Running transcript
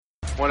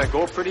Want to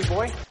go, pretty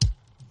boy?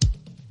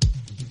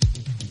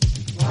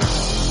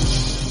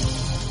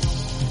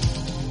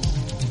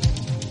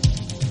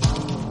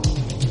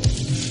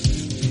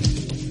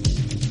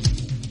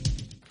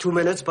 Two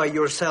minutes by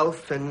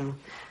yourself and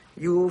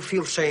you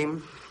feel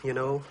shame, you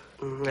know,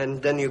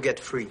 and then you get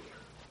free.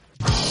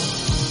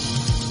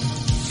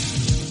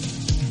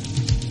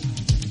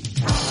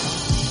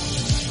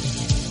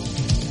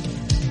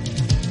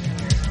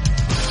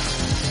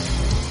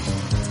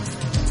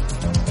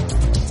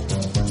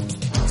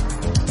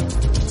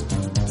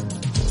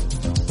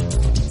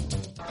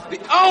 The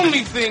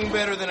only thing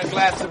better than a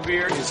glass of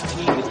beer is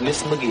tea with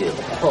Miss McGill.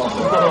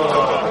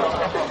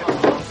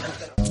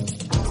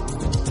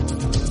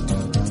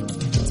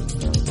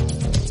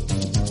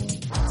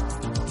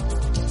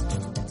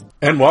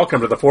 And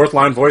welcome to the Fourth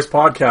Line Voice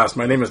Podcast.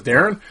 My name is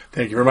Darren.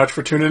 Thank you very much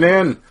for tuning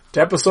in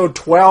to episode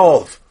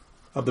 12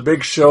 of the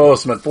big show,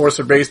 some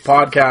Enforcer-based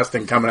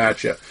podcasting coming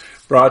at you.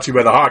 Brought to you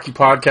by the Hockey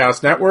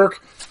Podcast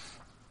Network.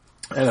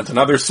 And it's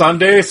another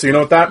Sunday, so you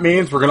know what that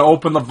means. We're going to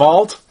open the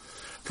vault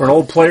for an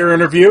old player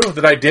interview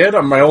that I did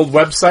on my old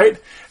website.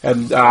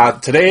 And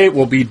today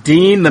will be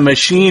Dean the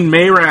Machine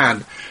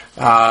Mayrand,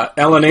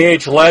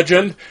 LNAH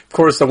legend, of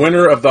course the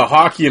winner of the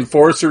Hockey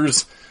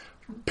Enforcers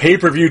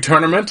pay-per-view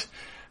tournament.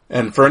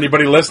 And for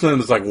anybody listening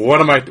that's like,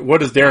 what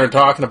is Darren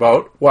talking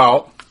about?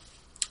 Well,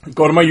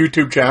 go to my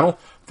YouTube channel,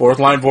 Fourth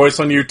Line Voice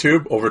on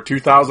YouTube, over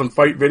 2,000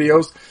 fight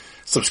videos.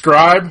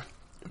 Subscribe.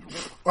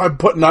 I'm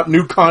putting up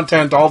new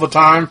content all the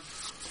time.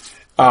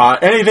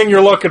 Anything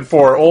you're looking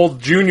for, old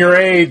Junior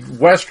A,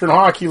 Western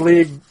Hockey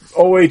League,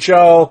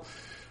 OHL,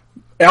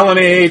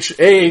 LNAH,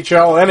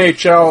 AHL,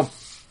 NHL,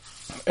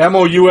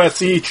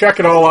 MOUSE, check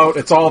it all out.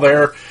 It's all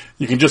there.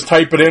 You can just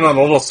type it in on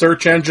a little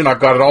search engine. I've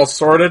got it all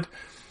sorted.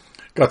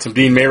 Got some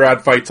Dean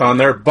Mayrand fights on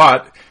there,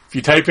 but if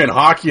you type in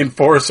Hockey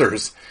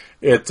Enforcers,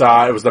 it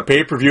was the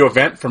pay-per-view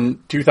event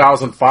from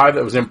 2005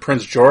 that was in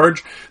Prince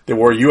George. They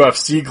wore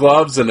UFC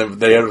gloves, and it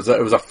was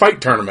a fight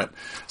tournament.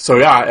 So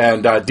yeah,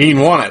 and Dean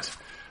won it.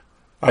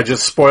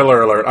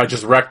 Spoiler alert, I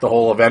just wrecked the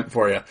whole event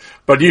for you.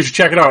 But you should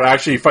check it out.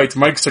 Actually, he fights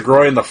Mike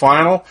Segroy in the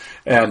final,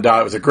 and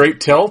it was a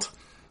great tilt.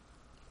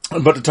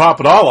 But to top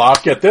it all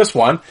off, get this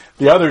one.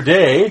 The other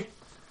day,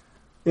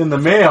 in the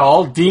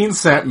mail, Dean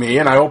sent me,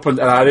 and I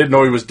didn't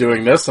know he was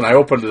doing this, and I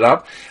opened it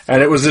up,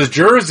 and it was his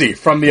jersey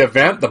from the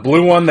event, the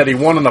blue one that he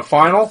won in the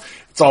final.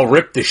 It's all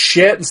ripped to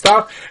shit and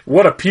stuff.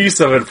 What a piece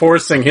of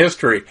enforcing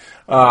history.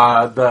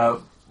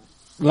 The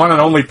one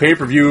and only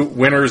pay-per-view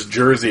winner's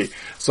jersey.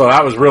 So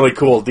that was really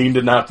cool. Dean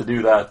didn't have to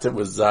do that. It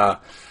was, so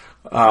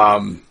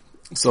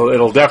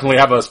it'll definitely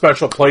have a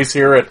special place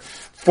here at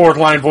Fourth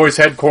Line Voice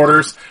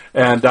headquarters,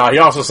 and he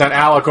also sent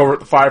Alec over at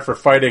the 5 for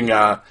fighting,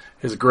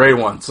 his gray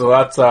one. So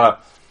that's,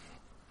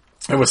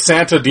 it was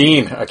Santa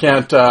Dean. I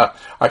can't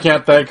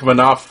thank him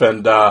enough.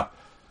 And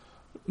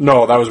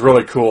no, that was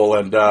really cool.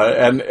 And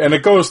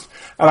it goes.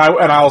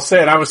 And I'll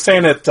say it. I was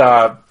saying it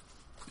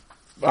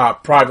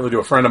privately to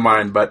a friend of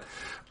mine, but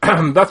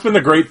that's been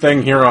the great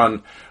thing here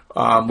on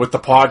with the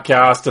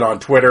podcast and on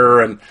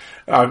Twitter. And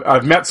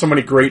I've met so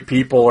many great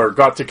people, or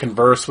got to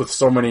converse with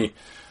so many,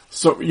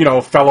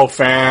 fellow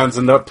fans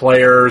and the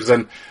players,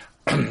 and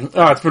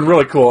it's been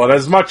really cool. And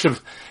as much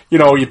of you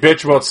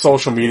bitch about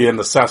social media and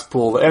the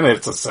cesspool, and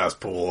it's a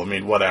cesspool. I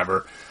mean,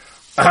 whatever.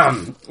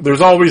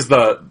 There's always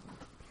the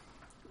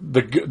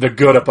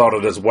good about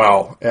it as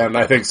well, and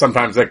I think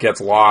sometimes that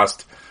gets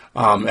lost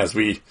as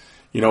we,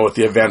 with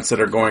the events that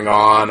are going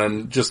on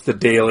and just the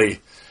daily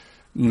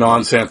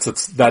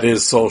nonsense that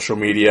is social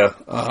media.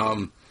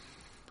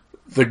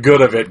 The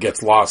good of it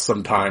gets lost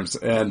sometimes,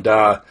 and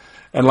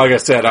like I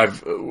said,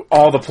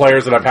 all the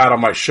players that I've had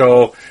on my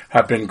show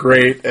have been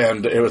great,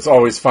 and it was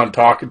always fun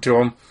talking to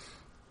them.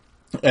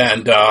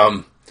 And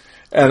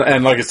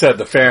like I said,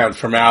 the fans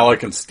from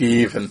Alec and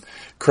Steve and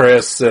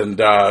Chris and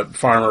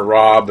Farmer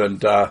Rob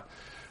and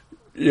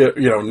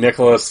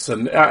Nicholas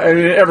and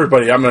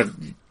everybody. I'm gonna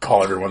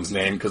call everyone's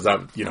name because I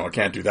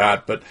can't do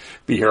that, but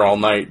be here all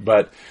night.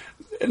 But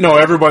no,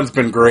 everyone's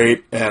been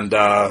great, and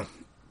and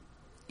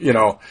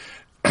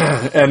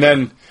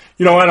then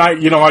and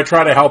I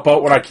try to help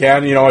out when I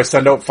can. I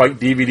send out fight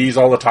DVDs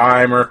all the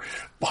time, or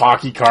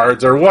hockey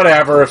cards, or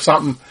whatever. If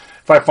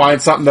I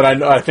find something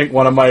that I think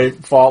one of my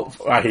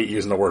I hate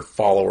using the word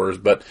followers,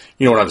 but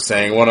you know what I'm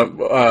saying.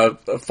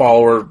 A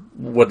follower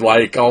would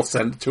like, I'll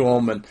send it to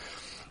them, and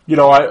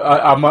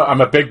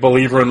I'm a big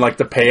believer in like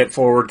the pay it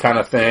forward kind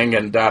of thing,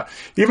 and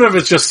even if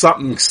it's just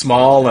something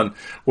small and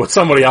what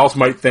somebody else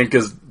might think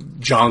is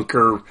junk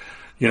or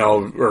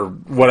or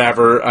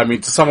whatever. I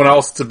mean, to someone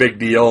else it's a big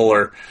deal,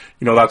 or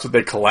that's what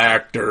they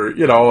collect, or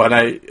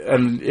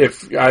and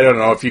if I don't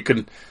know if you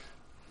can,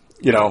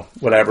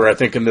 whatever. I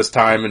think in this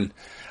time and.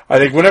 I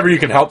think whenever you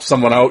can help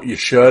someone out, you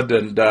should,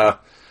 and and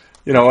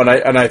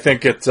I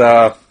think it's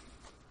in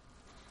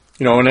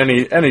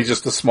any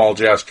just a small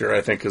gesture, I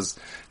think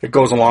it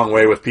goes a long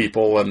way with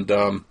people, and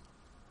it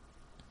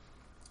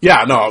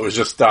was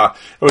just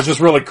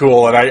really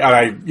cool, and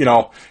I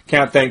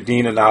can't thank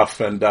Dean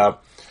enough, and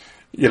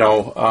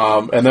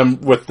And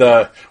then with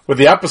the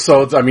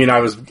episodes, I mean, I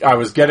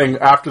was getting,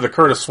 after the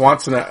Curtis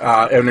Swanson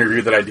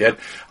interview that I did,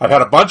 I've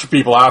had a bunch of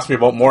people ask me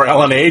about more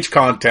LNH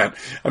content.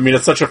 I mean,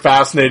 it's such a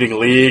fascinating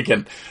league,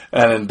 and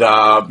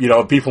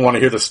people want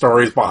to hear the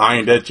stories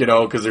behind it,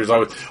 because there's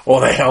always,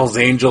 the Hells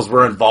Angels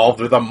were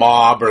involved with a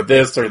mob or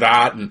this or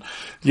that, and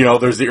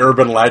there's the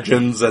urban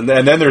legends, and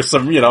then there's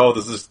some,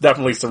 there's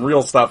definitely some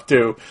real stuff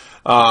too.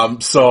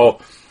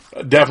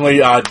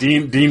 Definitely,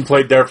 Dean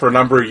played there for a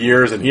number of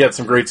years, and he had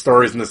some great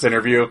stories in this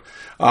interview.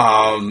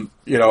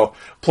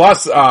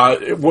 Plus,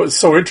 it was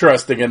so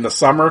interesting in the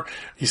summer.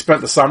 He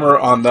spent the summer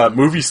on the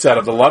movie set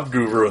of The Love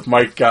Guru with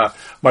Mike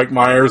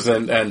Myers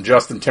and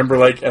Justin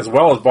Timberlake, as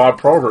well as Bob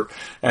Probert.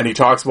 And he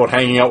talks about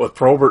hanging out with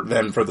Probert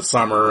then for the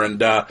summer.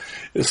 And,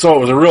 so it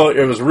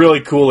was a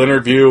really cool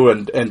interview,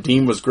 and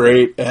Dean was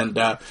great,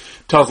 and,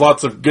 tells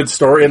lots of good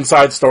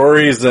inside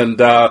stories, and,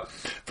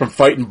 from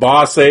fighting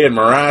Bosse and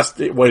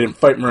Morasti. Well, he didn't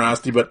fight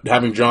Morasti, but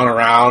having John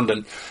around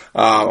and,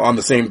 on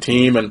the same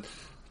team, and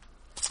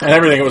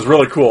everything. It was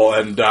really cool.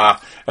 And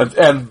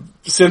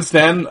since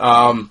then,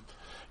 I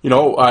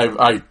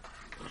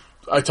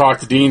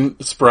talked to Dean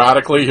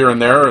sporadically here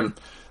and there, and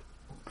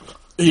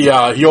he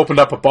opened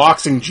up a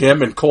boxing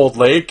gym in Cold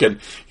Lake, and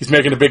he's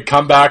making a big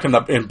comeback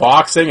in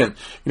boxing, and,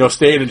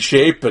 staying in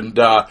shape, and,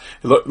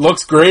 it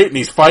looks great, and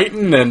he's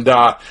fighting, and,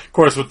 of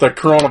course with the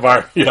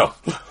coronavirus,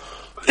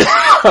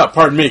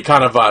 pardon me,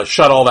 kind of,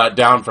 shut all that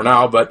down for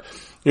now, but,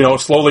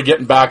 slowly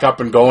getting back up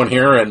and going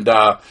here, and,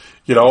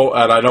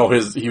 and I know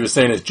he was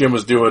saying his gym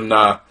was doing,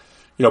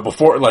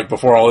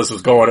 before all this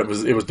was going,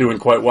 it was doing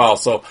quite well.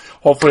 So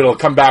hopefully it'll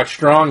come back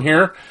strong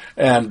here.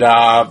 And,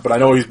 but I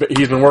know he's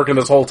been working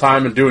this whole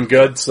time and doing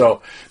good.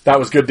 So that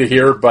was good to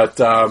hear. But,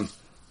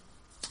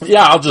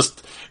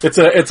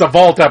 it's a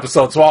Vault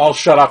episode, so I'll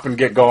shut up and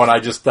get going. I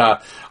just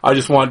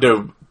wanted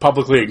to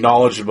publicly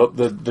acknowledge about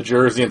the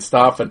jersey and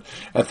stuff, and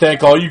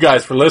thank all you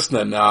guys for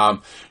listening.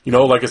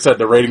 Like I said,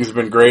 the ratings have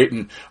been great,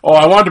 and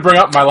I wanted to bring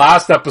up my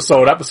last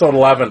episode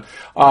 11.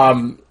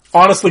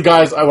 Honestly,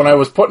 guys, when I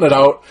was putting it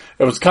out,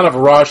 it was kind of a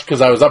rush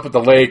because I was up at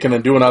the lake and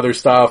then doing other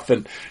stuff,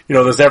 and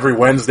there's every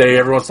Wednesday,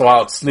 every once in a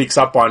while it sneaks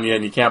up on you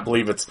and you can't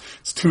believe it's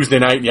Tuesday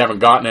night and you haven't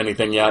gotten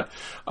anything yet.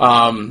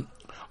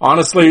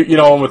 Honestly,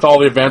 with all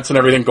the events and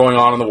everything going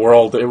on in the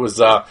world, it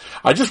was,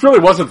 I just really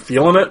wasn't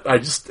feeling it. I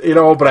just,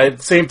 but at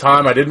the same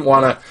time, I didn't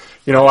want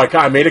to,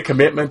 I made a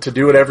commitment to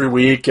do it every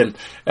week, and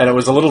it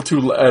was a little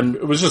and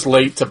it was just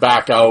late to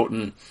back out,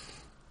 and,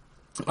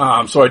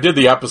 so I did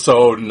the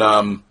episode, and,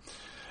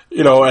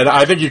 and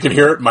I think you can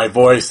hear it in my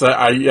voice.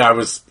 I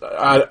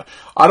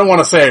don't want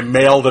to say I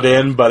mailed it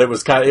in, but it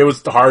was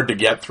hard to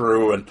get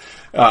through, and,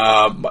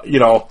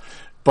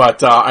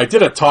 but I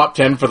did a top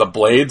 10 for the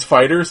Blades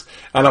fighters,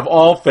 and of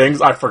all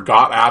things, I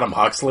forgot Adam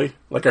Huxley.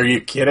 Like, are you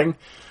kidding?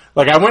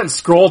 Like, I went and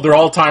scrolled their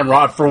all-time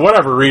for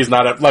whatever reason.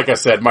 Like I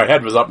said, my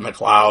head was up in the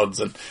clouds,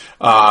 and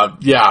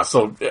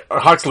so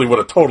Huxley would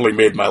have totally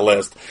made my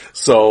list.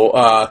 So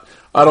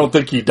I don't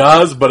think he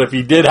does, but if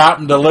he did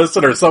happen to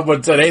listen, or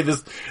someone said, hey,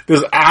 this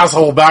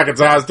asshole back at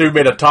Saskatoon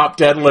made a top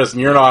 10 list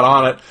and you're not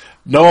on it,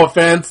 no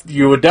offense,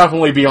 you would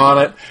definitely be on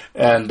it,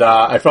 and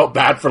I felt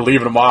bad for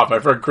leaving him off. My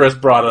friend Chris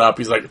brought it up.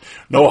 He's like,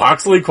 no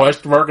Huxley, ?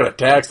 And a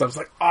text. I was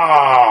like,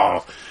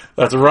 oh,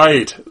 that's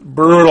right.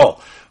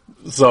 Brutal.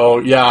 So,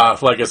 yeah,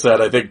 like I said,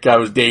 I think I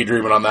was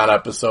daydreaming on that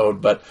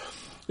episode, but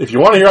if you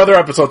want to hear other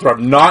episodes where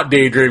I'm not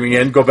daydreaming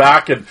in, go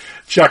back and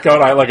check out,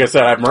 like I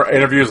said, I have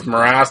interviews with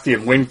Morasti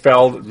and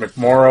Wingfeld,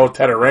 McMorrow,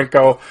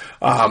 Tedarenko.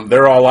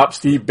 They're all up.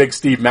 Big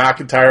Steve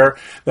McIntyre.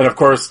 Then, of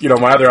course,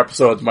 my other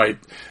episodes,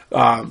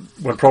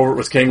 when Probert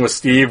was king with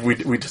Steve,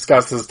 we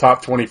discussed his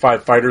top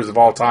 25 fighters of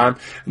all time,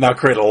 and that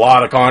created a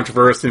lot of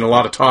controversy and a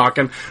lot of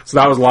talking. So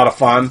that was a lot of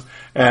fun.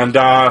 And,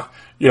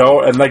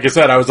 and like I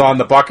said, I was on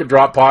the Bucket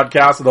Drop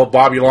podcast with old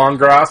Bobby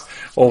Longgrass,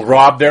 old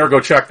Rob there. Go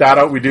check that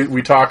out.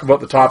 We talk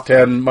about the top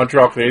 10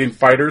 Montreal Canadian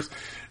fighters.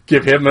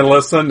 Give him a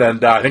listen.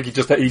 And, I think he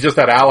just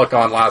had Alec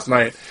on last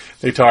night.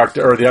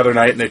 The other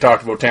night, and they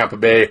talked about Tampa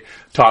Bay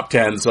top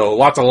 10. So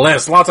lots of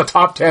lists, lots of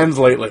top 10s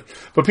lately.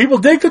 But people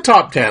dig the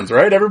top 10s,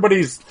 right?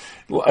 Everybody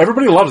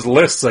loves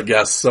lists, I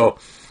guess. So,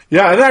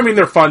 yeah, I mean,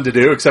 they're fun to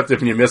do, except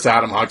if you miss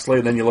Adam Huxley,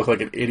 then you look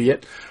like an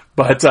idiot.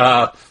 But,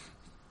 like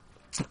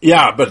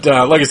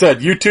I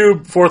said,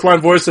 YouTube, Fourth Line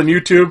Voice on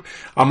YouTube.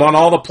 I'm on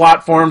all the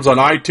platforms, on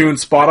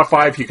iTunes,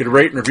 Spotify. If you could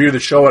rate and review the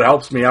show, it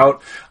helps me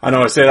out. I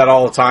know I say that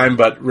all the time,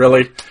 but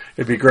really,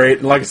 it'd be great.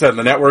 And like I said, in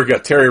the network,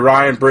 got Terry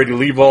Ryan, Brady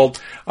Leibold,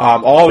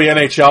 all the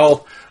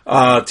NHL,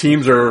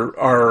 teams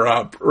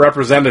are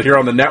represented here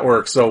on the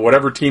network. So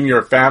whatever team you're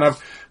a fan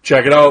of,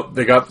 check it out.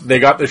 They got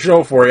the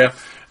show for you.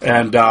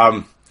 And,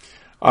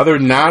 other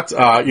than that,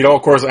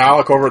 of course,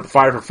 Alec over at the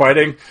Five for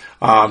Fighting,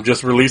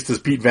 just released his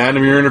Pete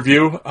Vandermeer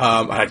interview.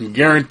 I can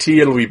guarantee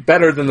it'll be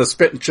better than the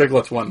Spit and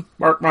Chicklets one.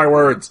 Mark my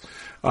words.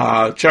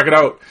 Check it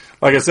out.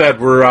 Like I said,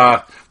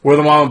 we're we're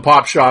the mom and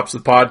pop shops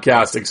with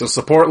podcasting, so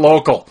support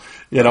local.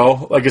 You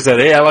know, like I said,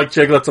 hey, I like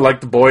Chicklets, I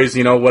like the boys,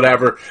 you know,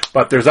 whatever.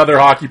 But there's other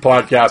hockey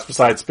podcasts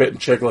besides Spit and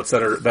Chicklets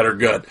that are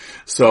good.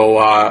 So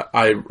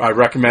I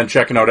recommend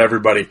checking out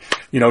everybody.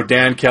 You know,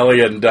 Dan Kelly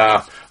and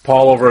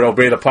Paul over at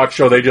Obey the Puck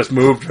Show, they just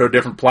moved to a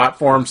different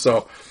platform,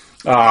 so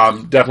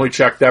definitely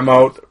check them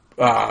out.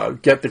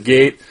 Get the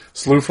Gate,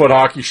 Slewfoot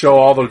Hockey Show,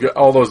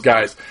 all those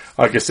guys.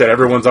 Like I said,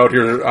 everyone's out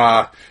here,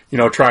 you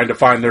know, trying to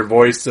find their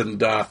voice.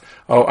 And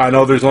I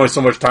know there's only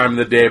so much time in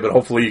the day, but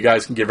hopefully you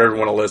guys can give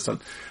everyone a listen.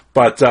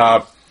 But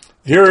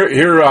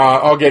here,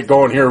 I'll get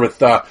going here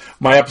with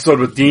my episode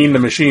with Dean the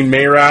Machine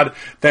Mayrad.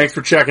 Thanks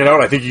for checking it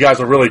out. I think you guys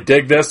will really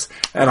dig this,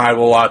 and I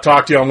will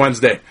talk to you on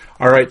Wednesday.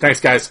 All right, thanks,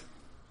 guys.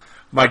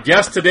 My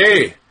guest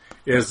today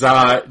is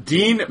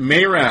Dean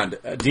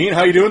Mayrad. Dean,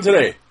 how you doing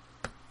today?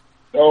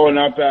 Oh,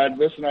 not bad.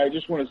 Listen, I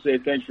just want to say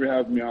thanks for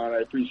having me on. I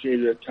appreciate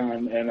it a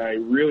ton, and I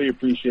really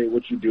appreciate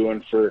what you're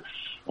doing for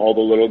all the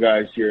little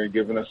guys here and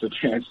giving us a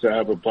chance to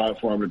have a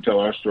platform to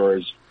tell our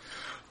stories.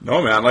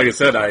 No, man. Like I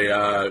said,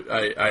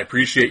 I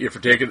appreciate you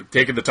for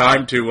taking the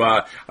time to.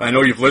 I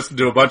know you've listened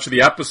to a bunch of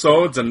the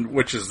episodes, and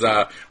which is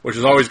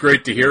always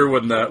great to hear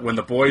when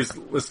the boys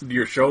listen to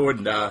your show,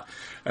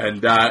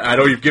 and I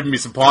know you've given me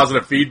some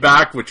positive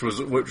feedback, which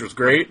was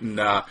great. And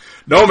no,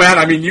 man.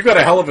 I mean, you got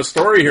a hell of a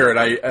story here,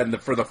 and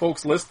for the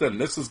folks listening,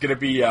 this is going to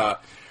be.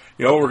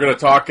 You know, we're going to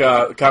talk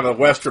kind of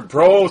Western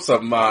Pro,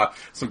 some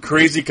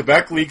crazy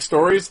Quebec League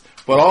stories,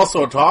 but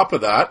also on top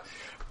of that,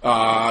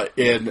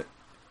 in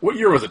what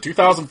year was it?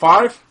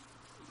 2005?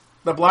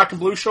 The Black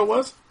and Blue show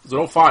was? Was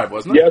it 05,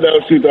 wasn't it? Yeah, that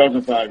was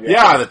 2005.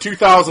 Yeah, the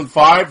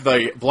 2005,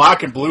 the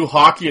Black and Blue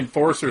Hockey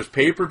Enforcers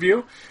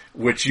pay-per-view,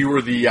 which you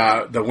were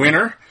the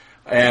winner.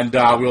 And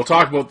we'll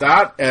talk about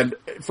that. And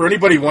for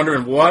anybody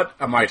wondering what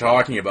am I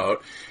talking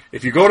about,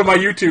 if you go to my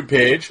YouTube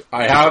page,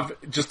 I have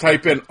just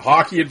type in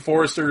Hockey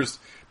Enforcers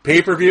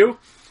pay-per-view,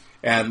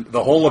 and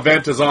the whole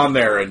event is on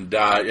there. And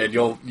this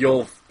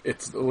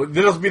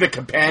will be the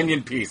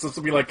companion piece. This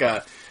will be like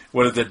a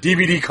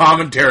DVD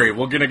commentary.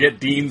 We're going to get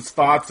Dean's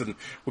thoughts, and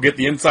we'll get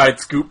the inside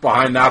scoop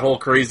behind that whole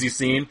crazy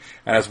scene,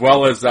 as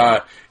well as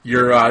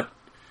your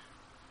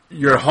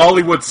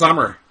Hollywood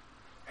summer,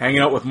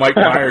 hanging out with Mike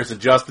Myers and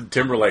Justin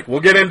Timberlake.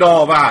 We'll get into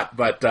all that,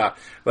 but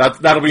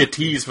that'll be a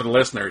tease for the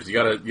listeners.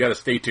 You gotta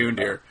stay tuned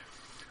here.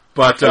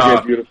 But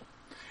okay, beautiful.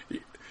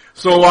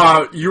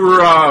 So you were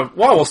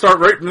well. We'll start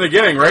right from the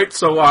beginning, right?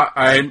 So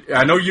I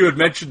know you had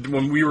mentioned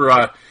when we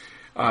were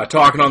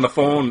talking on the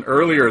phone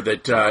earlier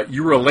that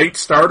you were a late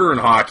starter in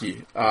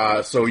hockey.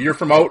 So you're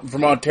from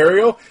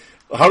Ontario.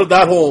 How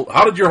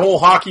did your whole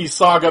hockey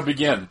saga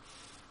begin?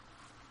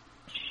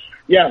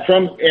 Yeah,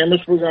 from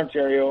Amherstburg,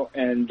 Ontario,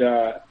 and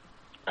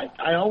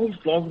I always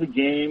loved the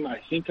game. I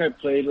think I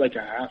played like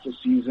a half a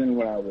season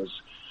when I was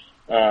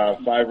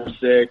 5 or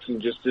 6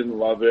 and just didn't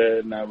love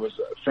it. And I was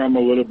from a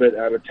little bit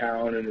out of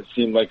town, and it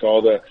seemed like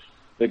all the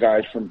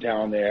guys from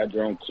town, they had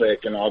their own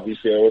clique, and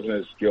obviously I wasn't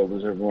as skilled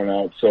as everyone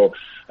else. So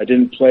I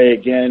didn't play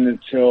again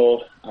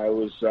until I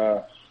was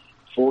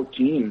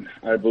 14,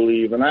 I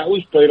believe. And I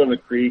always played on the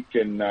creek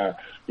and,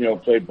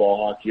 played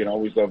ball hockey and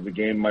always loved the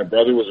game. My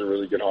brother was a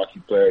really good hockey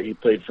player. He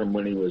played from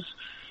when he was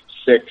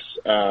 6.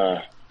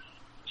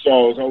 So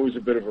I was always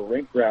a bit of a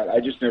rink rat. I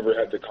just never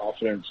had the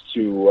confidence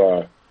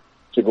to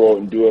go out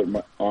and do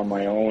it on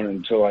my own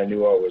until I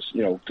knew I was,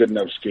 good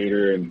enough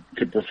skater and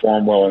could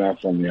perform well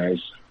enough on the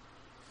ice.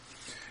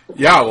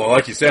 Yeah, well,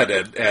 like you said,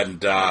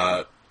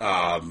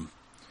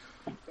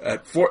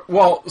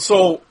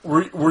 so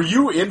were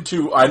you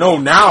into? I know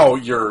now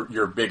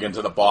you're big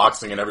into the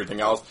boxing and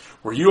everything else.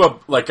 Were you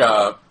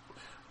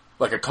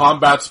a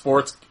combat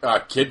sports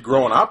kid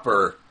growing up,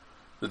 or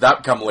did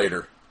that come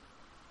later?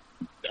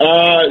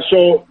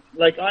 So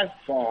I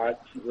fought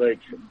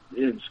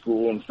in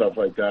school and stuff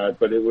like that,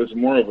 but it was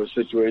more of a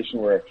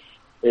situation where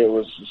it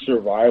was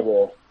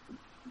survival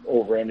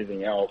over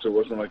anything else. It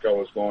wasn't like I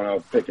was going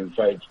out picking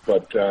fights,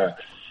 but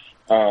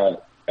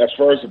as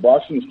far as the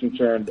boxing is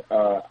concerned,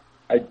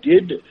 I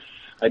did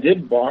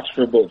box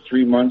for about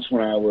 3 months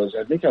when I was,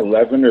 I think,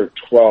 11 or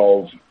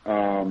 12,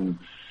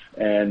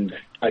 and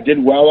I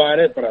did well at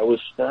it, but I was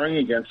sparring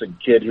against a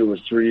kid who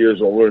was 3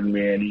 years older than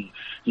me, and he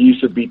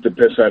used to beat the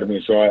piss out of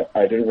me, so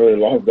I didn't really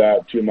love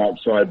that too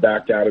much, so I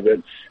backed out of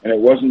it, and it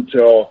wasn't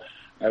until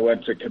I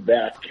went to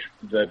Quebec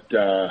that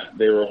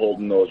they were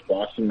holding those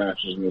boxing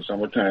matches in the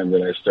summertime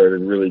that I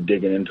started really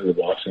digging into the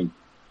boxing.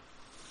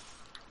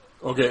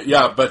 Okay,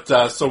 yeah,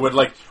 but so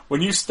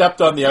when you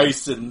stepped on the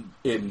ice in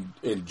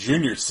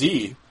junior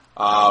C,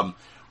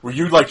 were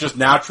you just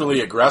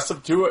naturally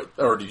aggressive to it,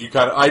 or did you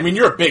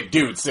you're a big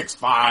dude,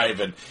 6'5",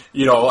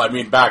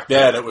 and back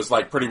then it was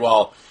pretty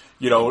well,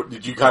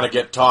 did you kind of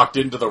get talked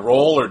into the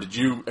role, or did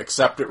you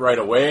accept it right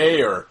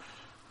away, or?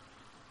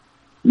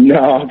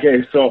 No,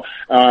 okay, so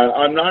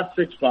I'm not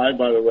 6'5",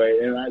 by the way,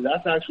 and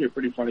that's actually a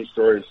pretty funny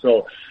story.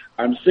 So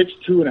I'm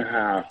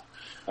 6'2.5".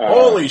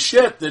 Holy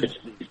shit! The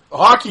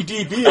hockey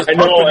DB is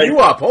pumping you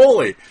up.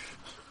 Holy!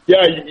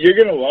 Yeah, you're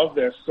gonna love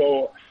this.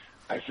 So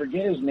I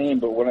forget his name,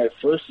 but when I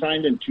first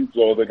signed in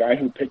Tupelo, the guy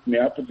who picked me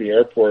up at the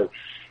airport,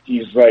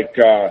 he's like,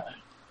 to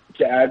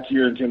add to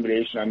your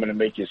intimidation, I'm going to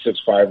make you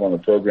 6'5" on the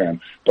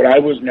program. But I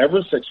was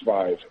never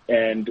 6'5",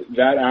 and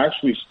that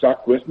actually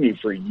stuck with me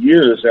for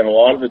years. And a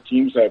lot of the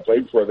teams that I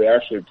played for, they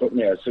actually put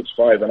me at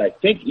 6'5", and I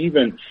think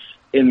even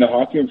in the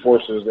hockey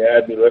enforcers, they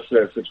had me listed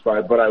at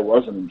 6'5", but I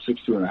wasn't. I'm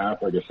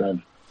 6'2.5", like I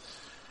said.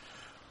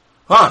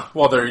 Huh.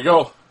 Well, there you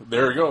go.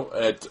 There you go.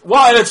 And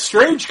it's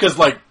strange because,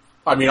 like,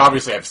 I mean,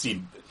 obviously I've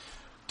seen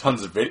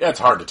tons of video. It's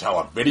hard to tell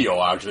on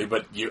video, actually,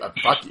 but you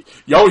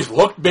always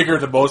look bigger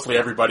than mostly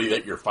everybody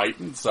that you're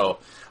fighting. So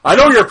I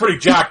know you're a pretty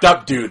jacked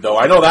up dude, though.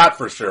 I know that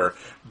for sure.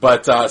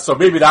 But so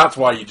maybe that's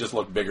why you just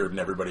look bigger than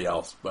everybody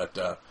else. But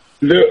there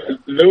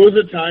was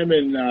a time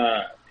in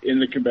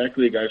the Quebec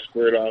League I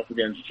squared off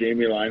against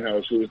Jamie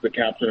Linehouse, who was the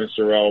captain of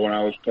Sorel when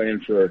I was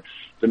playing for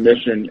the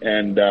Mission,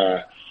 and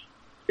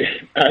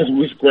as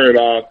we squared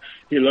off,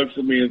 he looks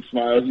at me and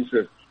smiles. He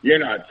says, "You're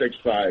not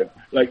 6'5".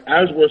 Like,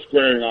 as we're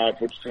squaring off,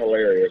 which is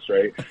hilarious,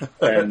 right?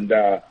 And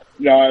no,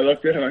 I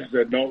looked at him and I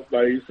said, "Nope,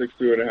 buddy,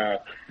 6'2.5".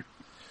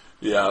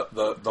 Yeah,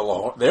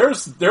 there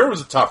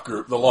was a tough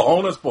group. The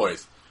Lahonas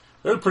boys,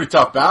 they're pretty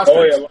tough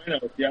bastards. Oh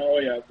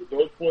yeah,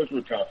 those boys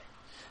were tough.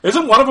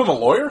 Isn't one of them a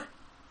lawyer?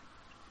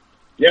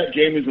 Yeah,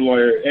 Jamie's a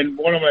lawyer, and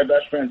one of my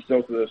best friends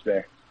still to this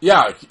day.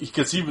 Yeah,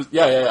 because he was.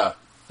 Yeah,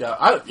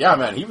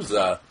 man, he was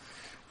a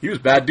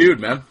bad dude,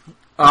 man.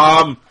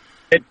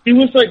 He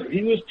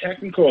was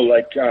technical,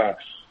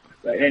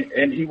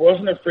 and he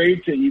wasn't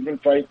afraid to even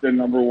fight the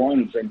number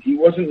ones. And he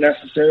wasn't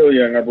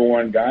necessarily a number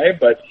one guy,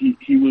 but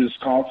he was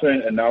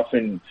confident enough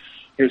in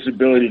his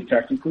ability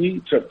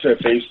technically to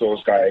face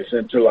those guys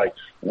and to, like,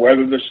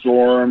 weather the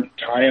storm,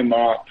 tie him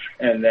up,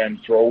 and then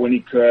throw when he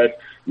could.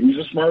 He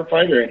was a smart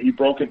fighter, and he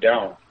broke it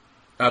down.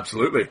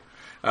 Absolutely.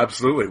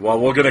 Well,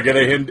 we're gonna get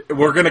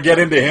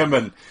into him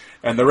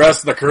and the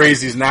rest of the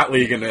crazies in that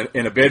league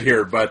in a bit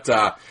here, but.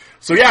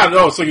 So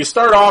you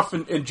start off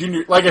in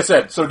junior, like I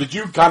said, so did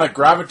you kind of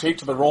gravitate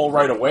to the role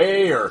right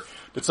away, or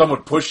did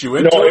someone push you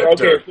into it?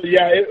 Okay, so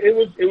yeah, it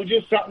was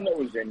just something that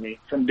was in me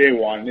from day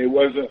one. It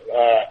wasn't,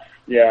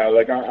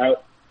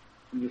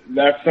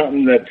 that's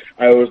something that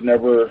I was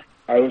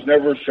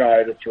never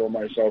shy to throw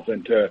myself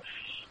into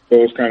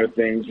those kind of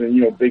things,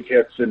 and, big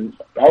hits, and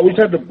I always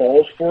had the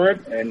balls for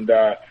it, and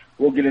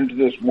we'll get into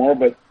this more,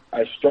 but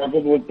I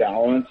struggled with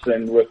balance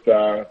and with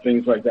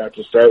things like that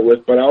to start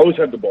with, but I always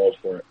had the balls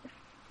for it.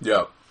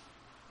 Yeah.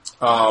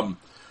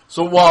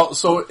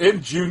 So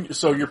in junior,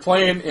 so you're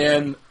playing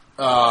in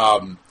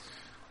now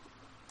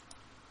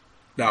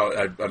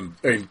I'm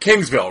in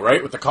Kingsville,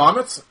 right, with the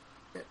Comets?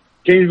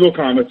 Kingsville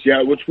Comets,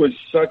 yeah, which was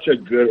such a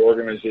good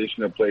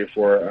organization to play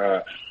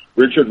for.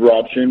 Richard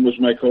Robson was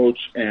my coach,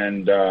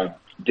 and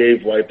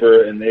Dave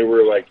Wiper, and they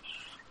were, like,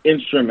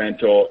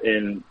 instrumental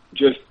in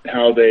just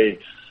how they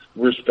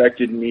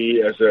respected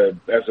me as a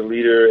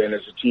leader and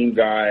as a team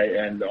guy,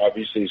 and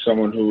obviously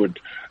someone who would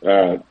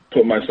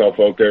put myself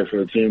out there for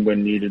the team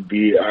when needed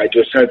be. I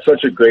just had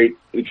such a great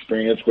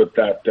experience with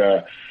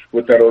that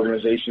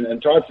organization. And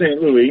Todd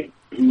St. Louis,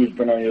 who's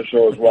been on your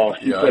show as well,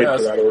 he played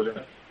for that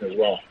organization as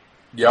well.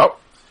 Yep.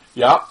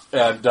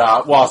 And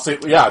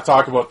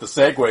talk about the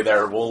segue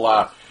there.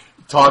 We'll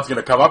Todd's going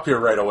to come up here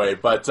right away,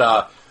 but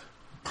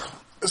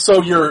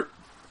so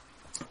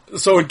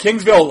in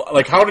Kingsville,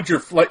 like, how did your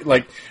flight,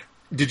 like?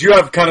 Did you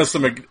have kind of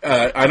some,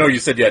 I know you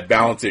said you had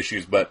balance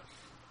issues, but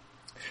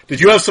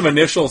did you have some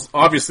initials?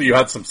 Obviously, you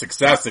had some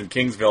success in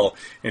Kingsville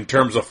in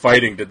terms of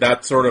fighting. Did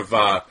that sort of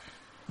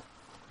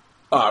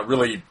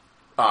really,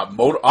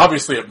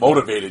 obviously it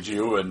motivated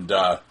you, and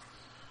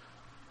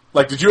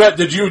like, I'll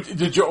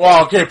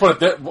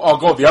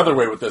go the other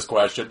way with this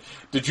question.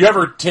 Did you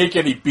ever take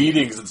any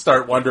beatings and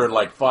start wondering,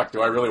 like, fuck,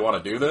 do I really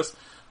want to do this?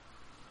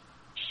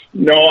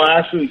 No,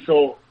 actually,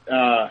 so,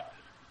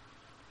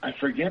 I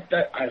forget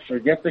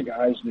the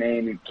guy's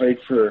name. He played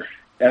for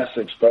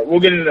Essex, but we'll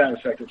get into that in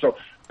a second. So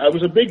I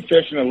was a big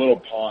fish in a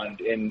little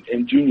pond in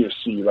junior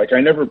C. Like,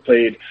 I never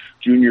played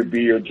junior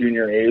B or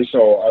junior A,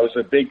 so I was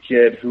a big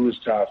kid who was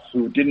tough,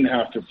 who didn't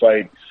have to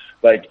fight,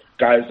 like,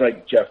 guys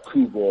like Jeff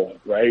Kugel,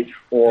 right?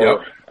 Or,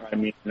 yep.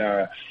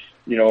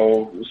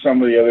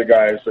 Some of the other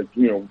guys, like,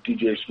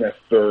 DJ Smith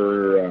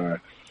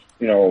or,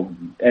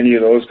 any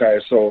of those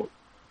guys. So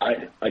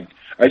I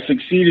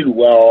succeeded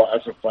well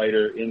as a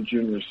fighter in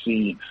junior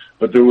C,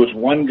 but there was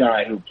one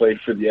guy who played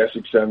for the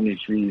Essex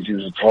 73s. He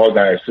was a tall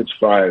guy,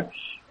 6'5",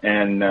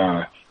 and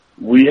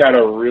we had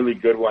a really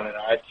good one, and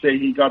I'd say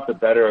he got the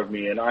better of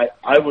me, and I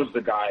was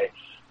the guy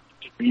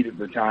to beat at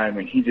the time,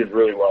 and he did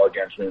really well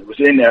against me. It was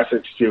in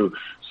Essex, too,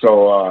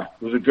 so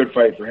it was a good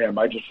fight for him.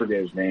 I just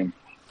forget his name.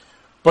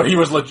 But he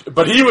was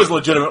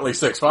legitimately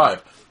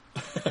 6'5".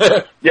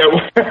 Yeah,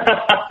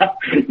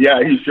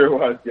 yeah, he sure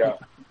was, yeah.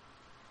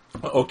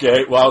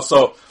 Okay, well,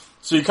 so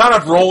you kind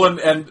of rolling,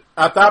 and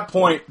at that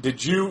point,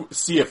 did you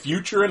see a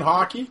future in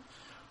hockey,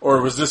 or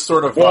was this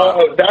sort of?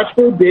 Well, that's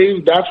where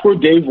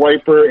Dave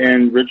Wiper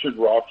and Richard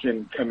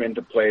Robson come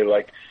into play.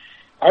 Like,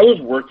 I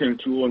was working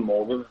tool and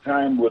mold at the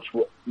time, which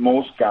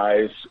most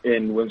guys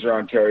in Windsor,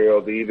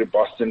 Ontario, they either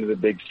bust into the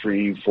big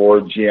 3,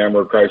 Ford, GM,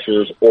 or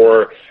Chryslers,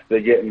 or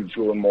they get into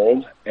tool and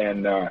mold.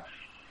 And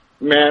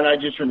Man, I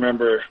just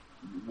remember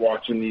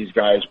watching these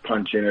guys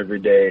punch in every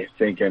day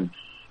thinking,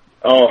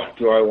 oh,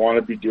 do I want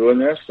to be doing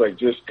this? Like,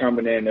 just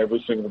coming in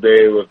every single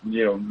day with,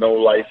 no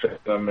life in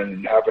them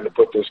and having to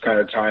put this kind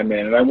of time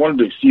in. And I wanted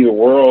to see the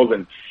world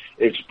and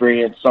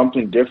experience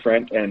something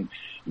different. And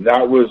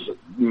that was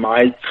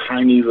my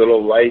tiny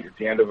little light at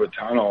the end of a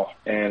tunnel.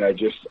 And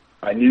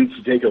I needed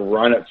to take a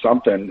run at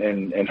something,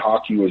 and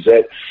hockey was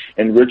it.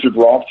 And Richard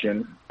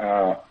Rolfchen,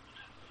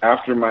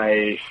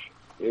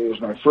 it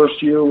was my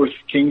first year with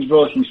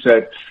Kingsville, he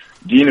said,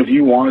 Dean, if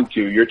you wanted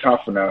to, you're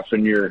tough enough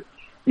and you're,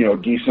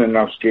 decent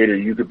enough skater,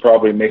 you could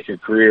probably make a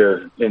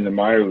career in the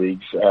minor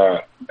leagues,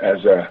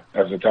 as a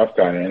tough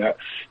guy. And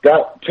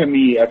that to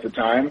me at the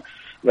time,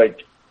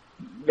 like,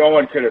 no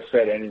one could have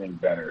said anything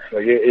better.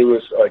 Like, it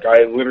was like,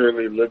 I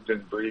literally lived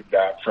and breathed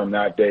that from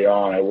that day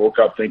on. I woke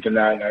up thinking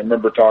that, and I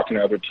remember talking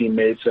to other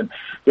teammates, and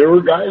there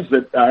were guys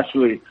that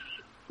actually,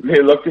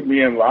 they looked at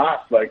me and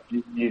laughed, like,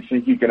 you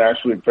think you can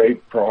actually play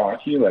pro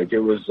hockey? Like, it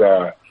was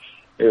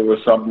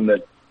something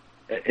that,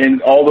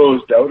 and all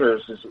those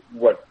doubters is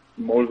what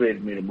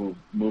motivated me to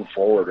move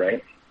forward,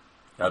 right?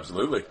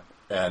 Absolutely.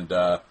 And,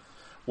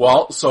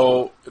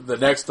 so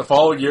the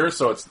following year,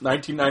 so it's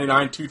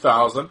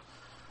 1999-2000,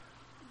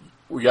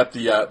 we got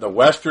the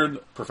Western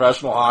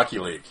Professional Hockey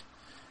League,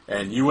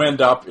 and you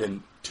end up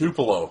in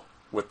Tupelo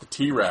with the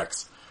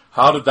T-Rex.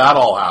 How did that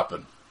all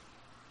happen?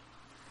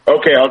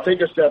 Okay, I'll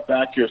take a step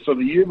back here. So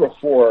the year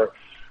before,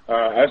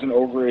 as an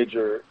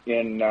overager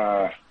in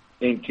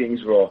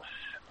Kingsville,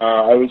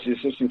 I was the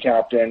assistant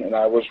captain, and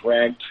I was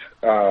ranked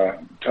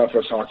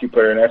toughest hockey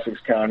player in Essex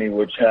County,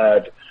 which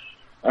had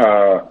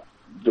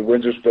the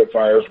Windsor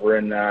Spitfires were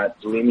in that,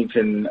 the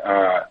Leamington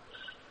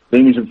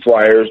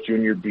Flyers,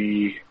 Junior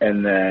B,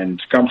 and then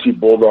Tecumseh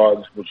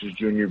Bulldogs, which is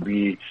Junior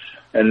B,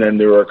 and then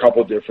there were a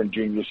couple different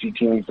Junior C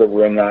teams that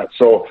were in that.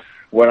 So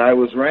when I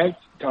was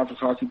ranked toughest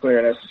hockey player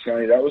in Essex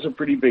County, that was a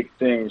pretty big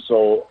thing.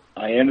 So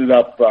I ended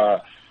up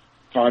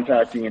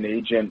contacting an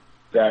agent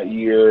that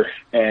year,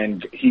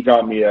 and he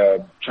got me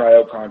a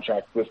tryout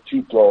contract with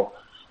Tupelo.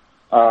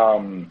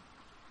 And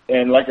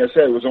like I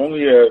said, it was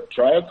only a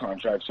tryout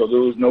contract, so there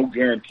was no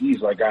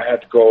guarantees. Like, I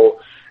had to go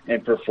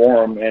and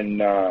perform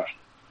and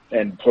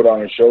put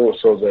on a show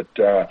so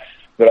that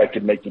I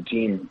could make the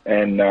team.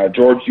 And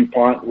George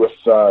DuPont,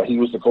 he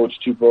was the coach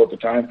of Tupelo at the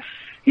time.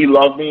 He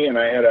loved me, and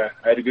I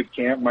had a good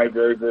camp. My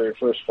very, very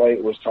first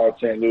fight was Todd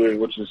St. Louis,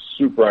 which is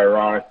super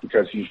ironic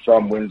because he's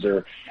from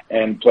Windsor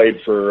and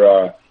played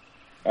for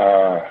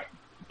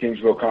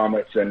Kingsville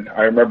Comets. And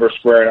I remember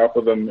squaring up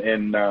with him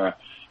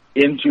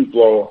in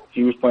Tupelo.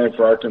 He was playing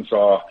for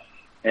Arkansas,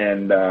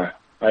 and I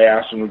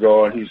asked him to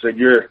go, and he said,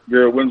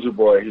 "You're a Windsor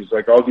boy." He's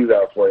like, "I'll do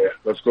that for you.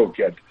 Let's go,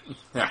 kid."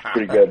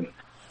 Pretty good.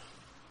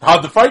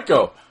 How'd the fight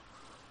go?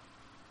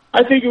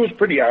 I think it was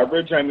pretty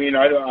average. I mean,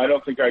 I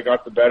don't think I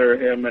got the better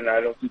of him, and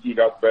I don't think he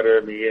got the better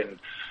of me. And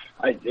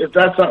if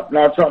that's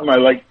not something I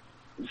like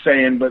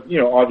saying, but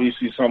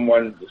obviously some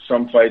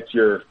fights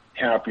you're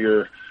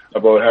happier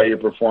about how you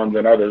performed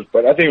than others.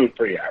 But I think it was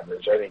pretty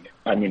average.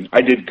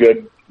 I did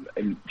good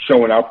in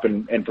showing up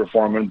and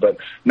performing, but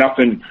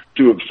nothing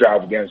too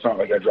extravagant. It's not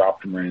like I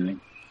dropped him or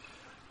anything.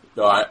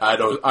 No, I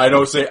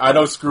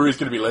know Screwy's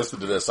going to be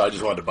listening to this, so I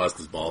just wanted to bust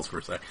his balls for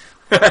a second.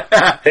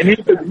 And he's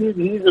a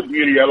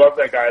beauty. I love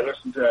that guy. I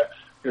listened to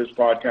his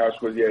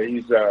podcast with you.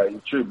 He's a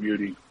true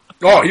beauty.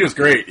 Oh, he was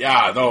great. He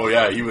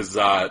was,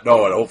 and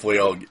hopefully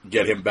I'll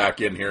get him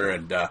back in here,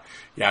 and,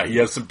 he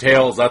has some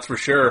tales, that's for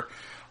sure.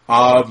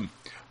 So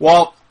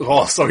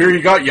here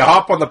you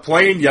hop on the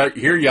plane, you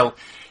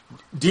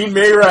Dean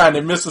Mayran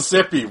in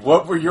Mississippi.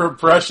 What were your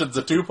impressions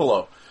of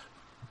Tupelo?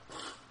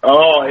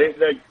 Oh,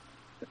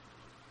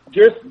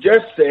 just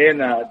saying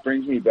that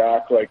brings me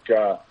back.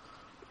 I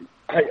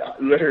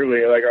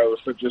was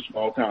such a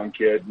small town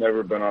kid,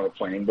 never been on a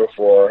plane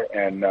before,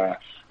 and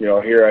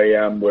here I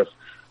am with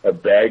a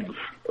bag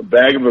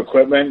of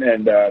equipment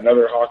and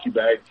another hockey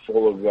bag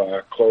full of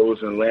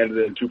clothes, and landed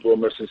in Tupelo,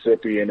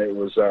 Mississippi, and it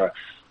was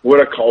what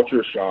a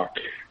culture shock.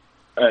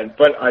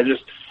 But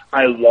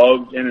I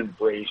loved and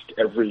embraced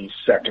every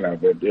second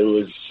of it. It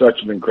was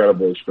such an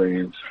incredible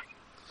experience.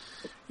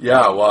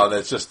 Yeah, well,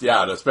 that's just,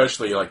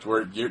 especially like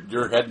where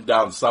you're heading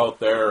down south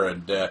there,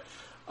 and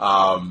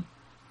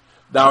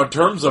now in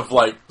terms of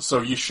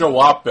so you show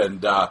up,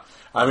 and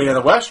and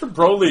the Western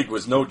Pro League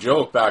was no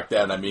joke back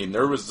then. I mean,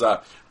 there was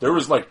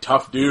like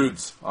tough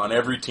dudes on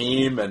every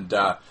team, and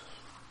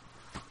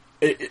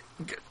we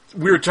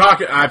were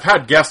talking. I've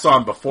had guests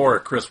on before,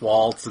 Chris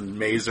Waltz and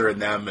Mazer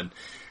and them, and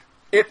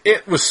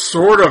it was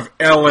sort of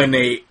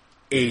LNH-ish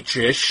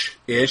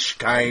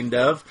kind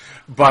of,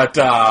 but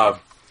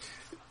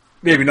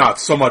maybe not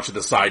so much of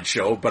the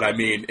sideshow. But I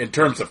mean, in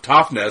terms of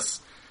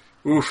toughness,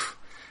 oof.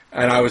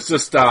 And I was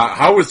just,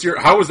 how was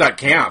that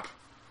camp?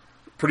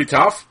 Pretty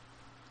tough?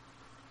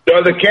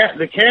 No,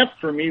 the camp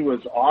for me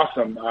was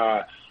awesome.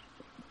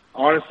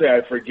 Honestly,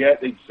 I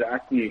forget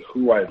exactly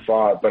who I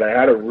fought, but I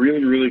had a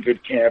really, really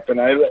good camp.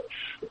 And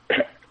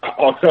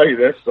I'll tell you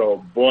this, though,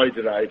 boy,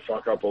 did I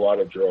fuck up a lot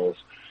of drills.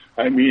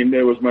 I mean,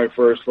 it was my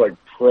first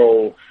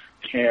pro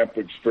camp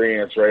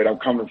experience, right? I'm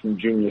coming from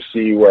junior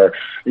C where,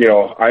 you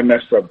know, I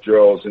messed up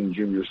drills in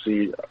junior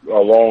C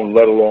alone,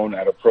 let alone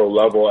at a pro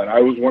level. And I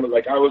was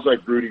I was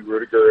like Rudy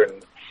Rudiger,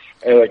 and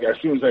like as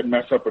soon as I'd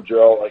mess up a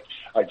drill, like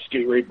I'd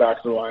skate right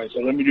back to the line and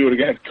say, let me do it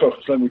again,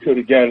 coach, let me do it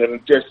again. And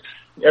it just,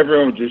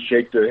 everyone would just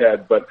shake their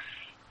head. But,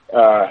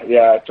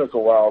 yeah, it took a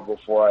while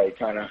before I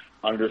kind of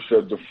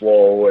understood the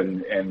flow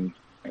and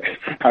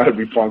how to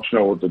be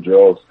functional with the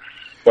drills.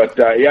 But,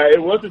 yeah,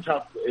 it was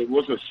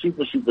a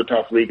super, super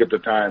tough league at the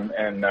time.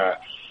 And,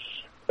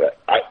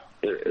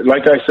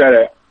 like I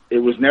said, it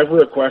was never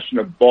a question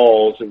of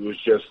balls. It was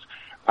just,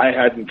 I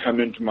hadn't come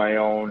into my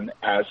own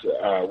as,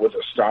 with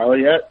a style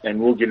yet. And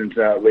we'll get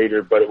into that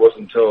later, but it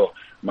wasn't until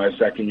my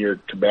second year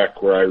at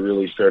Quebec where I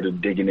really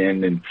started digging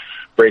in and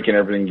breaking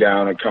everything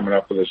down and coming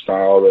up with a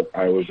style that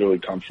I was really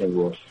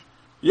comfortable with.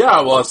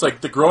 Yeah, well, it's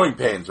like the growing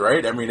pains,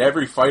 right? I mean,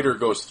 every fighter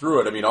goes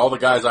through it. I mean, all the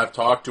guys I've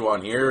talked to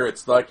on here,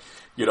 it's like,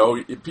 you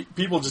know,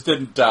 people just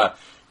didn't,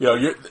 you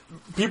know,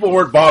 people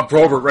weren't Bob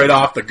Probert right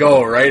off the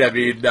go, right? I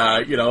mean,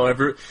 you know,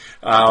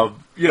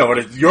 you know,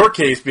 in your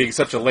case being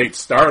such a late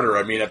starter,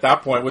 I mean, at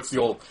that point, what's the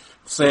old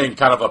saying,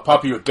 kind of a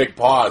puppy with big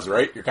paws,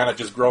 right? You're kind of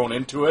just growing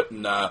into it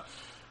and,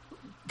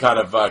 kind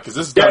of, because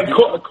this is... Yeah,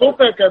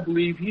 Kopech, I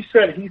believe, he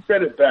said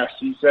it best.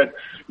 He said,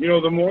 you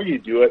know, the more you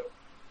do it,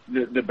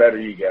 the better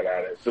you get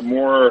at it. The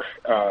more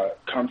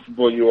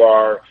comfortable you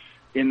are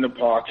in the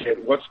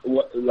pocket,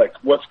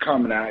 what's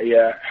coming at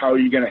you, how are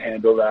you going to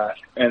handle that,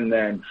 and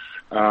then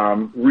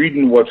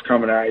reading what's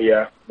coming at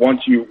you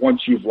once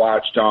you've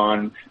latched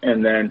on,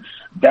 and then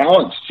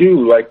balance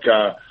too. Like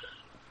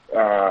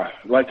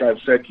I've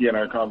said to you in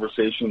our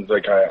conversations,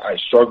 like I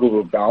struggled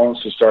with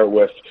balance to start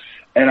with,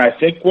 and I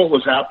think what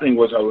was happening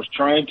was I was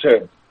trying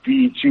to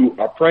be too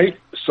upright,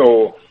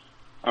 so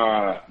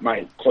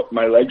my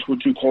legs were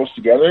too close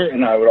together,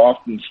 and I would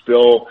often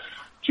spill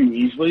too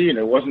easily. And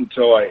it wasn't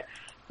until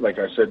like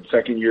I said,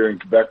 second year in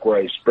Quebec where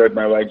I spread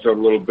my legs out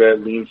a little bit,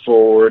 leaned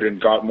forward,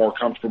 and got more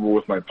comfortable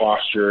with my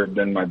posture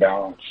than my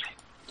balance.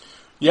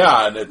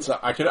 Yeah, and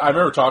I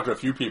remember talking to a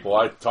few people.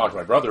 I talked to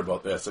my brother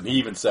about this, and he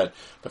even said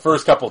the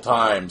first couple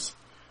times,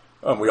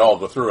 and we all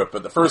go through it,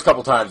 but the first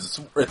couple times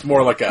it's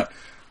more like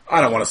I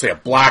don't want to say a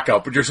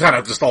blackout, but you're kind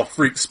of just all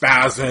freak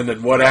spazzing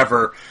and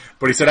whatever.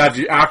 But he said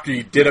after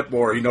you did it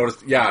more, he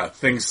noticed, yeah,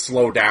 things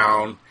slow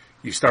down.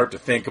 You start to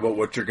think about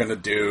what you're going to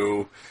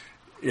do.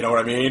 You know what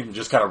I mean? You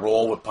just kind of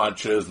roll with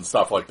punches and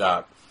stuff like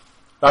that.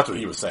 That's what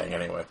he was saying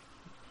anyway.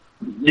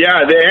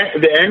 Yeah,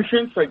 the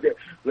entrance, like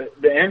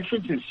the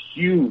entrance is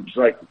huge.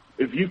 Like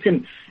if you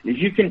can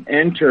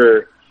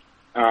enter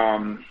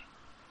in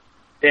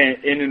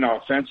an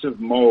offensive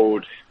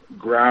mode,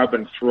 grab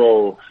and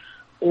throw.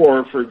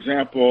 Or, for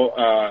example,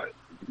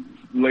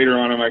 later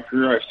on in my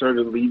career, I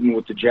started leading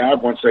with the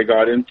jab. Once I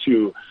got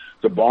into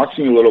the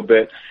boxing a little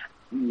bit,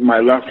 my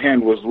left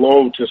hand was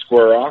low to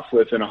square off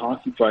with in a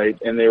hockey fight,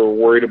 and they were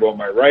worried about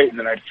my right, and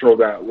then I'd throw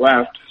that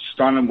left,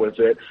 stun them with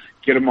it,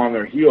 get them on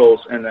their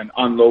heels, and then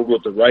unload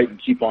with the right and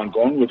keep on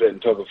going with it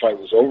until the fight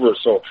was over.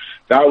 So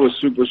that was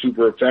super,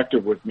 super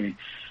effective with me.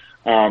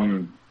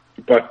 And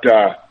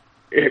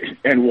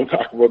we'll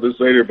talk about this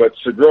later, but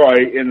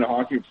Segroy in the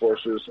Hockey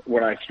Forces,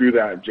 when I threw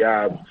that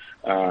jab,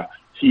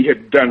 he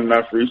had done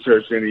enough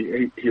research,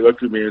 and he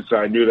looked at me and said,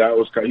 I knew that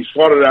was coming. He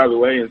swatted it out of the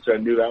way and said, I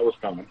knew that was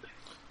coming.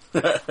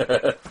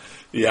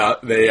 Yeah,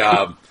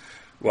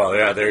 well,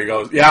 yeah, there you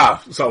go. Yeah,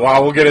 so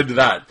we'll get into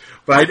that.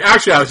 But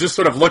I was just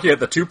sort of looking at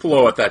the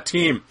Tupelo at that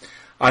team.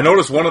 I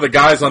noticed one of the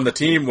guys on the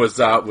team was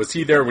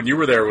he there when you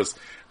were there, was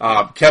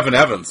Kevin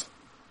Evans.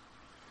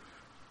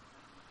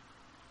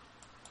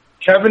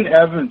 Kevin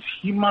Evans,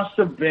 he must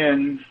have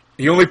been...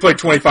 He only played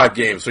 25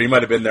 games, so he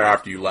might have been there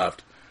after you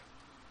left.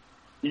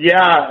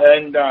 Yeah,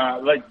 and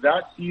like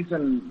that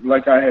season,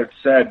 like I had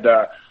said,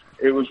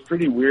 it was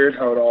pretty weird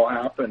how it all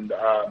happened.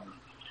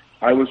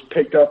 I was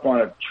picked up on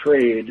a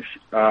trade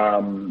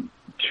to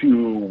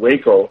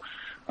Waco,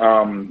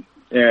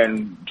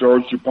 and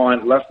George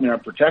Dupont left me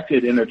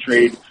unprotected in a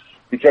trade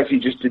because he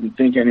just didn't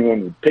think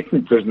anyone would pick me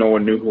because no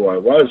one knew who I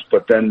was.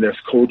 But then this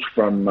coach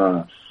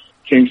from...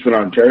 Kingston,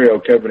 Ontario,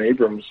 Kevin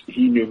Abrams,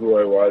 he knew who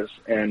I was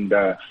and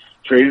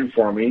traded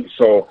for me.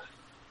 So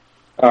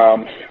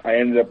I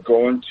ended up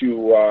going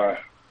to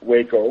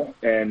Waco,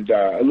 and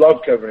I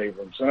love Kevin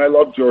Abrams, and I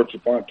love George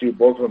Dupont too,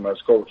 both of them as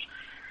coach.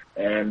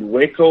 And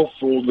Waco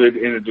folded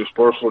in a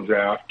dispersal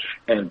draft,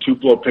 and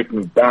Tupelo picked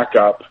me back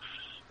up.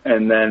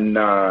 And then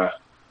I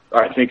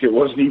think it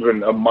wasn't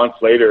even a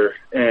month later,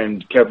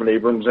 and Kevin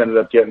Abrams ended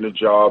up getting a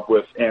job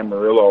with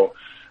Amarillo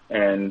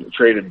and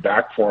traded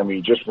back for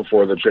me just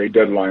before the trade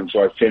deadline.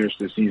 So I finished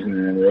the season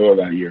in Amarillo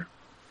that year.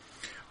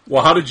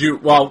 Well, how did you?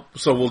 Well,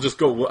 so we'll just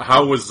go.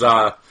 How was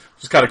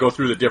just kind of go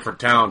through the different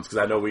towns because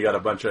I know we got a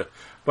bunch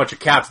of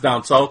cats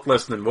down south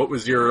listening. What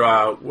was your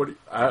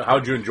how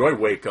did you enjoy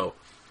Waco?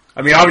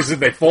 I mean, obviously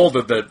they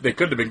folded. They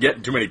couldn't have been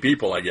getting too many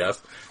people, I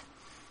guess.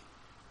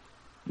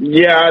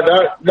 Yeah,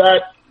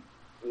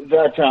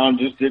 that town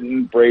just didn't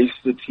embrace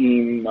the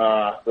team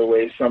the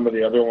way some of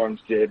the other ones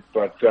did,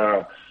 but.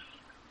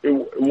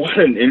 What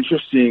an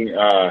interesting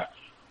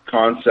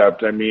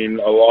concept. I mean,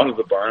 a lot of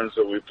the barns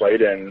that we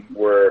played in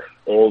were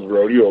old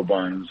rodeo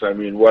barns. I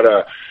mean,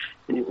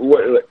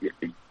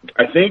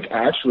 I think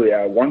actually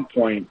at one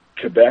point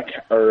Texas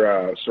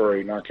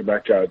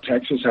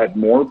had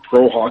more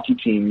pro hockey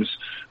teams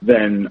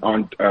than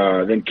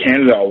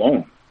Canada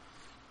alone.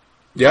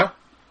 Yeah.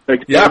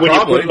 Like, yeah, when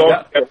probably. You put it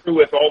all together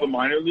with all the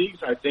minor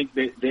leagues, I think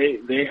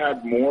they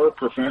had more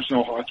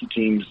professional hockey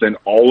teams than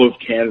all of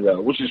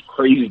Canada, which is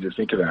crazy to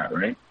think of that,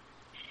 right?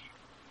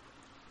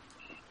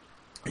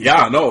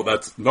 Yeah,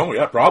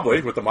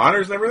 probably with the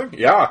minors and everything.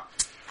 Yeah,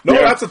 no,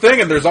 yeah. That's the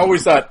thing, and there's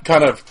always that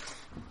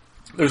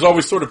there's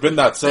always sort of been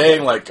that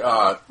saying, like,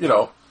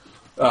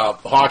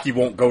 hockey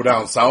won't go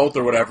down south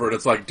or whatever. And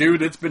it's like,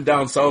 dude, it's been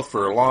down south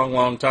for a long,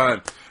 long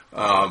time.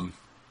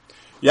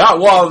 Yeah,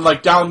 well,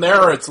 like down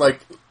there, it's like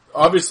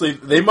obviously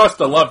they must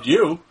have loved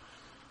you.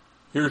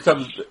 Here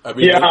comes, I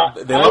mean, yeah,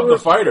 they love the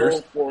fighters.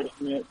 So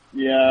fortunate.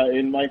 Yeah,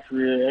 in my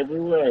career,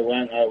 everywhere I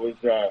went,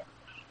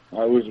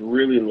 I was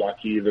really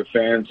lucky. The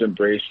fans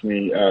embraced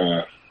me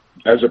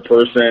as a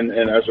person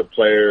and as a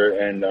player,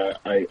 and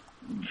I,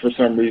 for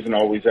some reason,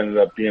 always ended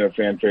up being a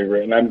fan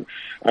favorite, and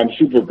I'm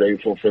super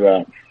grateful for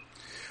that.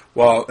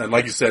 Well, and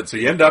like you said, so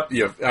you end up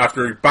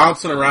after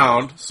bouncing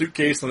around,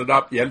 suitcasing it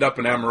up, you end up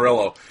in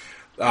Amarillo.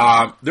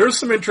 There's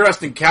some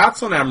interesting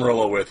cats on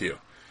Amarillo with you.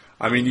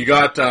 I mean, you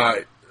got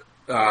an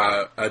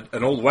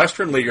old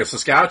Western League, a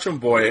Saskatchewan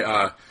boy,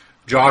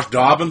 Josh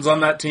Dobbins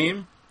on that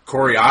team.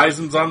 Corey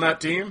Eisen's on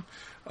that team.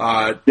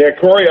 Yeah,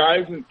 Corey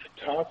Eisen,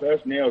 tough as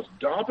nails.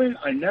 Dobbin,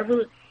 I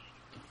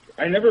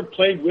never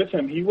played with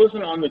him. He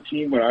wasn't on the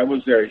team when I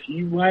was there.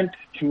 He went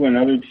to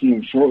another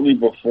team shortly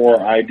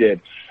before I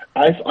did.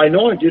 I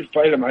know I did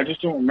fight him. I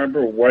just don't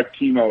remember what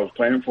team I was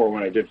playing for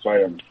when I did fight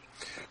him.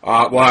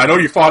 Well, I know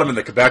you fought him in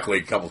the Quebec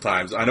League a couple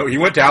times. I know he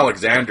went to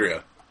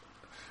Alexandria.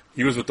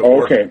 He was with the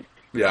Okay.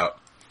 Yeah.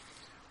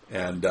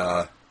 And,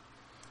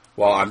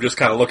 well, I'm just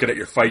kind of looking at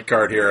your fight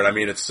card here, and I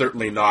mean, it's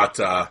certainly not,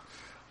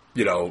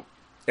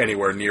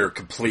 anywhere near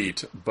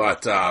complete.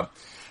 But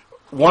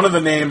one of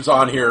the names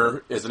on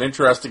here is an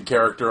interesting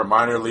character, a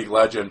minor league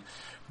legend.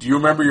 Do you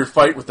remember your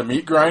fight with the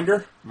meat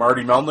grinder,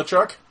 Marty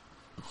Melnichuk?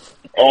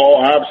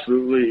 Oh,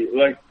 absolutely.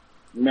 Like,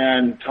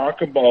 man,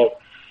 talk about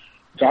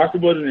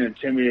an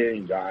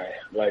intimidating guy.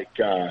 Like,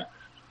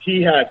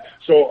 he had,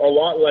 so a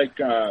lot like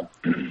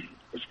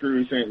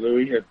Screwy St.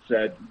 Louis had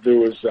said, there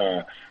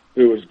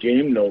was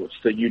game notes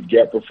that you'd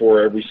get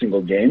before every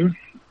single game,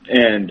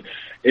 and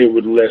it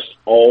would list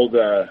all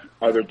the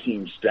other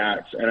team's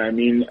stats. And I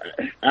mean,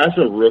 as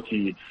a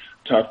rookie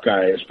tough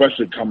guy,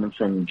 especially coming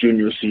from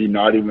junior C,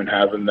 not even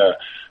having the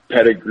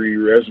pedigree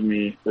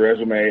resume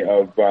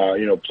of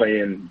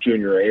playing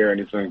junior A or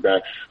anything like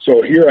that.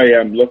 So here I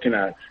am looking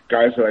at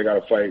guys that I got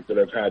to fight that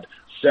have had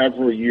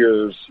several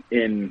years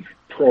in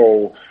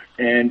pro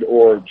and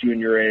or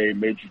junior A,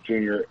 major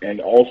junior,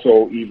 and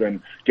also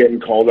even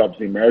getting called up to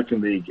the American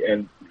League.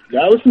 And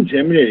that was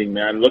intimidating,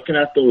 man, looking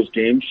at those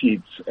game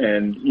sheets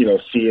and,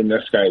 seeing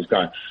this guy's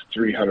got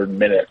 300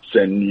 minutes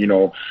and,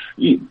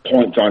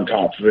 points on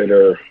top of it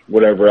or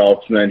whatever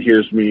else. And then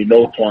here's me,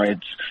 no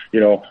points,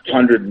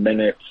 100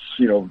 minutes,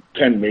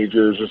 10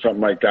 majors or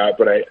something like that.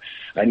 But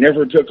I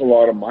never took a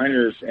lot of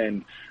minors,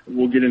 and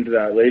we'll get into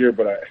that later.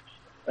 But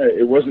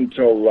it wasn't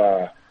until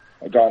I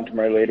got into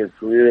my later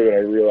career that I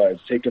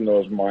realized taking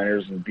those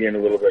minors and being a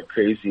little bit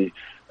crazy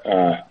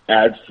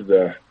adds to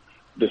the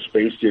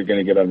space you're going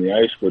to get on the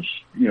ice, which,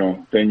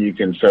 then you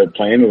can start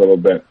playing a little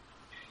bit.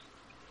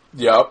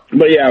 Yep.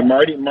 But yeah,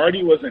 Marty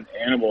was an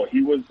animal.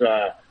 He was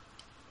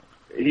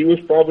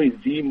probably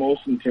the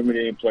most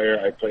intimidating player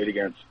I played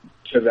against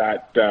to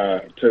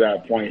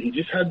that point. He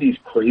just had these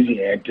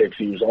crazy antics.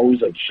 He was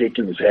always like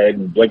shaking his head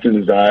and blinking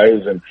his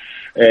eyes and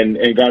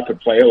got to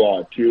play a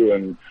lot too,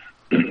 and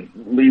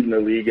leading the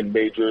league in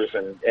majors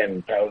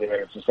and penalty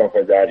minutes and stuff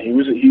like that. He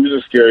was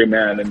a scary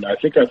man, and I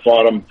think I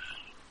fought him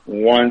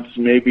once,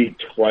 maybe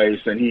twice,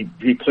 and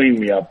he cleaned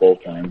me up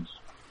both times.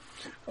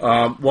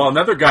 Well,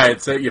 another guy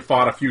had said you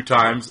fought a few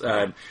times,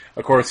 and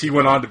of course he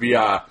went on to be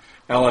a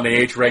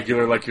LNAH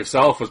regular like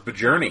yourself, was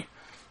Bajorny.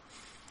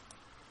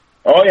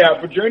 Oh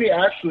yeah, Bajorny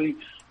actually,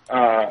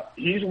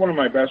 he's one of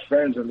my best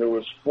friends, and there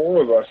was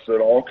four of us that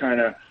all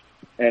kind of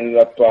ended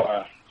up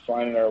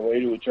finding our way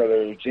to each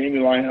other. Jamie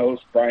Linehouse,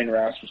 Brian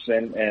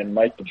Rasmussen, and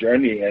Mike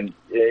Bajorny. And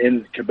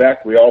in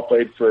Quebec, we all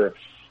played for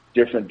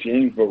different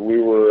teams, but we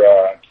were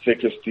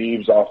thick as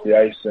thieves off the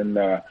ice, and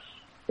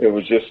it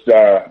was just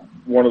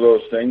one of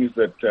those things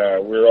that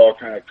we were all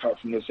kind of cut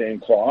from the same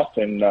cloth,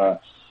 and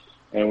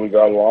we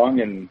got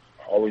along and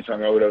always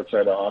hung out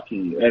outside of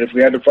hockey. And if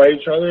we had to fight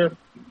each other,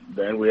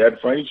 then we had to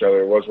fight each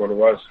other. It was what it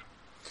was.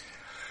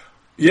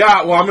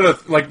 Yeah, well, I'm going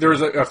to,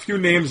 there's a few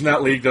names in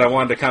that league that I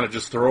wanted to kind of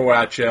just throw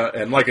at you.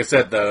 And like I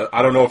said,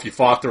 I don't know if you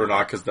fought there or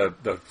not, because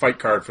the fight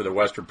card for the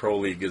Western Pro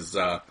League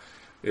isn't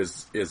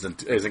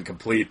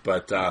complete.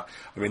 But,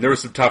 there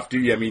was some tough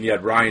dudes. You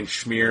had Ryan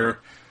Schmier,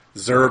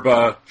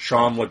 Zerba,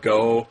 Sean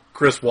Legault,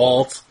 Chris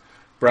Waltz,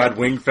 Brad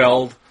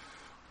Wingfeld.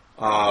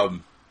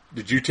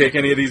 Did you take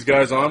any of these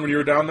guys on when you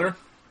were down there?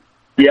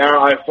 Yeah,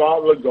 I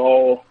fought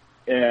Legault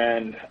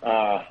and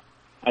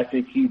I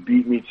think he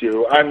beat me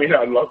too. I mean,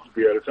 I'd love to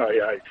be able to tell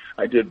you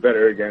I did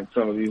better against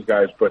some of these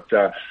guys, but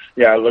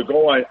yeah,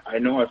 Legault, I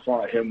know I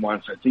fought him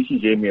once. I think he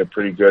gave me a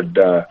pretty good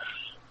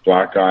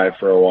black eye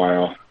for a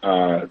while.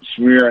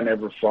 Smear I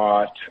never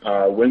fought.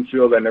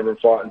 Winfield I never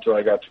fought until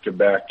I got to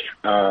Quebec.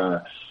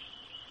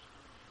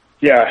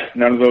 Yeah,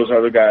 none of those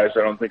other guys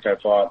I don't think I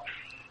fought.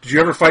 Did you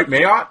ever fight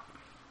Mayotte?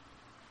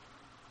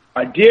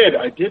 I did.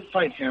 I did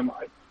fight him.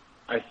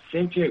 I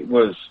think it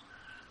was...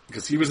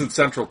 Because he was in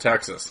Central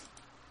Texas.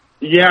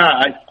 Yeah,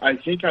 I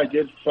think I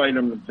did fight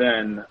him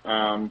then,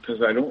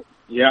 because I don't...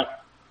 Yeah.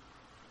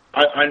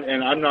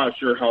 And I'm not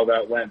sure how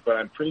that went, but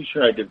I'm pretty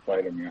sure I did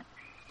fight him, yeah.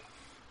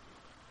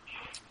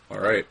 All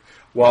right.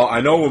 Well,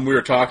 I know when we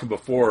were talking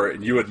before,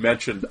 and you had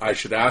mentioned I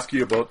should ask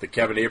you about the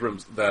Kevin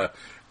Abrams, the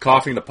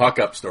coughing the puck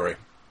up story.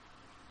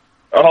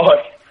 Oh,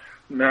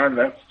 man,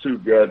 that's too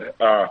good.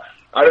 I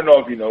don't know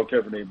if you know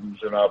Kevin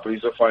Abrams or not, but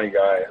he's a funny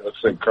guy.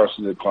 Looks like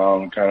Krusty the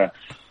Clown, kind of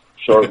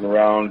short and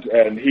round.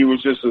 And he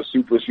was just a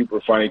super, super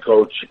funny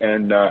coach.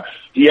 And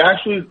he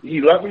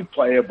let me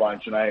play a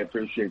bunch, and I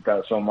appreciate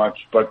that so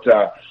much. But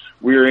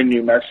we were in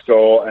New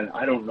Mexico, and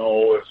I don't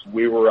know if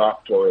we were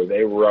up or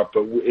they were up,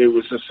 but it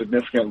was a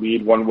significant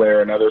lead one way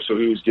or another, so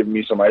he was giving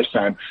me some ice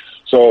time.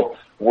 So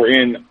we're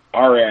in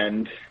our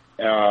end.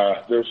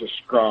 There's a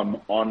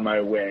scrum on my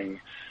wing,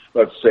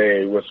 let's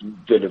say, with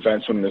the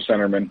defenseman and the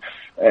centerman,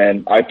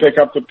 and I pick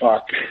up the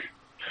puck,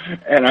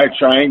 and I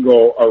try and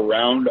go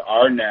around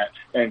our net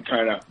and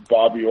kind of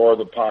Bobby Orr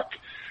the puck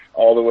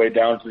all the way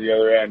down to the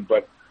other end,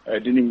 but I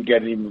didn't even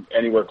get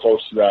anywhere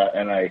close to that,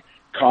 and I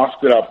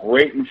coughed it up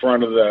right in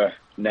front of the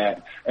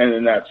net, and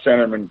then that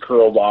centerman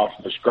curled off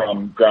the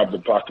scrum, grabbed the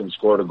puck, and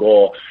scored a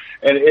goal.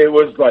 And it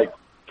was like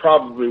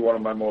probably one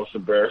of my most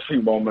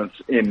embarrassing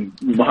moments in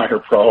minor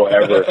pro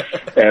ever.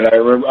 And I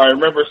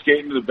remember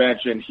skating to the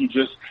bench, and he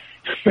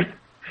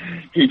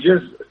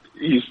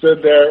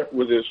stood there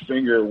with his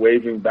finger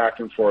waving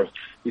back and forth.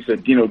 He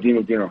said, Dino,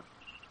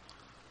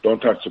 don't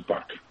touch the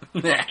puck.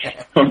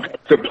 Don't touch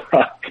the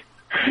puck.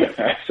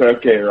 I said,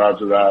 okay,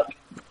 roger that.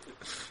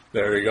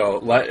 There you go.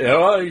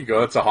 There you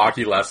go. It's a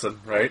hockey lesson,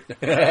 right?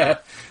 Yeah.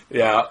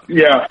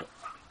 Yeah.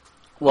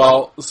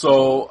 Well,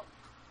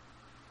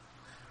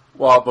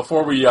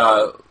 before we,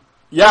 I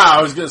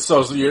was gonna.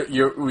 So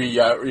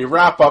we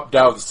wrap up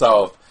down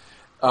south.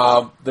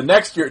 The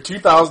next year,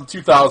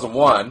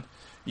 2000-2001,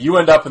 you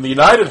end up in the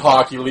United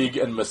Hockey League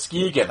in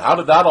Muskegon. How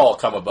did that all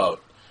come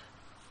about?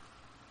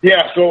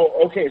 Yeah.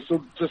 So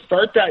to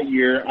start that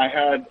year, I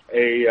had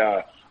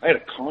a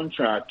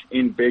contract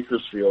in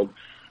Bakersfield.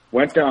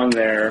 Went down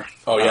there.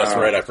 Oh, yes,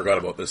 right. I forgot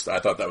about this. I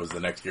thought that was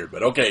the next year.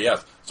 But okay,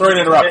 yes. Sorry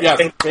to interrupt.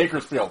 Yes,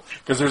 Bakersfield.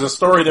 Because there's a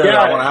story there that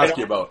I want to ask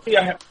you about.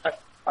 Yeah,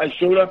 I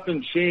showed up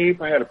in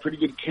shape. I had a pretty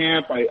good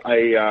camp.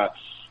 I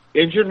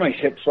injured my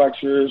hip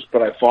flexors,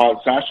 but I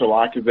fought Sasha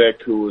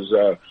Lakovic, who was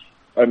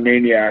a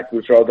maniac.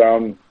 We fell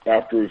down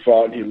after we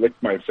fought, and he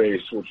licked my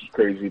face, which is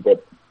crazy.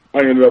 But I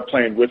ended up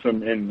playing with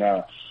him in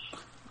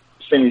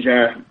Saint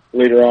Jean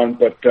later on,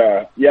 but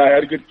I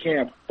had a good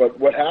camp. But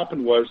what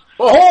happened was...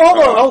 Well,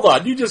 hold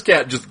on. You just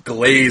can't just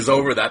glaze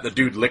over that. The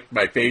dude licked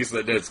my face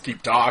and just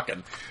keep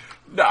talking.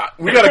 Nah,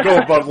 we got to go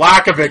about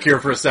Lakovic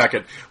here for a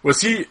second.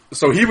 He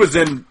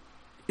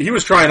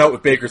was trying out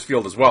with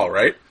Bakersfield as well,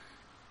 right?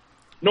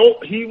 No,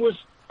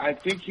 I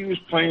think he was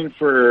playing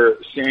for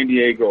San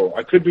Diego.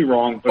 I could be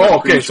wrong. But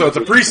okay, so it's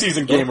a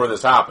preseason game where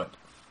this happened.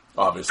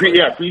 Obviously,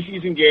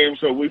 preseason game.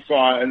 So we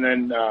fought, and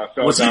then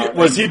fell down.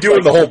 Was he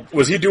doing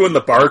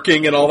the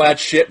barking and all that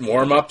shit, and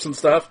warm ups and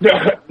stuff?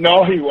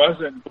 No, he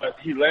wasn't. But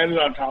he landed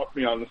on top of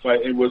me on the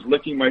fight and was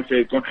licking my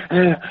face, going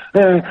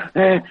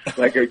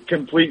like a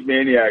complete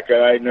maniac.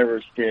 I'd never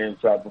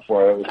experienced that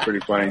before. That was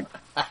pretty funny.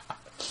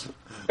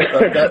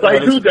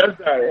 Who does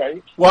that,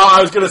 right? Well,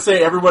 I was going to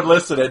say, everyone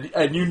listening,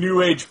 and you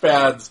New Age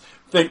fans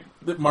think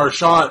that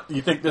Marchand,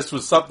 you think this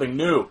was something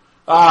new.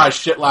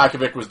 Shit,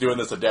 Lakovic was doing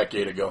this a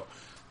decade ago.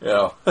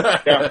 Yeah.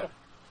 Yeah.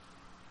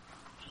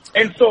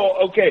 And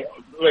so, okay,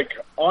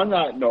 on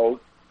that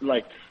note,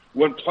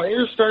 when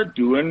players start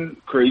doing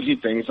crazy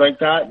things like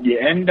that, you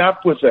end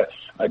up with a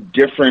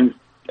different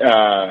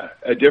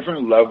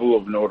level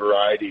of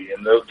notoriety,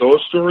 and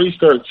those stories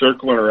start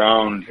circling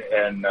around,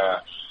 and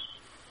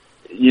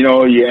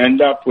you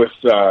end up with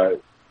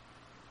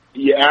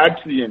you add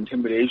to the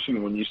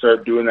intimidation when you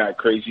start doing that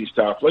crazy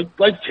stuff, like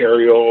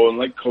Theriault and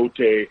like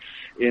Cote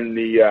in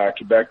the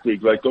Quebec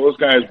League. Like, those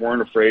guys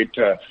weren't afraid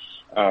to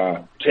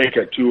take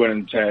a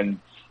 2-10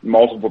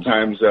 multiple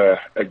times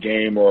a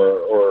game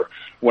or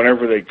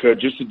whenever they could,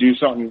 just to do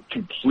something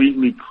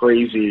completely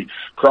crazy,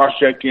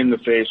 cross-check in the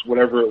face,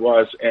 whatever it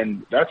was.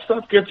 And that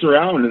stuff gets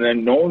around, and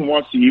then no one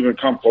wants to even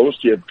come close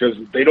to you because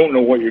they don't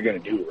know what you're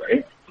going to do,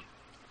 right?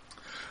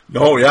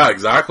 No, yeah,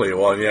 exactly.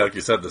 Well, yeah, like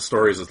you said, the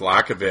stories with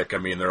Lakovic, I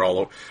mean, they're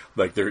all,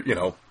 like, they're,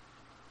 a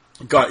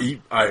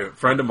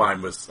friend of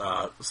mine was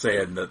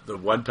saying that the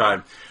one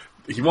time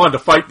he wanted to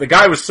fight. The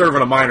guy was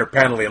serving a minor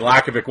penalty, and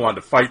Lakovic wanted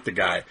to fight the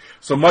guy.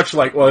 So much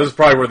like, well, this is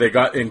probably where they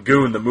got in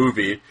Goon, the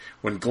movie,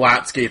 when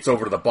Glatt skates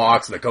over to the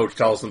box and the coach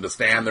tells him to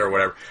stand there or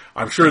whatever.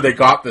 I'm sure they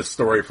got this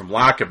story from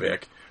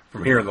Lakovic,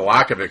 from hearing the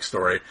Lakovic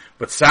story.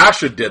 But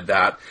Sasha did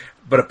that,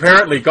 but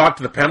apparently got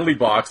to the penalty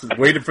box and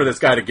waited for this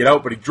guy to get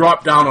out, but he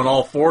dropped down on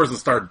all fours and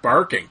started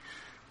barking,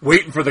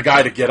 waiting for the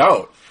guy to get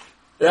out.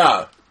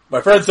 Yeah. My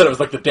friend said it was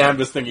like the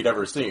damnedest thing he'd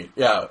ever seen.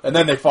 Yeah. And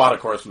then they fought,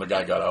 of course, when the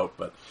guy got out,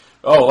 but...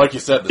 Oh, like you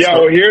said.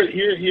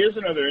 Here's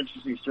another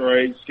interesting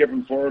story.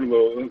 Skipping forward a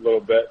little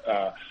bit.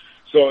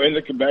 So in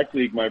the Quebec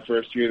League, my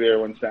first year there,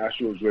 when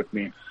Sasha was with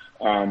me,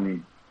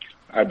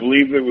 I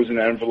believe there was an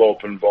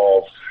envelope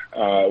involved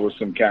with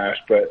some cash,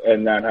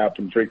 and that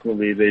happened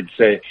frequently. They'd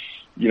say,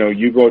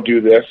 you go do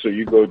this or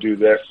you go do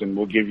this, and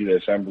we'll give you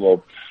this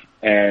envelope.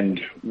 And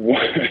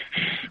I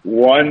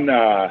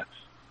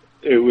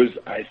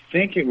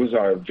think it was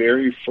our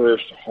very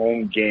first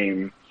home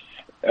game.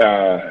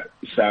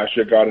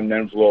 Sasha got an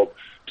envelope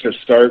to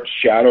start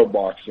shadow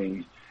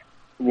boxing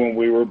when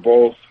we were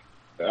both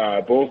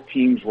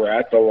teams were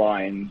at the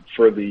line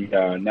for the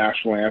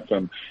national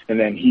anthem, and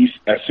then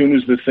as soon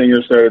as the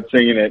singer started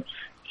singing it,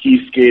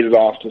 he skated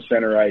off to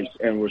center ice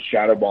and was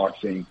shadow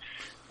boxing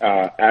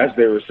as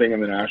they were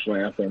singing the national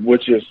anthem,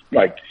 which is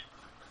like,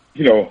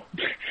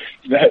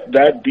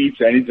 that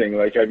beats anything.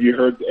 Like, have you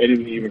heard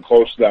anything even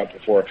close to that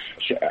before?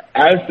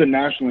 As the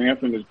national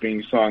anthem is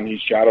being sung,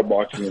 he's shadow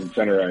boxing in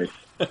center ice.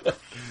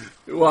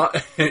 Well,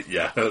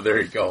 yeah,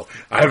 there you go.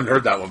 I haven't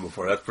heard that one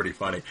before. That's pretty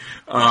funny.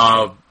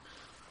 Well,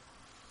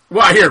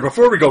 here,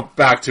 before we go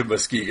back to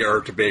Muskegon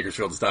or to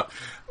Bakersfield and stuff,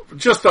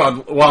 just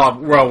while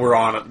we're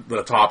on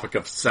the topic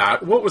of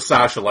what was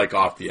Sasha like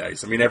off the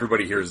ice? I mean,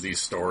 everybody hears these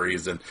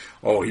stories and,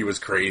 oh, he was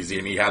crazy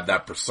and he had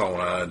that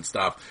persona and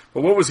stuff.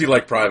 But what was he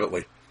like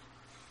privately?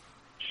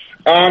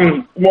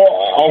 Well,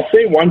 I'll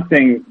say one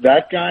thing.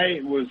 That guy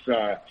was...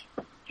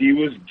 he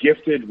was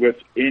gifted with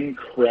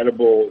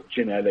incredible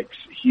genetics.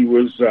 He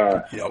was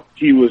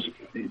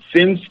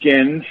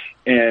thin-skinned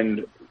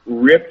and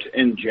ripped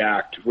and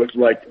jacked with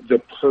like the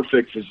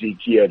perfect physique.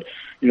 He had,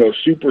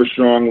 super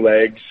strong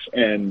legs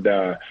and,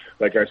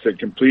 like I said,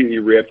 completely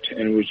ripped,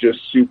 and was just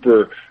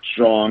super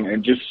strong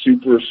and just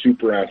super,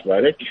 super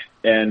athletic.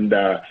 And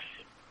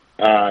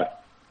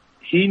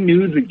he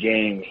knew the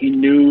game. He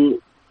knew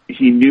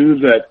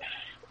that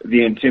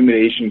the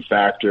intimidation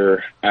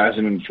factor as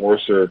an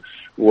enforcer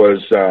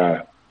was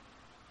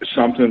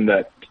something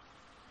that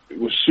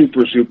was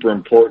super, super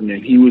important,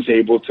 and he was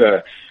able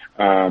to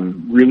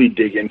really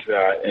dig into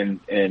that,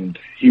 and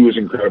he was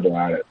incredible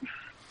at it.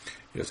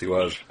 Yes, he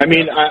was. I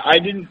mean, I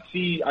didn't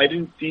see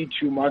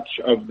too much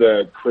of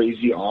the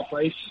crazy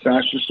off-ice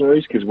Sasha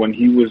stories, because when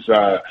he was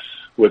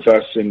with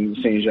us in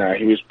Saint Jean,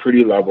 he was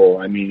pretty level.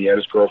 I mean, he had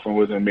his girlfriend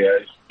with him, he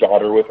had his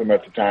daughter with him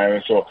at the time,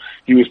 and so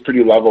he was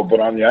pretty level. But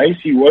on the ice,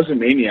 he was a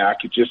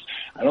maniac.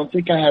 I don't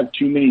think I have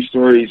too many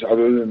stories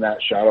other than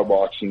that shadow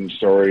boxing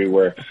story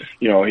where,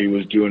 he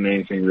was doing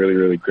anything really,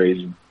 really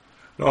crazy.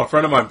 No, a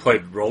friend of mine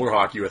played roller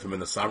hockey with him in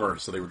the summer,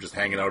 so they were just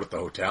hanging out at the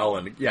hotel,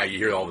 and yeah, you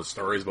hear all the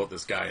stories about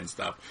this guy and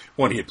stuff.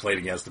 When he had played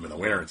against him in the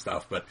winter and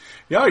stuff, but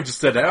yeah, he just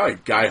said, a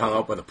guy hung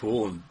out by the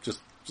pool and just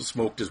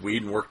smoked his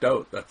weed and worked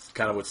out. That's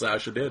kind of what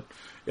Sasha did,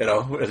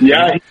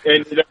 Yeah,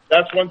 and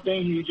that's one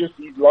thing he'd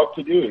love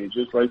to do. He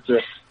just liked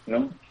to,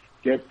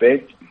 get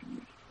baked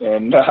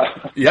and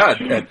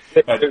and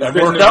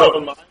work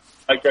out.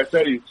 Like I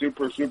said, he's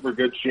super, super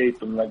good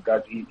shape, and like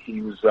that,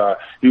 he was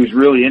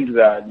really into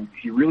that, and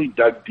he really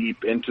dug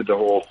deep into the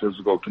whole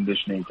physical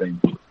conditioning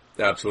thing.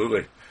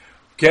 Absolutely.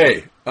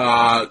 Okay,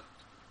 so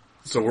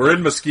we're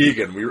in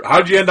Muskegon.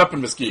 How'd you end up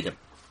in Muskegon?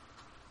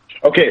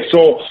 Okay,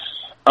 so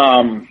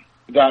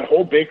that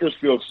whole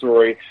Bakersfield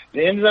story,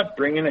 they ended up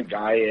bringing a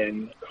guy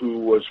in who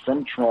was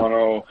from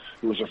Toronto,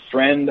 who was a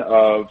friend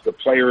of the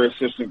player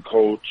assistant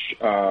coach,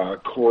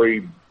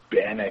 Corey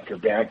Bannock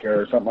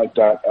or something like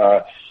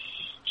that.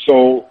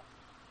 So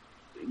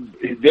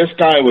this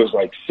guy was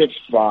like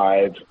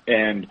 6'5",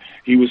 and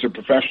he was a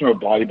professional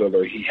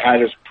bodybuilder. He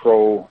had his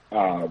pro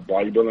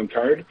bodybuilding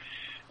card,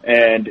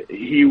 and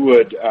he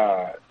would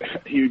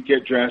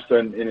get dressed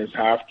in his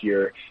half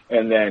gear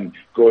and then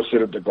go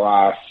sit at the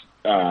glass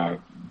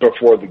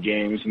before the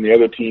games, and the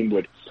other team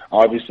would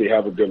obviously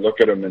have a good look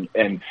at him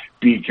and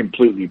be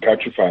completely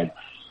petrified.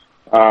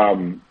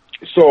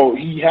 So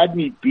he had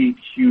me beat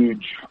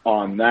huge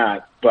on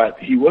that, but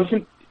he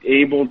wasn't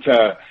able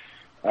to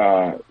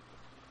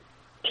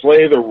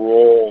play the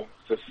role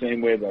the same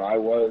way that I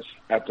was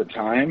at the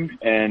time,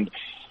 and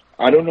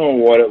I don't know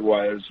what it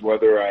was,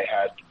 whether I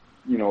had,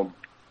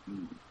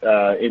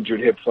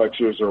 injured hip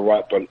flexors or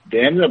what, but they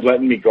ended up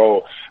letting me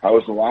go. I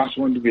was the last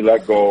one to be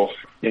let go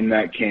in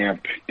that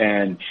camp,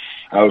 and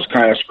I was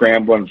kind of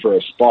scrambling for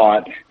a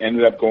spot.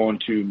 Ended up going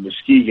to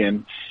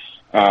Muskegon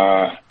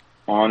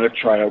on a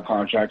tryout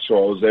contract, so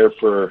I was there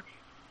for,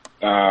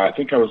 I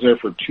think I was there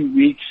for 2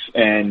 weeks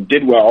and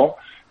did well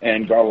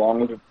and got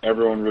along with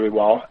everyone really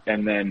well.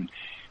 And then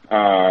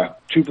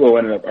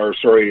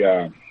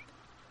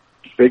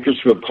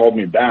Bakersfield called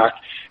me back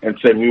and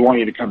said, we want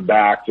you to come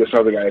back. This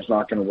other guy is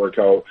not going to work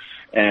out.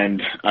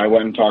 And I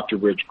went and talked to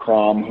Rich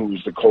Crom, who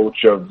was the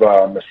coach of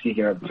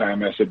Muskegon at the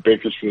time. I said,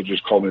 Bakersfield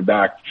just called me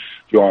back.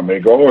 Do you want me to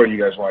go, or you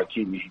guys want to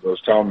keep me? He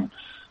goes, tell them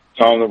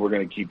that we're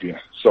going to keep you.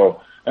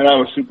 So, and I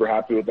was super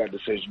happy with that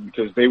decision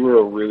because they were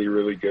a really,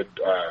 really good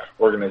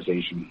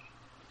organization.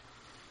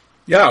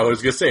 Yeah, I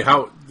was going to say,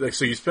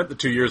 so you spent the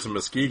 2 years in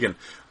Muskegon.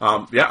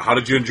 How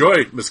did you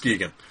enjoy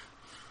Muskegon?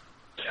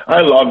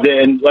 I loved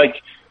it. And,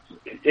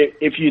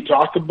 if you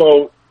talk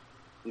about,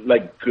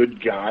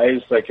 good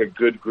guys, a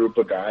good group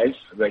of guys,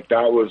 that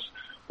was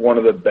one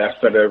of the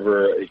best I'd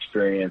ever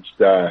experienced.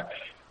 The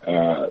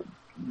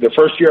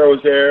first year I was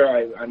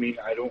there, I mean,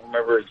 I don't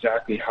remember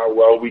exactly how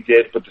well we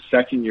did, but the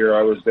second year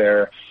I was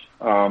there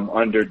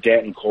under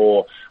Danton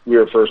Cole, we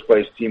were first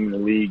place team in the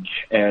league.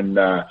 And,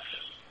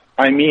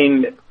 I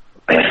mean,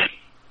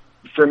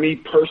 for me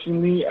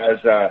personally,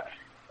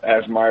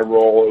 as my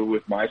role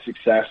with my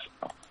success,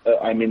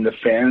 I mean, the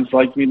fans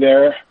liked me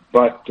there,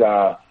 but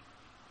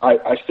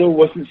I still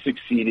wasn't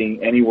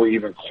succeeding anywhere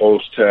even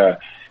close to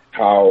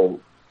how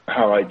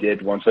I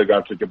did once I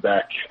got to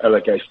Quebec.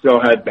 I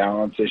still had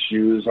balance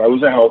issues. I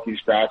was a healthy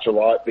scratch a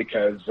lot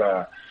because,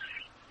 I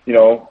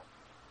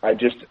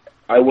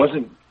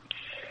wasn't.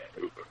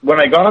 When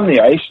I got on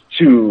the ice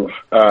to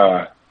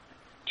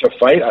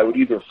fight, I would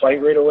either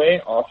fight right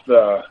away off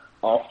the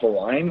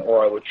line,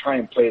 or I would try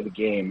and play the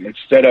game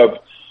instead of,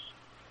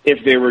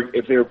 if they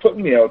were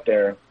putting me out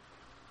there,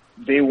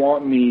 they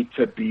want me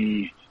to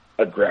be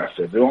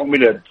aggressive. They want me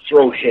to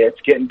throw hits,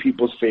 get in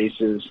people's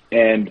faces,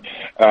 and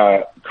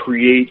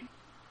create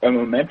a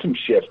momentum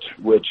shift,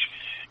 which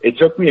it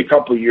took me a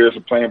couple of years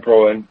of playing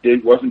pro, and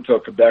it wasn't until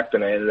Quebec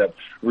that I ended up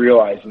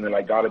realizing that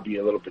I got to be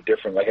a little bit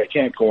different. I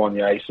can't go on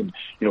the ice and,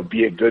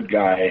 be a good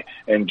guy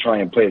and try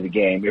and play the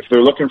game. If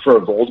they're looking for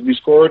a goal to be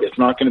scored, it's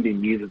not going to be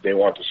me that they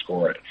want to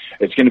score it.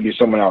 It's going to be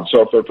someone else.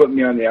 So if they're putting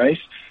me on the ice,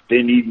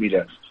 they need me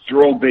to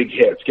throw big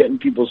hits, get in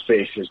people's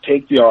faces,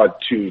 take the odd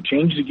two,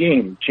 change the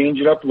game, change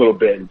it up a little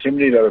bit,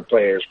 intimidate other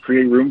players,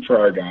 create room for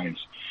our guys.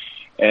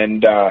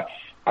 And I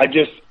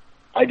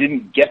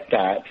didn't get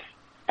that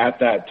at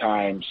that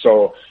time,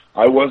 so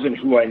I wasn't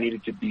who I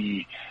needed to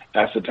be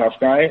as a tough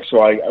guy. So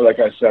I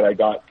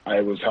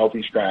was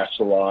healthy scratched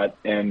a lot,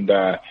 and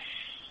I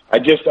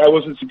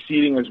wasn't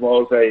succeeding as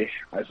well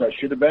as I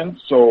should have been.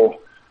 So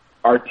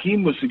our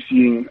team was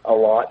succeeding a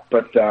lot,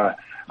 but I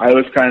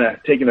was kind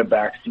of taking a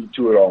back seat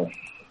to it all.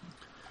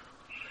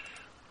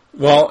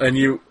 Well, and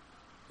and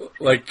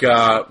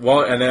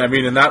then, I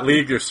mean, in that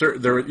league,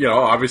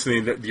 obviously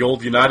in the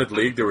old United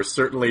League, there was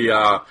certainly,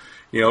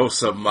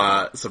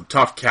 some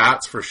tough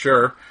cats for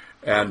sure,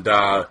 and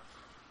a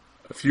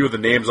few of the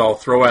names I'll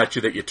throw at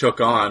you that you took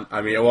on.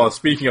 I mean, well,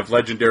 speaking of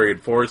legendary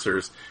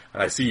enforcers,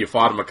 and I see you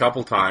fought him a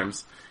couple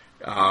times,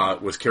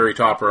 was Kerry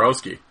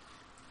Toporowski.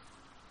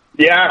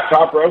 Yeah,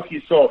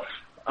 Toporowski. So,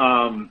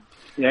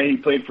 he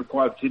played for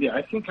Quad City.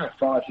 I think I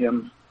fought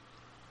him.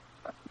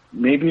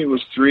 Maybe it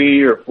was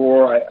 3 or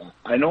 4.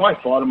 I know I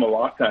fought him a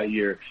lot that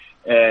year,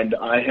 and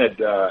I had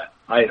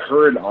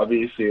heard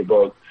obviously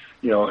about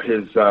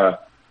his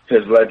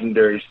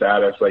legendary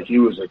status. He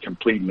was a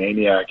complete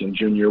maniac in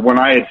junior. When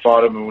I had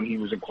fought him and when he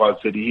was in Quad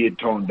City, he had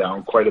toned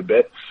down quite a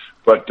bit.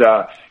 But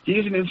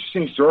he's an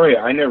interesting story.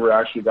 I never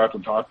actually got to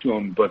talk to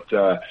him, but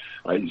a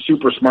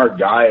super smart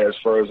guy as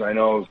far as I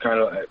know.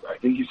 I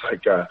think he's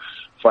like a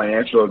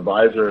financial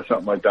advisor or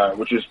something like that,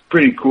 which is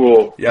pretty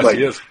cool. Yes,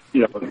 he is.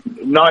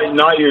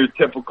 Not your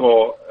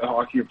typical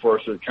hockey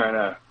enforcer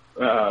kind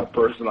of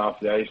person off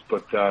the ice,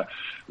 but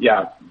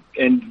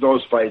and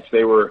those fights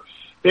they were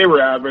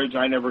average.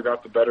 I never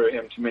got the better of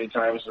him too many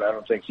times, and I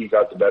don't think he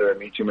got the better of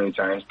me too many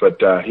times.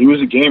 But he was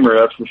a gamer,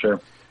 that's for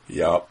sure.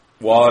 Yeah.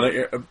 Well,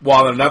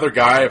 another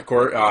guy, of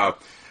course,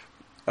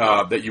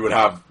 that you would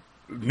have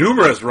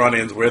numerous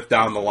run-ins with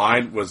down the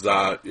line was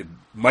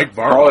Mike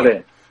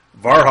Varhog.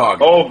 Varhog.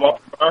 Oh,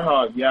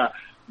 Varhog, yeah.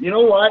 You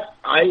know what?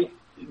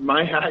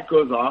 My hat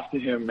goes off to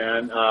him,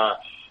 man.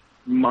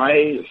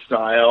 My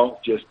style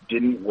just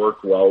didn't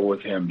work well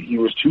with him. He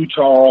was too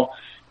tall,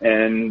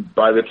 and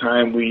by the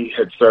time we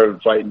had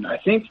started fighting, I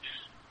think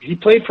he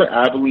played for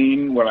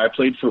Abilene when I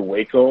played for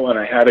Waco, and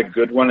I had a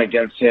good one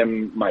against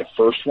him my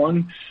first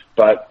one.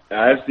 But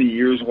as the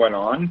years went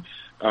on,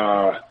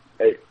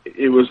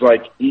 it was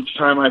like each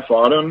time I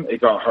fought him,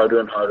 it got harder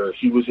and harder.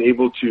 He was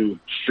able to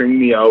string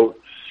me out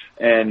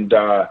and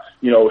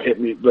hit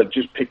me,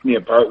 just pick me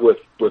apart with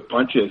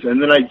punches.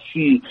 And then I'd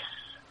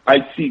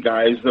see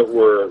guys that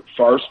were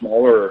far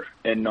smaller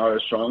and not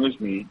as strong as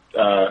me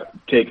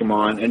take him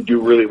on and do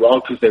really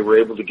well because they were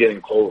able to get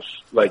in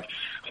close. I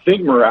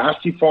think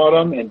Morasti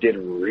fought him and did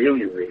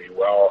really, really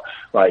well.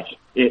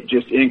 It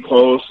just in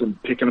close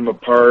and picking him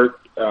apart.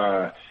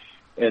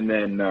 And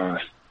then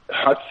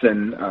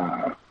Hudson,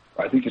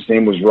 I think his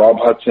name was Rob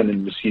Hudson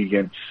in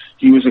Muskegon.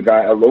 He was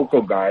a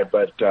local guy,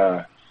 but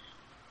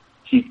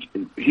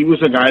he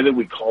was a guy that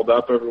we called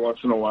up every once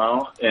in a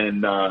while,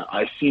 and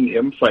I seen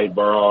him fight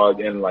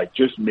Varhog and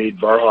just made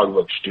Varhog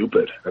look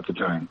stupid at the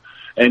time.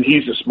 And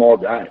he's a small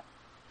guy.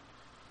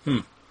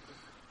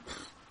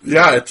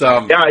 Yeah, it's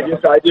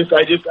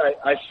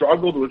I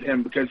struggled with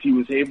him because he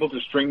was able to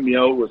string me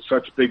out with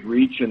such big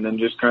reach and then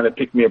just kind of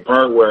pick me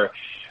apart. Where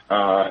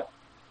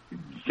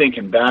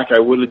thinking back, I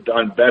would have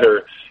done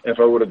better if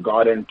I would have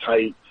got in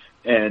tight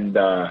and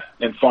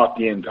fought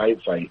the in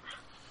tight fight.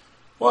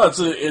 Well,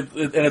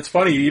 it's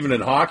funny even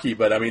in hockey,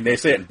 but I mean they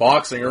say it in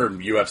boxing or in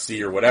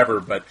UFC or whatever,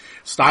 but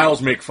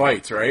styles make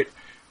fights, right?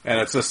 And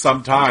it's just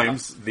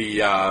sometimes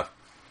the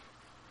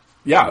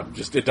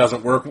it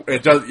doesn't work.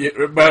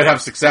 It might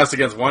have success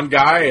against one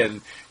guy,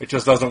 and it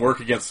just doesn't work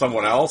against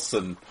someone else,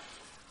 and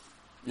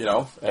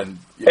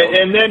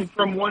and then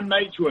from one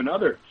night to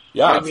another.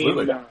 Yeah,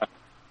 absolutely. Mean,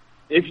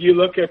 if you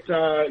look at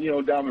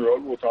down the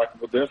road, we'll talk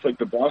about this. Like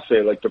the boss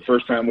say, like the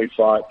first time we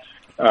fought,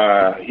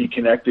 he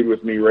connected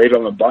with me right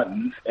on the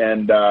button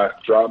and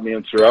dropped me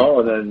in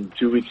Sorel, and then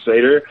 2 weeks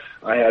later,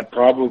 I had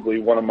probably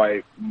one of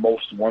my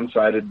most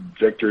one-sided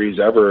victories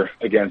ever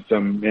against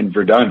him in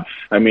Verdun.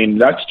 I mean,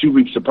 that's 2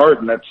 weeks apart,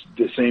 and that's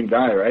the same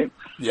guy, right?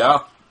 Yeah.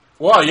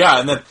 Well, yeah,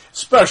 and then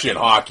especially in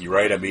hockey,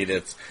 right? I mean,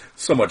 it's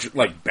so much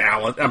like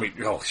balance. I mean,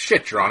 you're on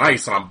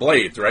ice on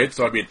blades, right?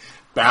 So I mean,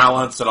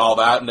 balance and all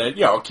that, and then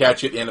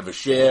catch you at the end of a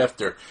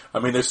shift, or I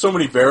mean, there's so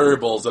many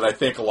variables that I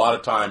think a lot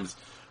of times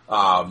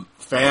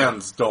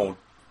fans don't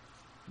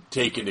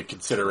take into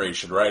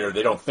consideration, right? Or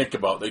they don't think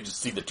about. They just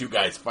see the two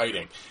guys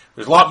fighting.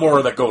 There's a lot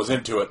more that goes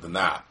into it than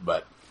that,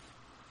 but.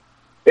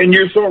 And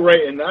you're so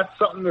right, and that's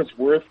something that's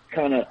worth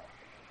kind of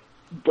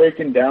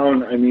breaking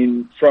down. I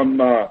mean,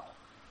 from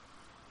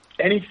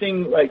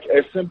anything like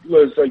as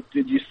simple as like,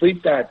 did you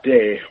sleep that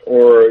day,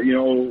 or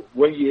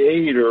what you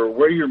ate, or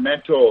where you are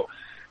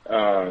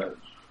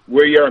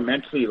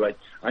mentally. Like,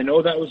 I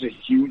know that was a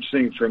huge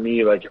thing for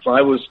me. Like, if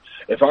I was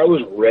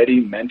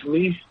ready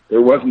mentally,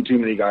 there wasn't too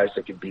many guys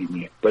that could beat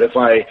me. But if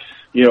I,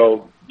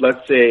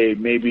 let's say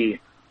maybe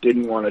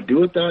didn't want to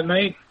do it that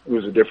night, it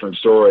was a different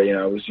story.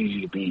 It was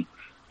easy to beat.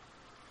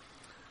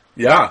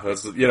 Yeah,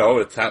 that's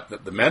it's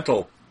the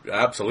mental,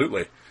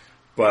 absolutely.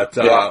 But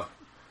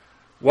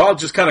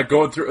just kind of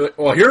going through.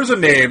 Well, here's a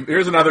name.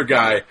 Here's another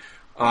guy.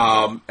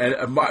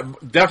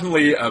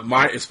 Definitely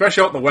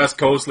especially out in the West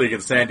Coast League in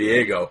San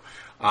Diego.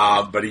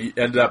 But he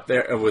ended up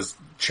there. It was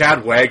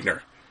Chad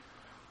Wagner.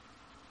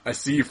 I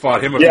see you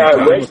fought him a few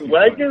times. Yeah,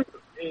 Wagner.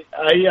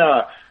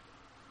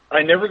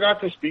 I never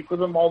got to speak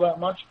with him all that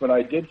much, but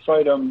I did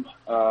fight him.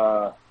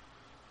 Who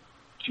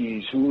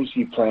was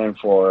he playing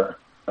for?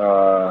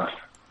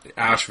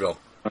 Asheville.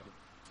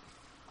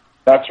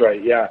 That's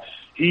right. Yeah,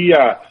 he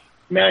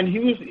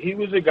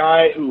was a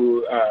guy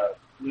who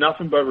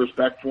nothing but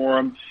respect for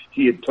him.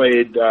 He had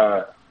played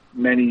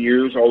many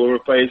years all over the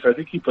place. I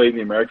think he played in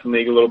the American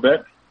League a little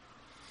bit.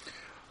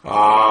 He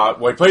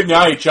played in the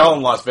IHL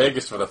in Las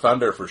Vegas for the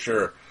Thunder for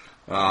sure.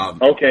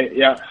 Okay,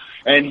 yeah,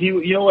 and he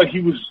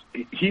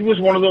was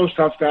one of those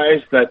tough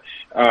guys that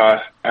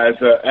as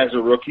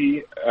a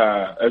rookie,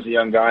 as a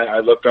young guy, I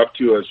looked up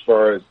to as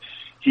far as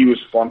he was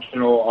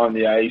functional on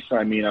the ice.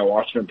 I mean, I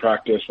watched him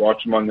practice,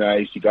 watched him on the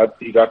ice. He got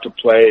to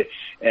play,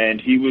 and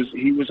he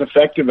was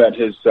effective at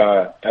his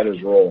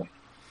role,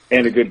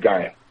 and a good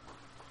guy.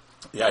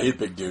 Yeah, he's a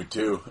big dude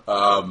too.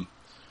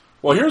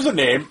 Well, here's a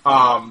name.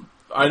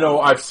 I know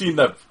I've seen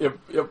not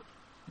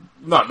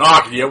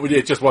knocking you.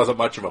 It just wasn't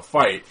much of a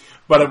fight,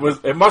 but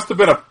it must have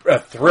been a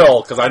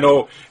thrill because I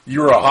know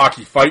you were a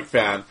hockey fight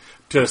fan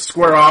to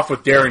square off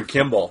with Darren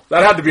Kimball.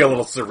 That had to be a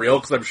little surreal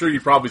because I'm sure you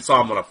probably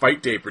saw him on a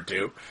fight tape or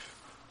two.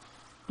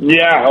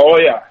 Yeah. Oh,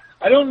 yeah.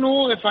 I don't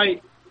know if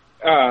did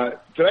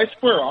I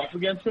square off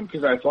against him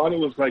because I thought it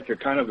was like a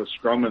kind of a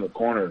scrum in the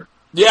corner.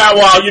 Yeah,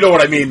 well, you know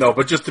what I mean, though.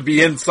 But just to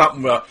be in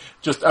something, I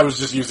was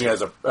just using it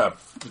as a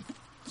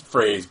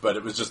phrase, but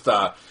it was just,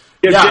 but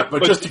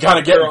just to kind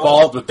of get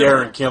involved with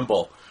Darren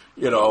Kimball,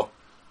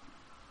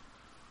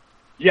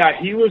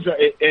 Yeah, he was,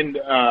 and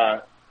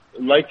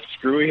like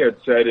Screwy had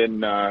said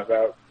in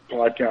that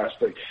podcast,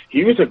 like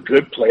he was a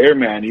good player,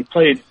 man. He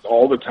played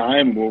all the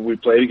time when we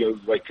played. It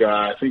was like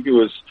I think it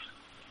was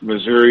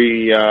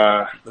Missouri,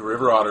 the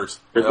River Otters.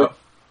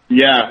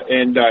 Yeah,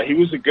 and he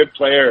was a good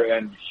player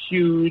and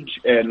huge,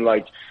 and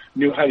like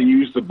knew how to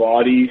use the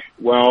body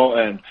well.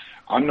 And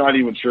I'm not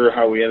even sure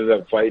how we ended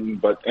up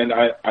fighting, and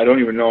I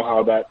don't even know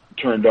how that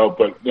turned out.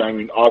 But I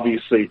mean,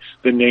 obviously,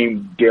 the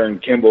name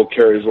Darren Kimball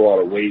carries a lot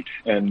of weight,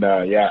 and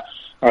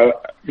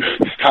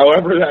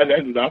however that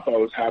ended up, I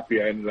was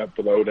happy I ended up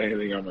without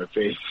anything on my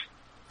face.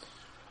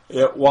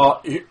 Yeah,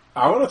 well,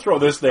 I want to throw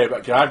this name.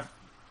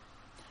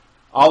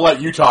 I'll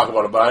let you talk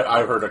about it, but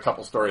I heard a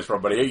couple stories from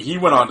him. But he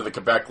went on to the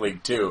Quebec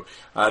League, too.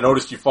 I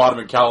noticed you fought him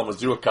in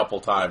Kalamazoo a couple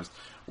times.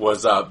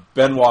 Was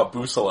Benoit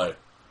Bousselet.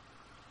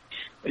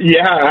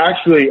 Yeah,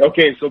 actually.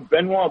 Okay, so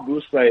Benoit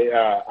Bousselet,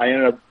 I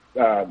ended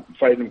up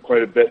fighting him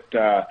quite a bit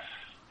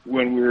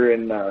when we were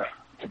in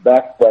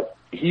Quebec. But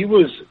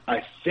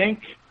I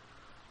think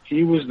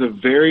he was the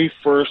very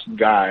first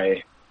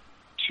guy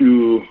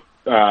to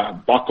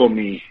buckle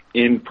me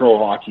in pro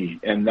hockey,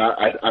 and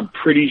I'm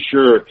pretty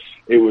sure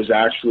it was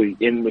actually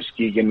in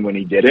Muskegon when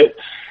he did it.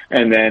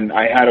 And then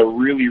I had a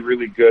really,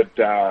 really good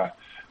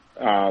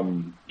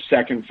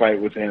second fight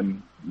with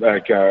him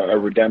like a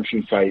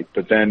redemption fight.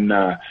 But then,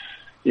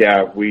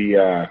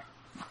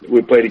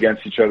 we played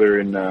against each other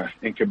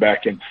in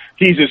Quebec, and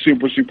he's a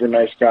super, super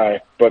nice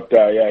guy. But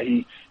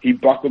he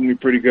buckled me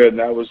pretty good, and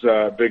that was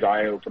a big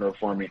eye opener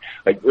for me.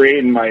 Like right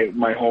in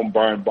my home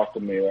barn,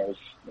 buckled me. That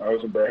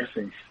was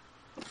embarrassing.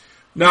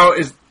 Now,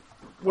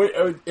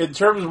 in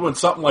terms of when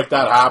something like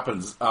that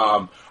happens,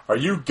 are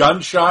you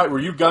gun shy? Were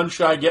you gun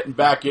shy getting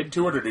back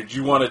into it, or did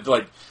you want to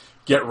like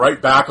get right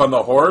back on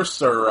the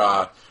horse,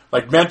 or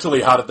like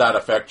mentally, how did that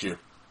affect you?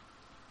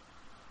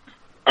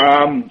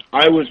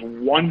 I was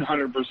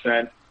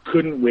 100%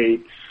 couldn't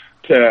wait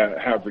to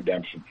have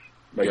redemption.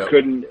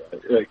 Couldn't,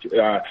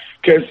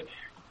 because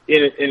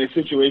in a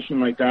situation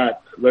like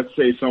that, let's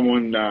say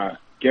someone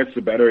gets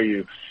the better of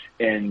you,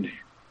 and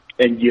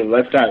you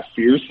let that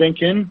fear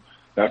sink in.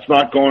 That's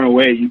not going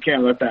away. You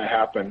can't let that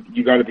happen.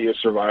 You got to be a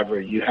survivor.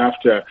 You have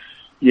to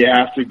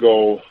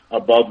go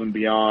above and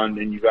beyond,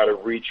 and you got to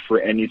reach for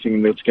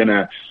anything that's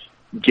gonna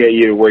get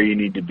you where you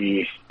need to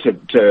be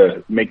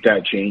to make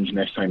that change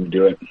next time you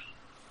do it.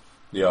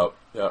 Yeah,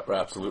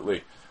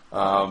 absolutely.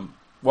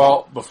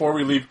 Well, before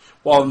we leave,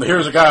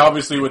 here's a guy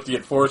obviously with the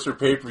Enforcer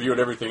pay-per-view and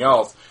everything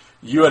else.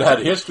 You had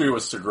history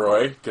with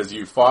Segroy because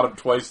you fought him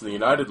twice in the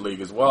United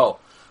League as well.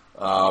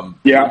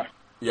 Yeah.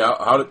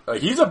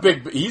 He's a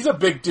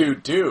big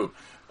dude too.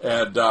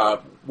 And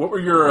what were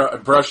your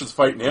impressions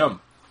fighting him?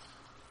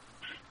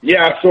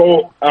 Yeah,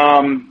 so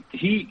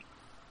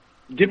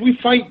did we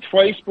fight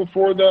twice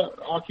before the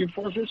Hockey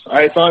Enforcers?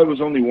 I thought it was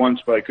only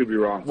once, but I could be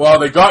wrong. Well,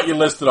 they got you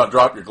listed on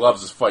Drop Your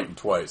Gloves as fighting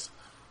twice.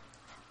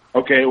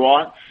 Okay,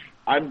 well,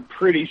 I'm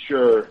pretty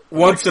sure.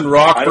 Once in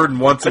Rockford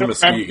and once in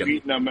Muskegon.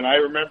 Beating him, and I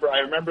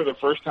remember the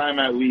first time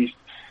at least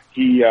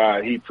he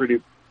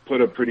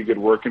put a pretty good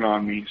working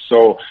on me.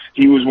 So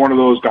he was one of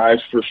those guys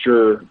for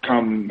sure.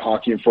 Come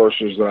Hockey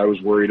Enforcers that I was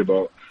worried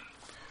about.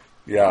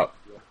 Yeah,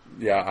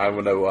 I'm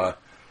gonna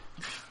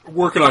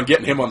working on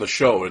getting him on the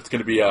show. It's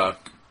gonna be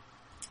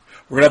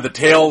we're gonna have the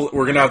tale.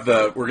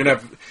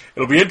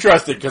 It'll be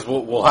interesting because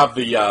we'll have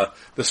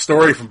the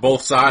story from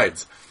both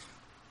sides.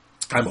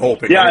 I'm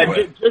hoping. Yeah,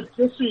 anyway.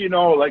 just so you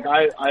know, like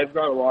I've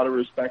got a lot of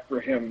respect for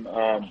him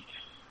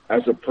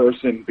as a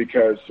person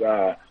because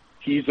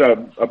he's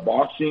a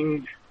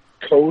boxing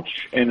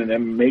coach and an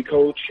MMA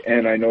coach,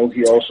 and I know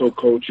he also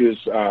coaches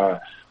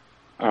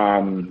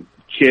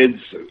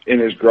kids in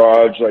his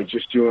garage, like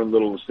just doing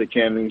little stick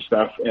handling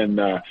stuff, and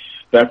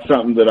that's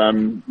something that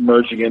I'm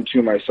merging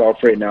into myself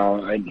right now.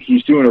 And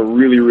he's doing a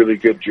really, really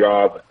good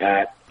job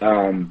at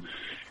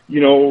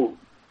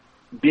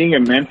being a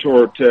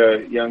mentor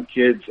to young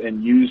kids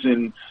and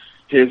using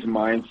his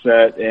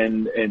mindset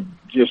and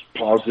just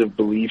positive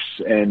beliefs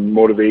and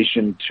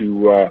motivation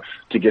to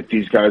get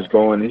these guys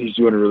going. And he's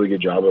doing a really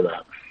good job of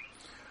that.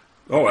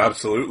 Oh,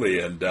 absolutely.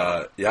 And,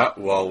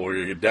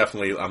 we're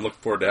definitely, I'm looking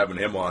forward to having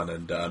him on,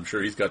 and I'm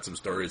sure he's got some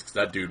stories because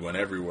that dude went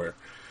everywhere.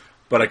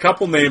 But a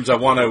couple names I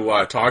want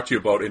to talk to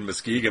you about in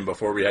Muskegon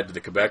before we head to the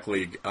Quebec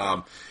League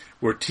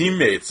were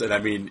teammates,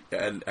 and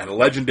a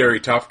legendary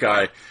tough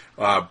guy,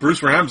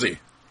 Bruce Ramsey.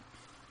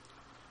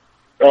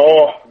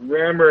 Oh,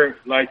 Rammer,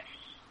 I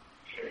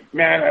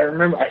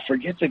remember, I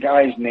forget the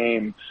guy's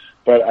name,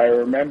 but I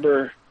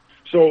remember,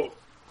 so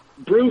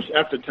Bruce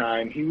at the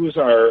time, he was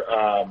our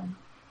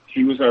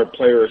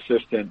player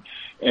assistant,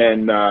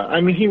 and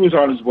he was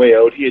on his way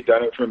out. He had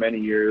done it for many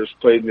years,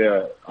 played in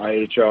the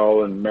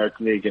IHL and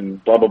American League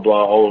and blah, blah,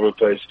 blah, all over the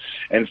place,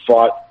 and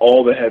fought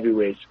all the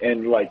heavyweights.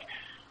 And,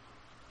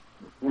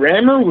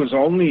 Rammer was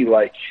only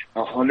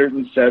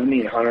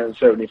 170,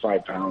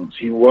 175 pounds.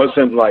 He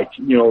wasn't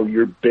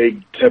your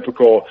big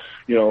typical,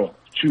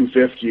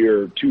 250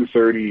 or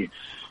 230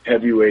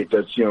 heavyweight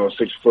that's,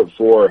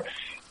 6'4".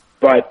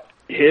 But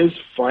his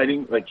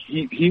fighting,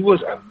 he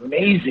was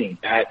amazing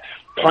at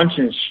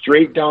punching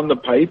straight down the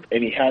pipe,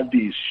 and he had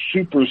these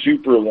super,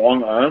 super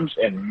long arms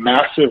and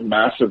massive,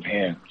 massive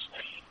hands.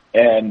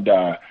 And,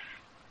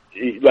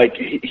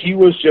 he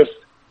was just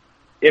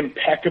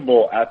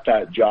impeccable at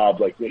that job.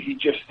 He'd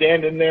just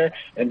stand in there,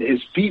 and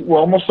his feet were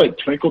almost like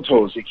twinkle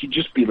toes. He'd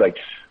just be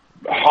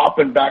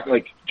hopping back,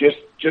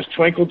 just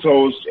twinkle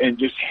toes, and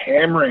just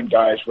hammering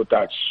guys with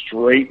that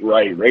straight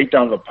right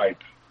down the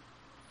pipe.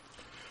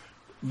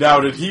 Now,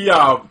 did he?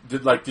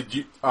 Did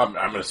you?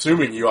 I'm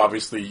assuming you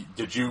obviously.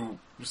 Did you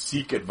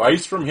seek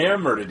advice from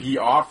him, or did he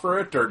offer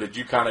it, or did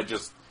you kind of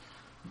just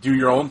do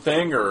your own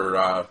thing,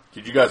 or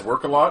did you guys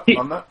work a lot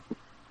on that?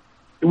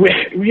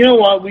 You know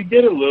what? We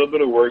did a little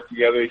bit of work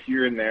together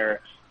here and there,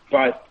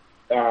 but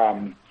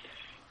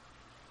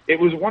it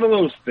was one of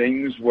those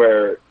things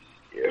where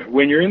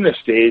when you're in the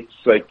States,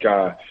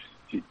 the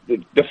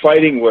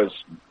fighting was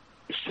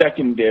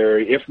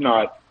secondary, if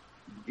not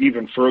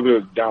even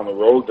further down the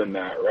road than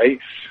that, right?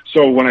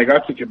 So when I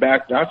got to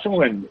Quebec, that's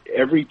when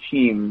every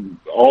team,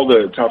 all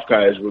the tough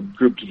guys would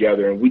group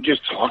together, and we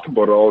just talk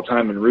about it all the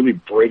time and really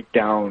break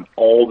down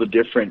all the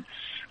different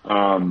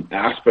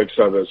aspects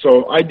of it.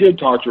 So I did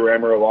talk to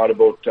Rammer a lot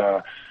about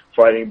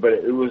fighting, but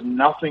it was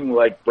nothing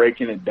like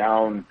breaking it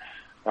down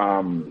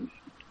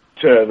to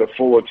to the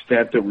full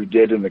extent that we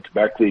did in the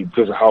Quebec League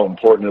because of how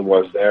important it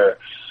was there.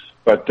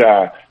 But,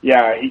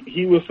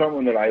 he was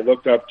someone that I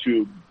looked up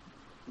to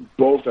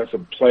both as a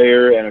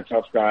player and a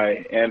tough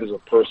guy and as a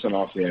person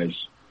off the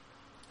ice.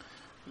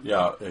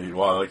 Yeah,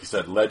 well, like you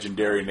said,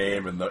 legendary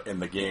name in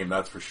the game,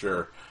 that's for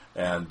sure.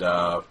 And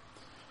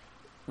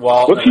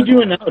what's he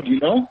doing now? Do you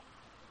know?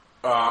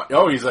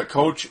 He's a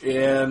coach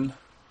in.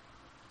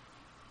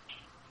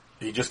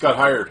 He just got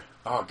hired.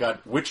 Oh God,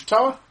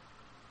 Wichita.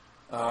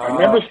 I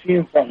remember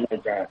seeing something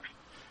like that.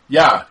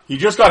 Yeah, he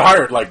just got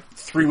hired like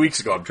 3 weeks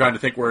ago. I'm trying to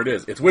think where it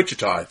is. It's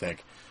Wichita, I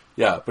think.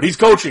 Yeah, but he's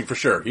coaching for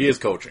sure. He is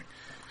coaching.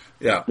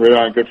 Yeah, right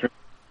on. Good for him.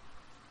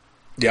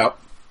 Yep.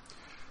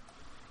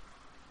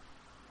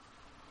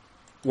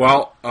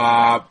 Well,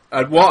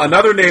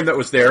 another name that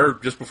was there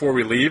just before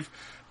we leave.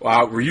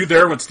 Were you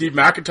there when Steve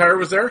McIntyre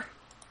was there?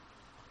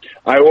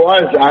 I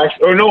was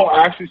actually. Oh no,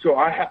 actually. So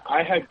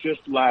I had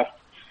just left,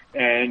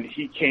 and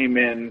he came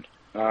in.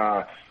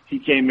 He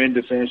came in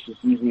to finish the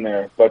season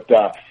there. But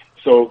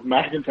so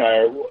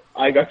McIntyre,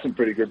 I got some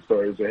pretty good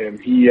stories of him.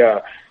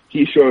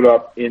 He showed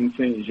up in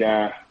Saint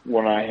Jean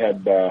when I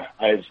had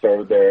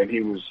started there, and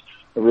he was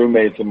a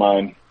roommate of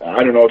mine.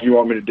 I don't know if you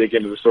want me to dig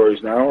into the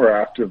stories now or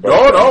after. But,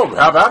 no,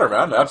 have at her,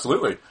 man.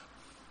 Absolutely.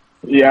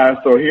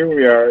 Yeah, so here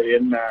we are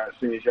in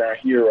Saint Jean.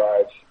 He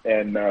arrives,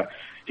 and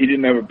he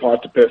didn't have a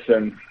pot to piss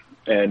in,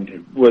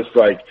 and was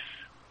like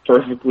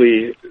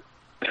perfectly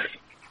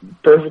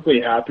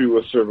happy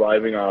with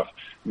surviving off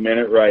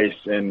minute rice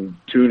and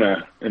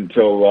tuna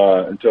until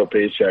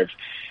paychecks.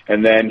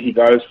 And then he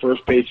got his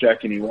first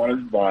paycheck, and he wanted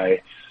to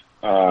buy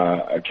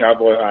a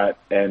cowboy hat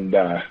and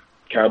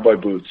cowboy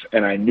boots.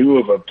 And I knew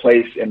of a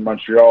place in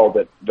Montreal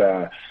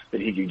that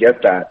he could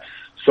get that.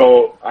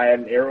 So I had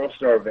an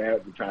Aerostar van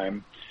at the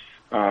time.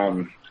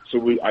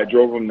 I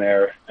drove him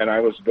there, and I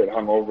was a bit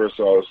hungover,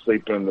 so I was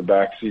sleeping in the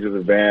back seat of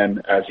the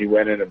van as he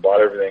went in and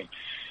bought everything.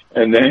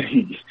 And then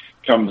he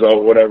comes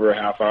out, whatever,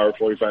 half hour,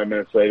 45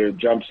 minutes later,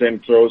 jumps in,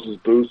 throws his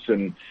boots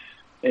and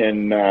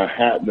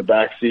hat in the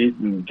back seat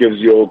and gives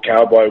the old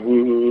cowboy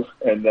woohoo,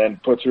 and then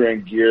puts her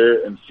in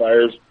gear and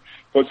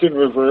puts it in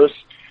reverse,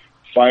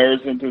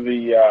 fires into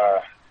the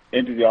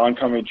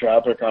oncoming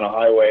traffic on a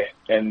highway,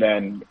 and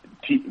then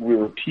we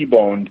were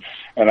T-boned,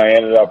 and I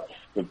ended up,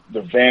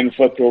 the van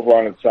flipped over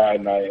on its side,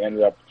 and I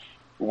ended up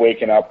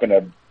waking up in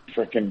a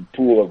freaking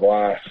pool of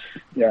glass.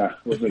 Yeah,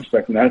 wasn't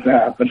expecting that to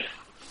happen.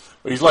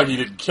 But he's like, he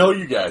didn't kill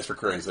you guys, for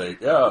Christ's sake.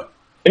 Yeah.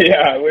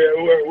 Yeah,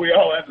 we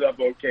all ended up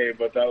okay,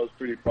 but that was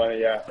pretty funny,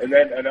 yeah. And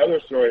then another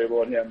story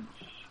about him,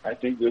 I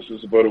think this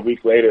was about a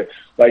week later.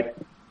 Like,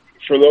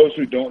 for those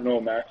who don't know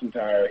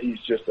McIntyre,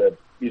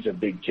 he's a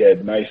big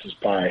kid, nice as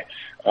pie.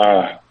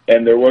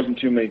 And there wasn't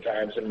too many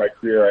times in my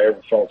career I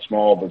ever felt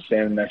small, but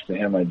standing next to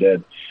him, I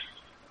did.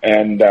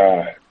 And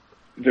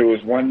there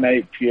was one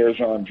night,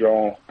 Pierre-Jean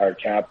Dron, our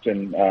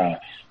captain,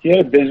 he had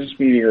a business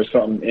meeting or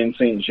something in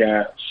Saint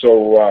Jean,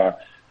 so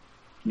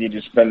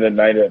needed to spend the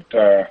night at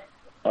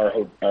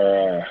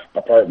our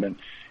apartment.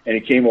 And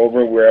he came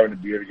over, we were having a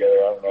beer together,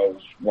 I don't know, it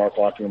was 1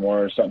 o'clock in the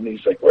morning or something.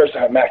 He's like, "Where's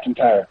that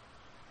McIntyre?"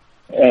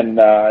 And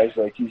he's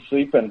like, "He's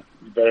sleeping.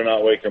 You better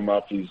not wake him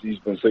up. He's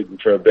been sleeping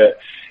for a bit."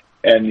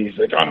 And he's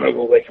like, "I'm going to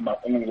go wake him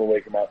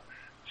up.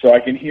 So I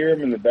can hear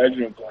him in the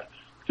bedroom going,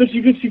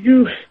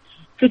 "Good-to-goo.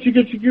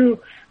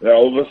 And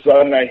all of a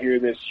sudden I hear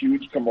this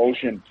huge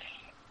commotion,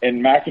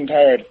 and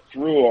McIntyre had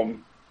threw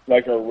him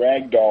like a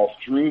rag doll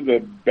through the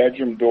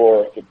bedroom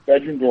door. The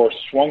bedroom door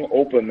swung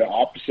open the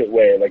opposite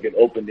way, like it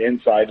opened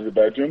inside of the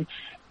bedroom.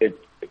 It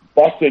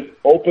busted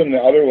open the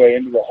other way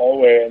into the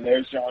hallway, and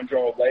there's Jean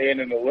Dron laying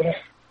in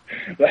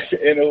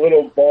a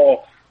little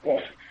ball.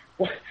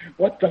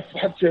 What the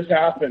fuck just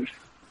happened?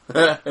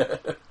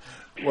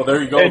 Well,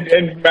 there you go.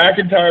 And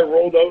McIntyre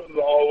rolled out in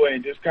the hallway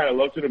and just kind of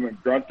looked at him and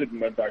grunted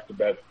and went back to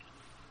bed.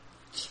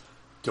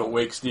 Don't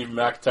wake Stephen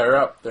McIntyre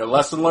up. They're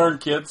lesson learned,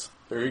 kids.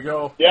 There you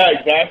go. Yeah,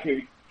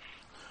 exactly.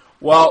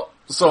 Well,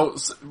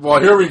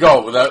 here we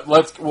go.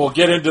 We'll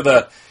get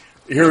into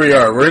here we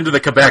are. We're into the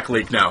Quebec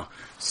League now.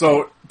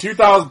 So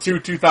 2002,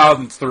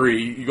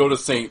 2003, you go to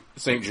Saint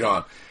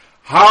Jean.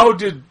 How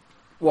did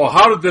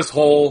this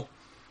whole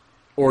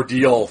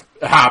ordeal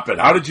happen?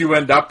 How did you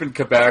end up in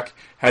Quebec?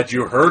 Had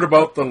you heard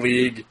about the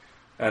league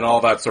and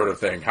all that sort of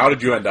thing? How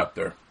did you end up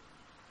there?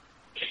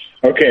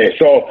 Okay,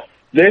 so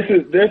this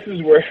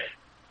is where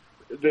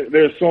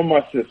there's so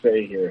much to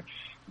say here.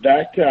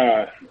 That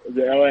the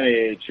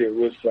LNAH, it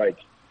was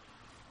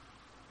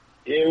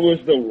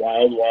the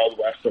wild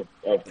west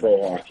of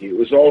pro hockey. It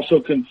was also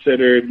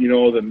considered,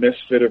 the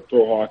misfit of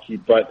pro hockey,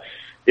 but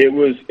it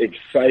was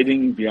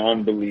exciting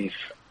beyond belief.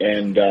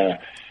 And I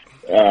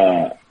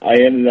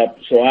ended up,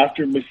 so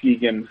after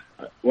Muskegon,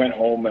 I went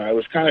home and I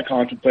was kind of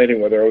contemplating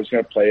whether I was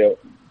going to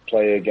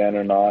play again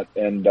or not.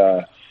 And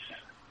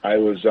I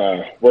was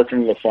working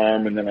on the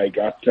farm, and then I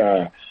kept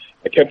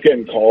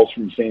getting calls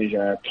from Saint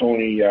Jean.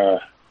 Tony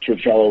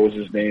Torcello was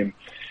his name,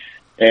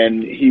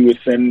 and he would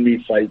send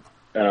me fight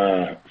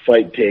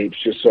tapes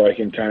just so I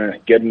can kind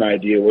of get an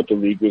idea what the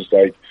league was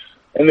like.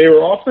 And they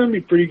were offering me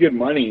pretty good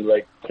money,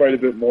 like quite a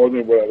bit more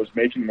than what I was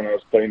making when I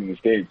was playing in the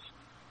States.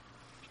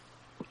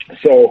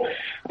 So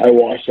I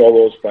watched all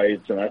those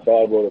fights, and I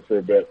thought about it for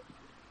a bit.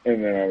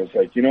 And then I was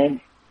like, you know,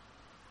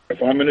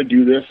 if I'm going to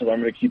do this, if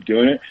I'm going to keep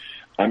doing it,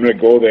 I'm going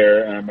to go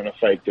there and I'm going to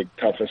fight the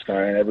toughest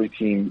guy on every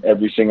team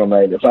every single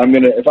night. If I'm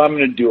going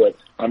to do it,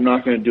 I'm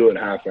not going to do it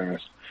half-assed.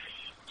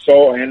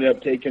 So I ended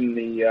up taking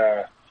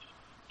the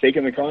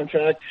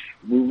contract,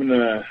 moving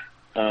to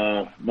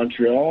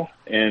Montreal,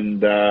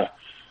 and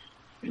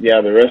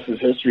yeah, the rest is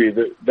history.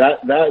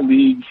 That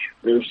league,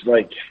 there's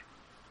like,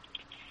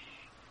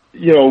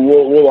 you know,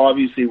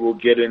 we'll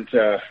get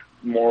into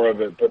more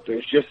of it, but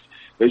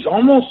there's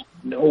almost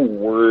no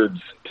words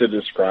to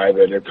describe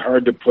it. It's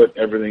hard to put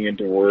everything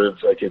into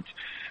words. Like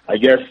I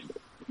guess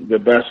the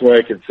best way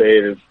I could say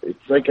it is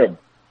it's like a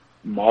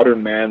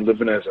modern man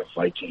living as a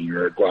Viking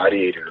or a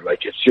gladiator.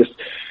 Like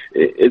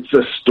it's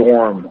a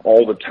storm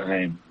all the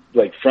time.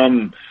 Like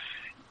from,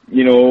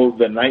 you know,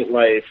 the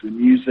nightlife, the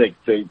music,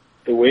 the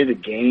way the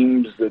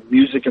games, the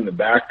music in the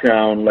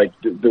background, like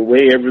the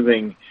way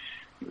everything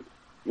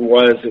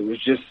was,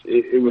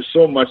 it was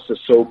so much to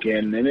soak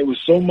in, and it was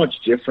so much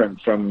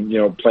different from, you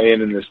know,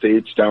 playing in the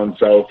States down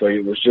south. Like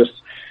it was just,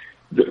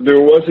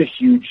 there was a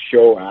huge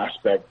show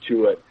aspect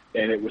to it,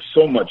 and it was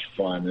so much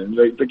fun, and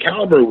the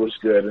caliber was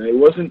good, and it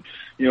wasn't,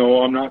 you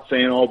know, I'm not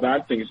saying all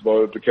bad things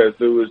about it, because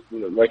there was,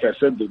 like I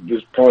said, it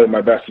was probably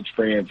my best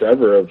experience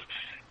ever of,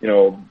 you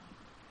know,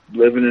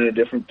 living in a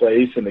different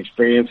place and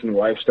experiencing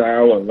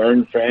lifestyle and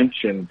learning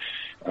French and,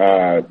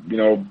 you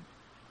know,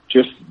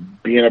 just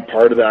being a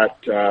part of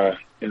that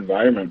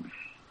environment.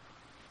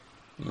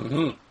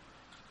 Mm-hmm.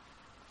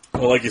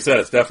 Well, like you said,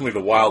 it's definitely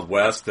the Wild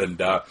West,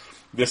 and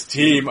this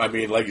team, I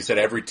mean, like you said,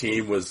 every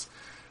team was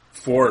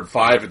 4 and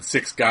 5 and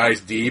 6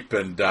 guys deep,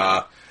 and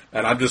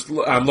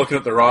I'm looking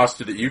at the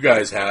roster that you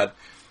guys had.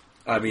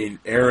 I mean,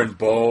 Aaron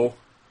Bowe,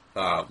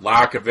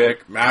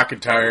 Lakovic,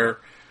 McIntyre,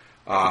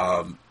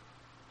 and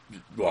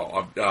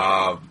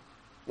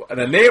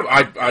a name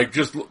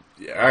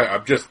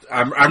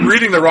I'm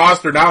reading the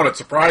roster now, and it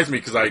surprised me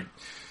because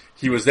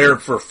he was there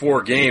for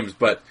 4 games.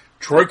 But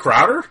Troy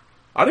Crowder,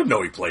 I didn't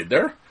know he played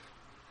there.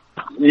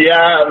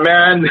 Yeah,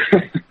 man,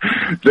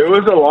 there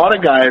was a lot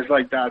of guys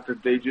like that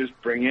they just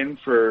bring in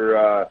for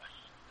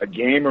a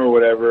game or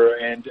whatever,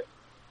 and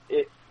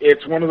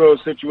it's one of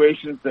those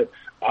situations that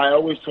I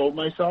always told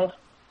myself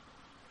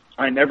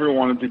I never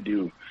wanted to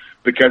do,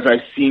 because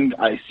I seen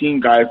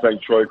guys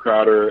like Troy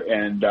Crowder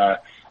and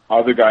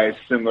other guys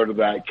similar to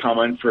that come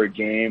in for a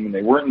game, and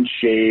they weren't in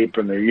shape,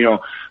 and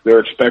they're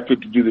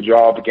expected to do the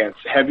job against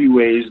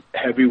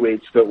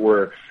heavyweights that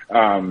were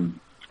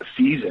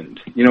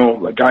seasoned. You know,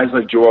 like guys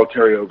like Joel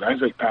Theriault,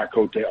 guys like Pat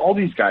Cote, all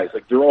these guys,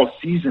 like they're all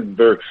seasoned.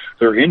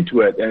 They're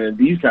into it, and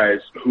these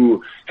guys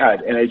who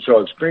had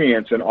NHL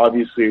experience and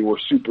obviously were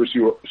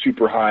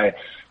super high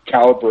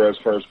caliber as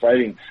far as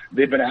fighting,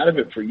 they've been out of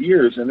it for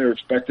years, and they're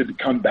expected to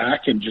come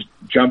back and just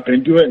jump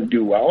into it and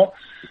do well.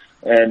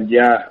 And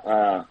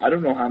I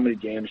don't know how many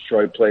games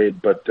Troy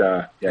played, but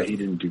he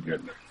didn't do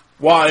good.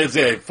 Well, it's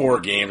 4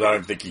 games. I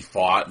don't think he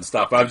fought and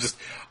stuff. I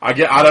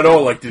don't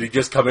know. Like, did he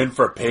just come in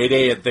for a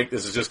payday and think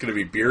this is just going to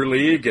be beer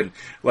league? And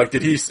like,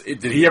 did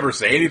he ever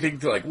say anything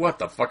to, like, what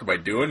the fuck am I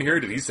doing here?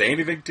 Did he say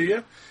anything to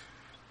you?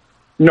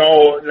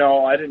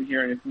 No, I didn't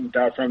hear anything like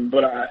that from him.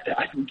 But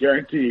I can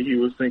guarantee he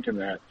was thinking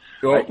that.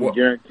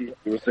 Guarantee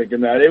he was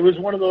thinking that. It was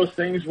one of those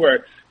things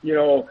where, you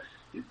know,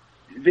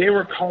 they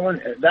were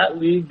calling that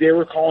league. They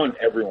were calling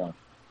everyone.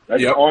 Like,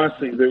 yep.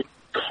 Honestly, there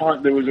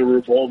was a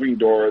revolving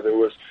door.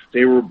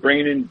 They were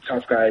bringing in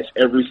tough guys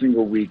every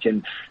single week,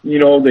 and you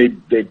know they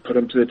put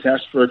them to the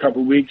test for a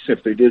couple of weeks.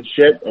 If they did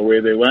shit,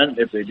 away they went.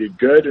 If they did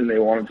good and they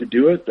wanted to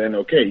do it, then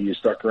okay, you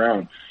stuck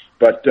around.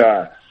 But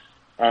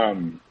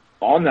on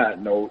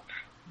that note,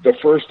 the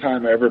first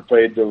time I ever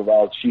played the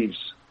Laval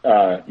Chiefs,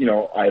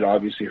 I'd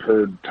obviously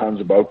heard tons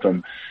about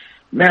them.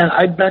 Man,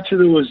 I bet you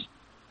there was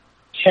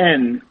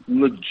 10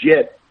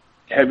 legit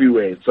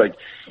heavyweights. Like,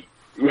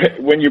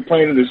 when you're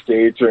playing in the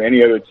States or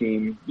any other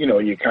team, you know,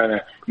 you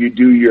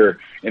do your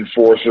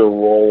enforcer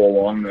role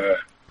along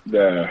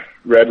the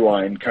red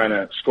line, kind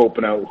of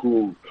scoping out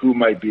who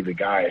might be the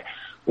guy.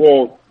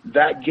 Well,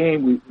 that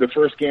game, the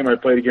first game I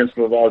played against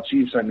the Laval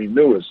Chiefs, I mean,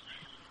 there was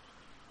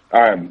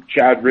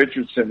Chad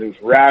Richardson, there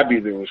was Rabi,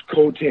 there was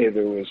Cote,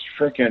 there was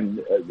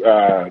frickin'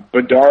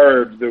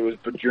 Bedard, there was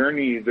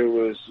Bajerny, there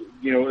was,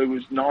 you know, it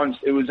was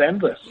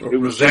endless. It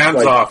was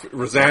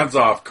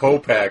Razanzov,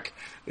 Kopech,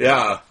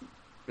 yeah.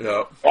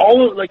 Yeah.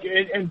 All of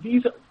and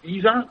these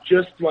aren't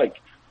just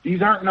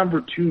these aren't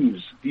number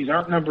 2s. These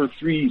aren't number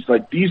 3s.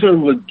 Like, these are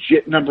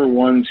legit number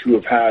 1s who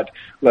have had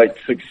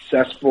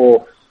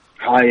successful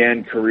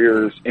high-end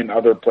careers in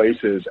other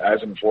places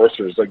as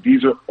enforcers. Like,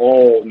 these are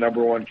all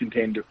number 1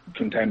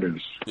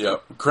 contenders. Yeah.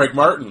 Craig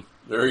Martin.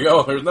 There you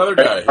go. There's another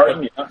guy.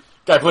 Martin, yeah.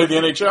 Guy played the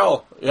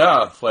NHL.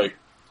 Yeah.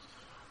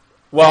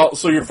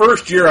 So your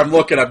first year, I'm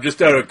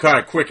just out of kind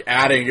of quick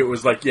adding, it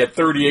was like you had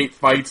 38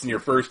 fights in your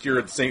first year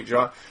at St.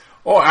 John.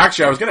 Oh,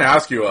 actually, I was going to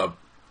ask you,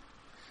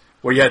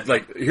 Well, you had,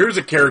 like, here's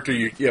a character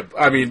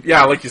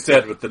like you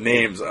said with the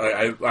names,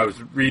 I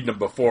was reading them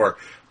before,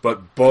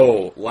 but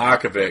Bo,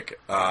 Lakovic,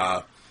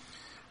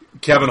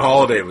 Kevin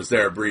Holliday was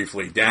there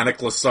briefly, Danik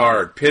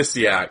Lassard,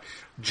 Pissiak,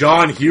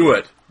 John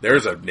Hewitt,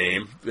 there's a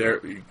name. There.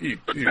 Do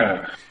you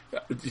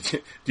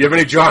have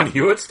any John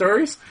Hewitt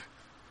stories?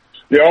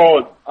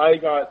 I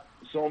got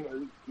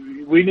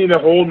we need a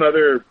whole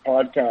nother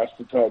podcast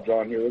to tell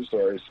John Hewitt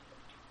stories.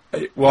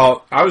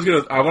 Well, I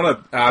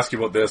want to ask you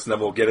about this, and then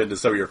we'll get into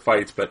some of your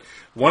fights. But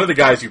one of the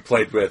guys you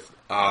played with,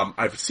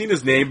 I've seen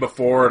his name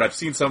before, and I've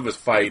seen some of his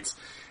fights.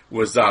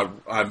 Was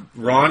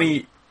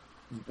Ronnie?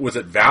 Was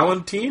it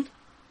Valentine?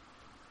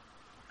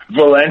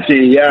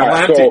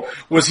 Yeah. So,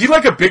 was he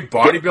like a big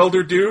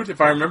bodybuilder dude,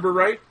 if I remember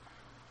right?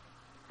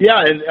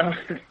 Yeah, and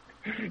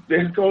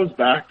this goes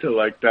back to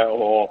like that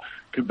whole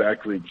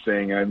Quebec League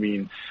thing. I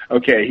mean,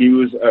 okay, he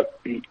was.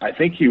 I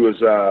think he was.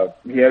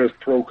 He had his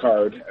pro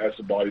card as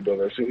a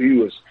bodybuilder, so he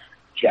was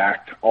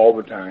jacked all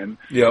the time.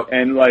 Yep.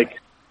 And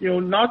like,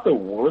 not the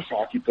worst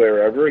hockey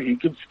player ever. He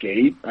could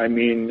skate. I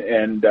mean,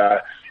 and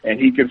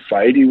he could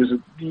fight. He was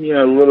a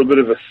little bit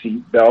of a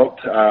seat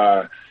belt.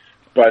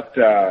 But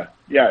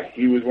yeah,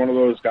 he was one of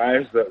those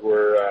guys that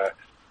were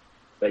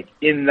like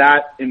in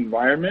that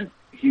environment.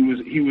 He was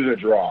a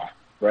draw,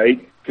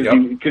 right?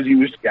 Because he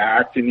was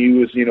jacked and he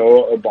was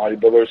a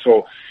bodybuilder.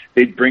 So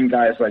they'd bring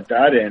guys like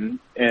that in,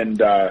 and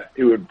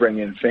it would bring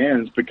in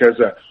fans because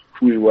of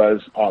who he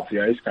was off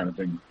the ice, kind of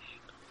thing.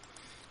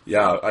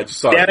 Yeah, I just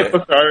saw Danik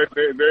Lassard,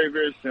 very, very,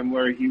 very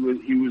similar. He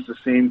was the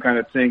same kind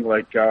of thing.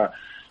 Like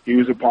he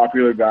was a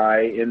popular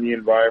guy in the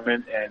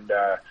environment,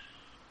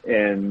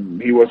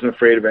 and he wasn't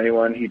afraid of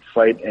anyone. He'd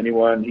fight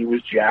anyone. He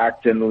was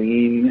jacked and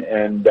lean,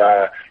 and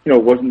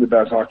wasn't the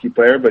best hockey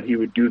player, but he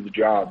would do the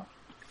job.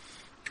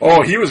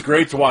 Oh, he was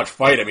great to watch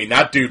fight. I mean,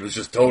 that dude was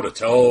just toe to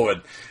toe,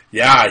 and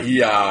yeah,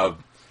 he. I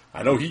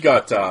know he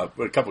got a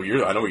couple of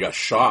years. I know he got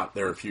shot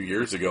there a few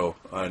years ago.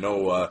 I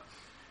know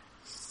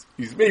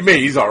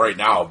he's all right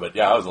now, but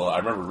yeah, I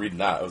remember reading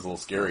that. It was a little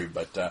scary,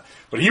 but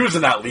he was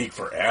in that league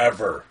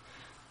forever.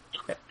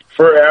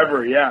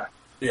 Forever, yeah.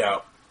 Yeah.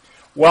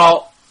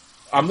 Well,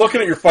 I'm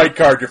looking at your fight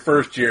card your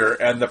first year,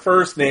 and the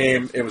first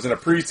name, it was in a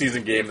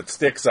preseason game that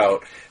sticks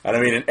out. And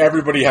I mean, and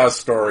everybody has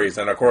stories,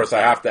 and of course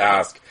I have to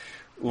ask,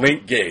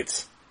 Link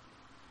Gates.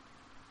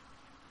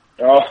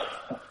 Oh.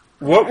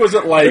 What was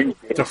it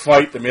like to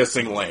fight the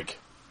missing Link?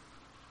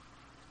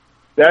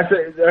 That's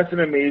an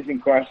amazing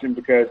question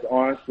because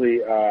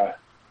honestly,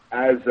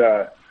 as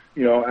a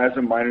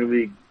minor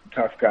league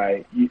tough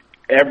guy,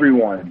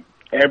 everyone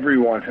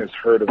has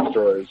heard of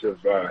stories of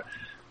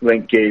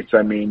Link Gates.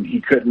 I mean,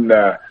 he couldn't.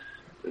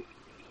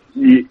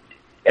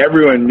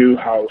 Everyone knew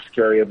how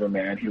scary of a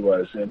man he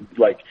was, and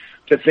like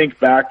to think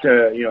back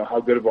to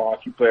how good of a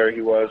hockey player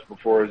he was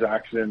before his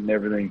accident and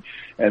everything,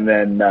 and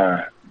then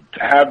to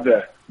have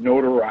the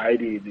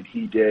notoriety that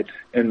he did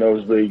in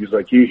those leagues,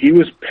 like he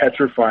was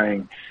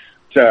petrifying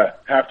to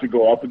have to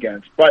go up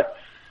against. But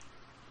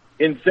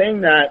in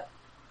saying that,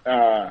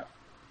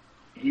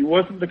 he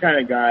wasn't the kind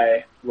of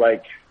guy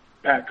like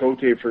Pat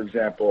Cote, for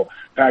example.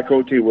 Pat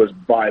Cote was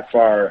by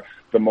far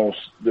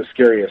the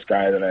scariest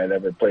guy that I had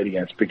ever played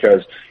against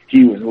because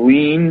he was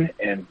lean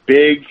and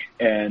big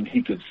and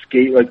he could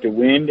skate like the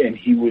wind and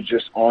he was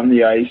just on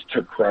the ice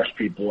to crush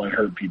people and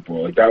hurt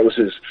people. Like that was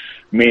his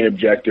main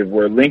objective,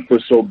 where Link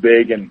was so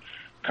big and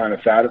kind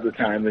of fat at the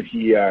time that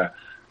he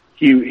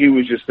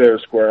was just there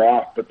to square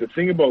off. But the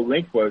thing about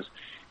Link was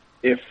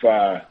if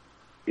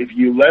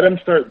you let him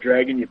start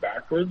dragging you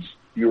backwards,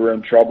 you were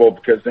in trouble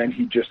because then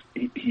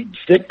he'd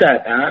stick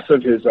that ass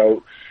of his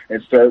out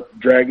and start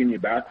dragging you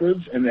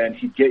backwards, and then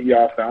he'd get you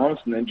off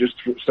balance and then just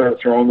start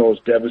throwing those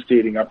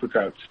devastating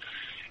uppercuts.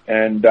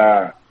 And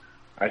I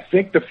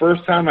think the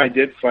first time I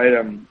did fight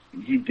him,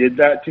 he did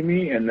that to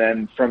me, and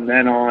then from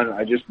then on,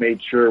 I just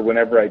made sure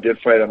whenever I did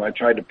fight him, I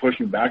tried to push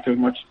him back as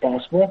much as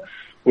possible,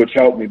 which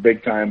helped me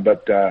big time.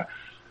 But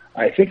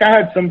I think I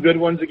had some good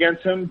ones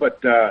against him,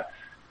 but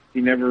he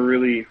never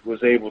really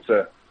was able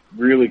to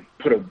really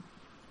put a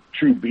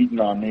true beating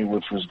on me,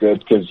 which was good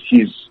because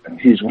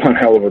he's one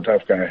hell of a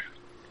tough guy.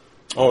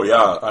 Oh yeah,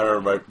 I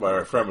remember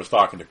my friend was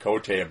talking to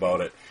Cote about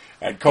it,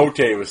 and Cote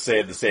was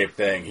saying the same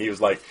thing. He was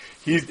like,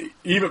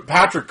 even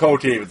Patrick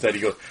Cote even said,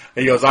 he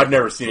goes, I've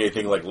never seen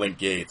anything like Link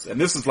Gates,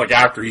 and this is like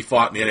after he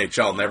fought in the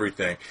NHL and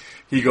everything.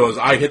 He goes,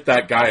 I hit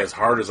that guy as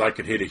hard as I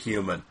could hit a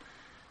human,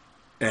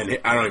 and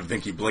I don't even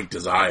think he blinked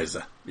his eyes.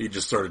 He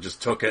just sort of just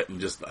took it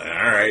and just all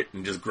right,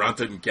 and just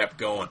grunted and kept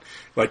going.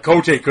 Like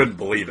Cote couldn't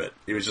believe it.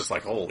 He was just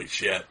like, holy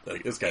shit,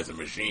 like this guy's a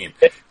machine.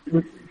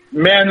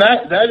 Man,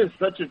 that is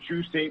such a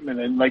true statement.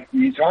 And like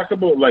you talk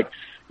about like,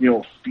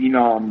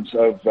 phenoms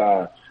of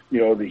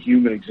the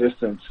human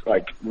existence,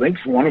 like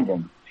Link's one of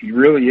them. He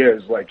really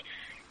is. Like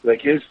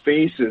his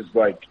face is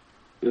like,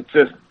 it's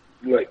just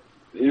like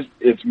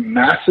it's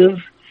massive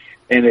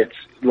and it's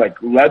like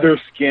leather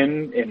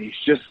skin, and he's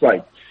just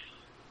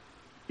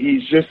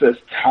as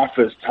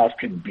tough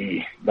can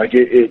be. Like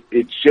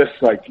it's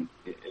just like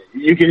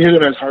you can hit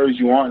him as hard as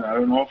you want. I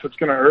don't know if it's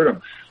going to hurt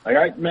him. Like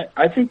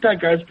I think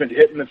that guy's been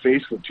hit in the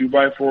face with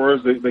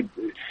 2x4s. Like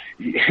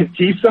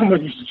he's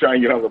someone you should try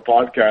and get on the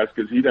podcast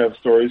because he'd have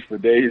stories for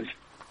days.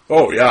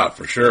 Oh yeah,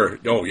 for sure.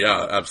 Oh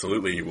yeah,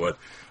 absolutely he would.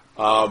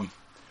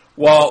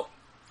 Well,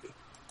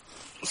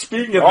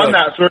 speaking of on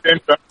that,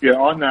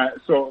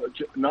 so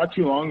not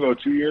too long ago,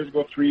 2 years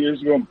ago, 3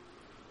 years ago,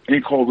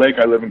 in Cold Lake,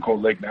 I live in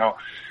Cold Lake now,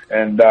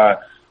 and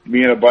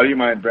me and a buddy of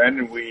mine,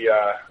 Brandon, we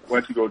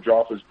went to go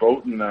drop his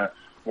boat in the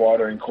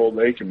water in Cold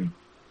Lake, and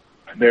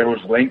there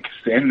was Link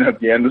standing at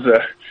the end of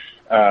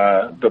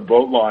the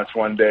boat launch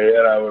one day,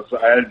 and I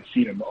hadn't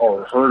seen him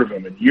or heard of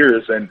him in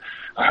years, and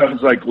I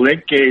was like,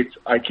 Link Gates,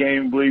 I can't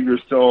even believe you're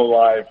still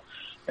alive.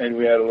 And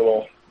we had a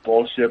little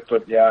bullshit,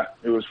 but yeah,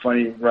 it was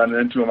funny running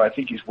into him. I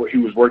think he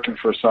was working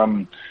for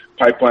some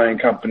pipeline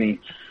company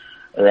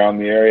around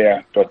the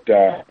area, but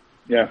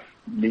yeah,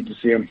 neat to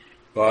see him.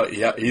 Well,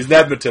 yeah, he's in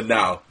Edmonton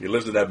now. He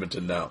lives in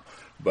Edmonton now,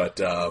 but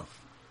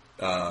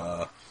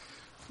well,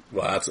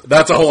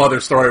 that's a whole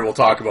other story we'll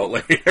talk about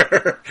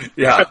later.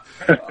 Yeah,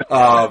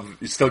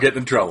 he's still getting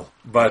in trouble,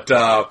 but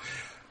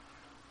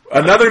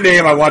another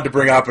name I wanted to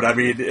bring up, and I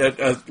mean,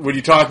 when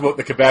you talk about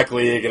the Quebec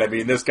League, and I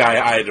mean, this guy,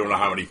 I don't know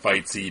how many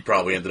fights he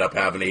probably ended up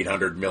having,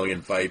 800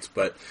 million fights,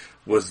 but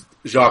was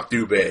Jacques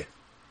Dubé.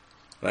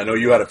 And I know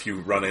you had a few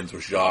run-ins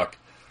with Jacques.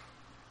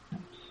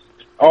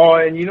 Oh,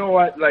 and you know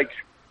what? Like,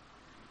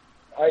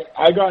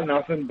 I got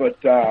nothing but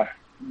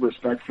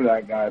respect for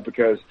that guy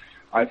because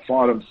I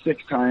fought him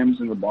 6 times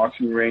in the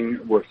boxing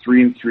ring. We're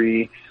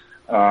 3-3,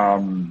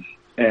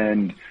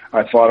 and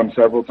I fought him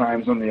several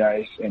times on the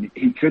ice, and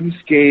he couldn't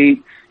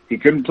skate. He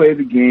couldn't play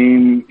the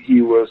game.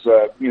 He was,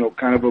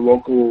 kind of a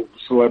local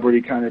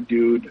celebrity kind of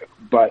dude,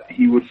 but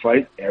he would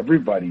fight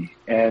everybody.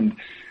 And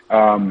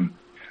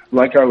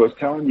like I was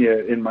telling you,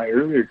 in my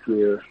earlier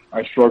career,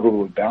 I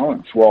struggled with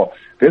balance. Well,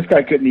 this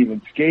guy couldn't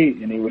even skate,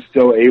 and he was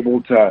still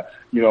able to,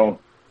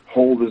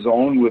 hold his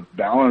own with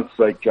balance.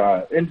 Like,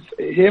 and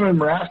him and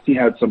Morasti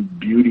had some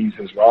beauties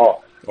as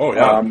well. Oh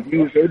yeah.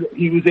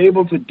 He was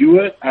able to do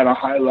it at a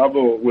high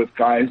level with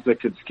guys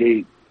that could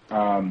skate.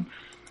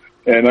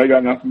 And I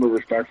got nothing but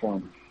respect for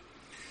him.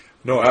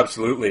 No,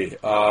 absolutely.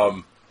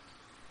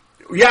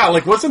 Yeah,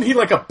 like, wasn't he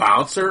like a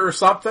bouncer or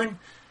something?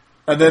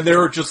 And then they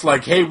were just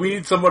like, hey, we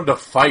need someone to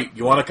fight.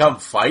 You want to come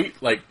fight?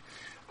 Like,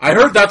 I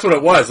heard that's what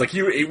it was. Like,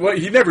 he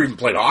never even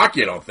played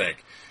hockey, I don't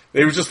think.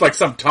 It was just like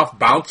some tough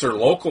bouncer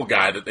local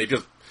guy that they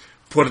just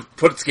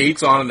put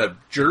skates on in a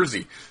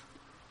jersey.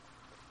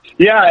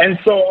 Yeah, and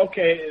so,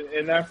 okay,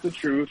 and that's the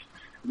truth.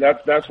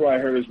 That's what I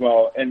heard as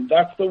well. And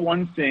that's the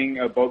one thing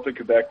about the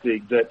Quebec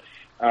League that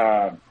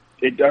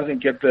it doesn't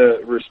get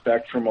the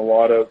respect from a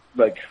lot of,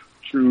 like,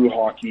 true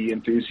hockey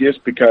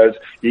enthusiasts because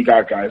you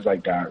got guys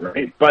like that,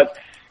 right? But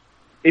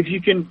if you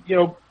can,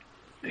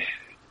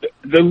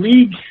 the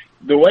league,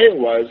 the way it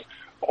was,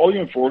 all the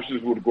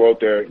enforcers would go out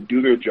there and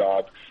do their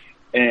job,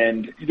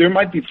 and there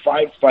might be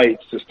 5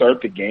 fights to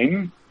start the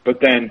game, but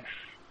then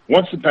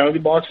once the penalty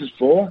box is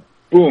full,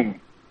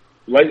 boom,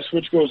 light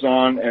switch goes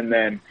on, and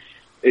then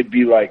it'd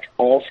be like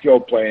all skill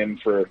playing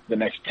for the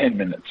next 10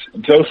 minutes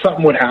until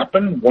something would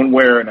happen one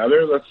way or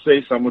another. Let's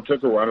say someone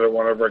took a run at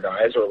one of our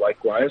guys or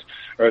likewise,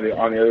 or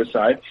on the other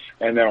side,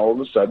 and then all of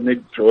a sudden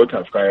they'd throw a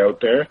tough guy out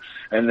there,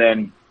 and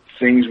then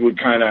things would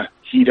kind of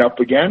heat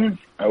up again.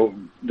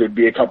 There'd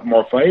be a couple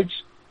more fights,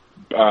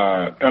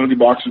 penalty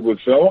boxes would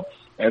fill,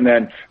 and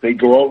then they'd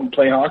go out and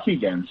play hockey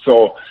again.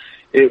 So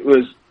it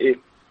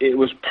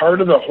was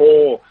part of the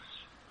whole,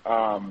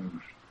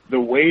 the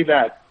way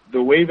that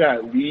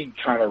league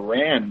kind of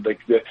ran. Like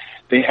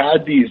they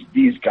had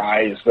these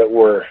guys that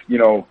were,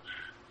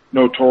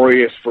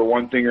 notorious for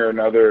one thing or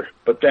another,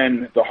 but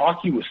then the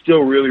hockey was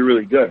still really,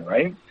 really good,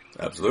 right?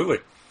 Absolutely.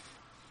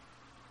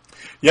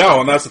 Yeah,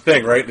 well, and that's the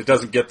thing, right? It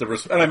doesn't get the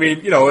respect. And I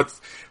mean,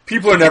 it's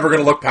people are never going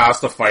to look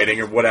past the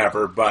fighting or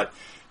whatever, but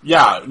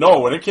yeah, no,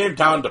 when it came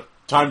down to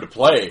time to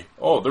play,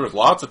 there was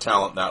lots of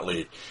talent in that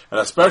league. And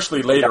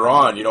especially later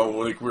on,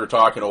 when we were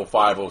talking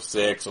 05,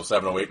 06,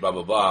 07, 08, blah,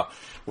 blah, blah,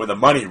 when the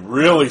money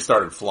really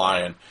started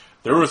flying,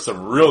 there was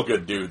some real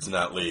good dudes in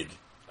that league.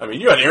 I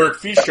mean, you had Eric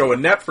Fischio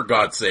in net, for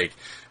God's sake.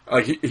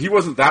 He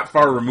wasn't that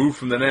far removed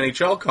from an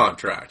NHL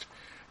contract.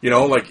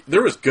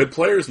 There was good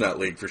players in that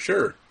league, for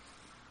sure.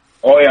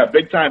 Oh, yeah,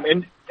 big time.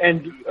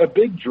 And a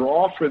big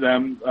draw for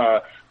them,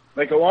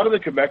 like a lot of the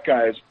Quebec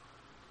guys,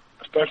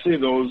 especially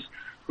those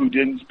who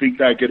didn't speak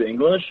that good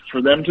English,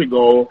 for them to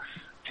go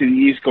to the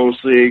East Coast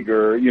League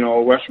or,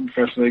 Western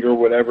Professional League or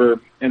whatever,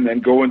 and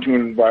then go into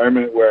an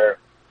environment where,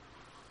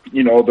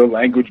 the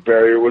language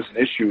barrier was an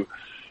issue,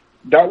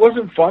 that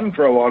wasn't fun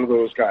for a lot of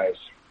those guys.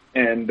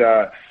 And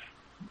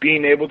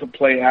being able to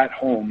play at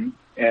home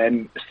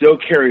and still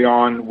carry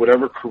on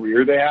whatever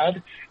career they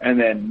had, and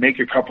then make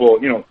a couple,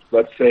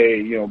 let's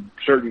say,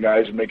 certain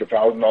guys would make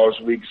 $1,000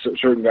 a week,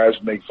 certain guys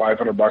would make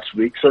 $500 a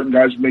week, certain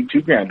guys would make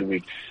 $2,000 a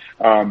week.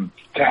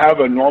 To have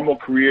a normal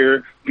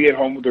career, be at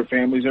home with their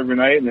families every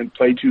night, and then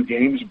play 2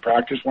 games and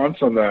practice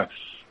once on the,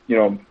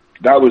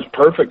 that was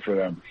perfect for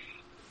them.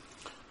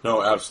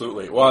 No,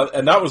 absolutely. Well,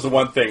 and that was the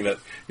one thing that,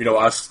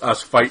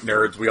 us fight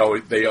nerds,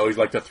 they always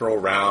like to throw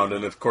around.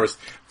 And of course,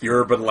 the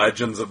urban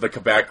legends of the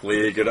Quebec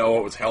League, it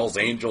was Hell's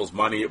Angels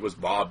money, it was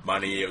Bob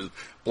money, it was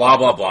blah,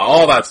 blah, blah,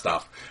 all that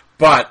stuff.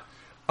 But,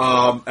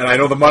 and I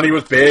know the money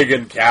was big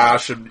and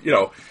cash and,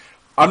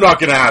 I'm not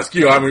going to ask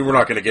you, we're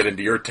not going to get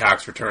into your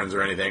tax returns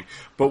or anything,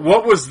 but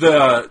what was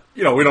the,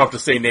 we don't have to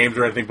say names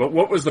or anything, but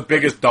what was the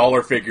biggest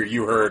dollar figure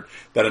you heard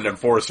that an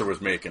enforcer was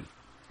making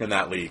in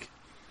that league?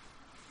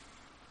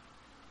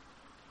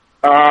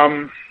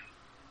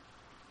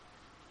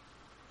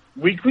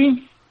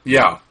 Weekly?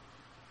 Yeah.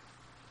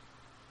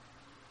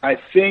 I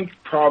think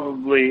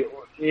probably,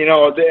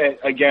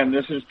 again,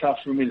 this is tough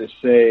for me to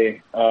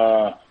say.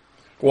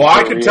 Well,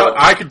 I can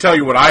tell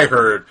you what I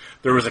heard.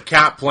 There was a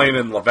cat playing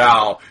in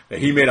Laval that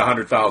he made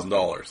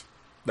 $100,000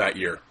 that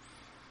year.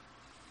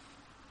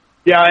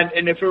 Yeah,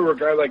 and if it were a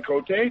guy like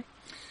Cote,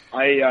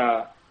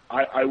 I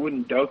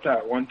wouldn't doubt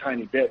that one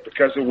tiny bit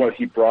because of what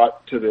he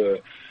brought to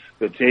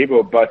the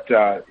table. But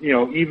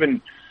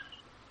even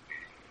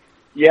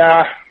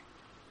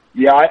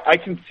I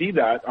can see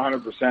that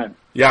 100%.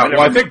 Yeah,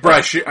 well, I think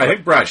Brad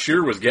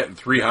Scheer was getting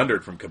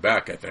 300 from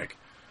Quebec. I think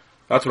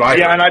that's what I.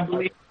 Yeah, heard.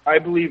 and I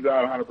believe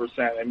that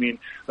 100%. I mean,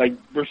 like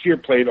Brashear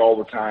played all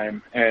the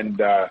time, and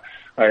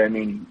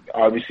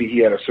obviously he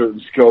had a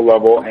certain skill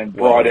level and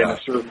brought in a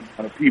certain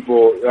amount of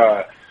people,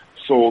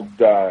 sold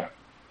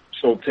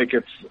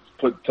tickets,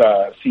 put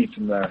seats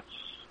in the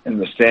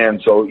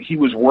stand. So he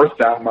was worth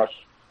that much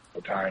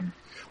at the time.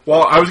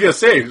 Well, I was going to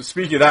say,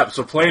 speaking of that,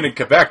 so playing in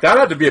Quebec, that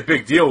had to be a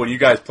big deal when you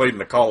guys played in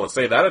the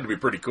Colisée. That had to be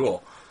pretty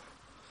cool.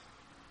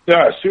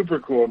 Yeah, super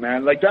cool,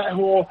 man. Like that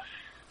whole.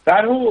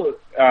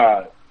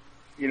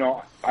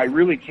 I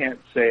really can't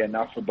say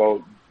enough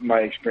about my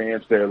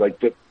experience there. Like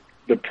the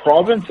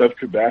province of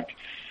Quebec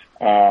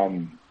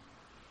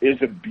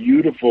is a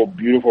beautiful,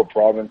 beautiful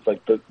province.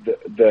 Like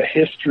the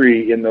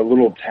history in the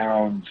little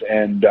towns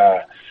and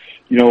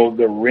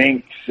the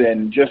rinks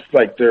and just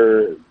like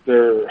their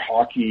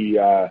hockey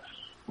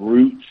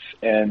roots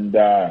and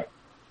the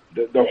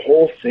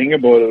whole thing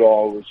about it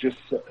all was just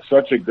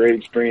such a great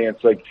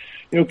experience. Like,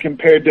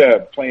 compared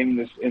to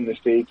playing in the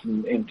States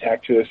and in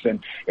Texas, and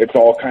it's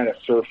all kind of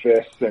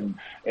surface and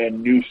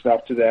new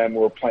stuff to them.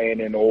 We're playing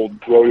in old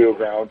rodeo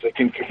grounds. Like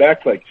in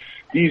Quebec, like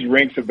these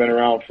rinks have been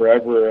around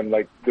forever, and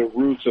like the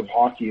roots of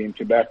hockey in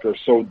Quebec are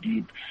so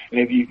deep. And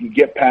if you can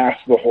get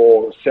past the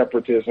whole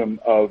separatism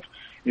of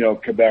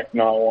Quebec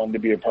not wanting to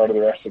be a part of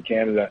the rest of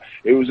Canada,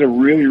 it was a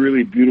really,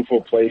 really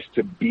beautiful place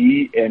to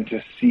be and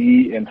to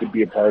see and to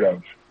be a part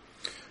of.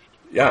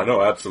 Yeah,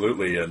 no,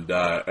 absolutely, and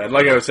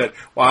like I said,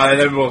 well, and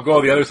then we'll go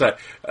to the other side.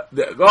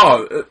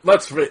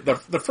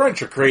 The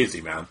French are crazy,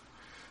 man.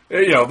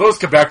 Those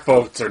Quebec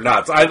folks are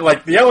nuts. The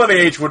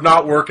LNH would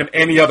not work in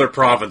any other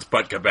province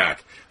but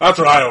Quebec. That's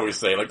what I always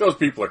say. Like those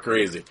people are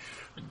crazy.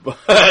 But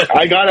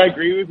I gotta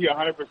agree with you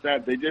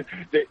 100%.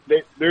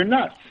 They're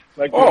nuts.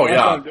 Like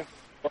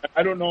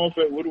I don't know if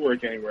it would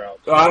work anywhere else.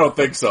 I don't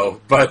think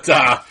so, but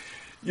and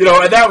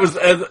that was.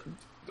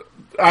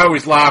 I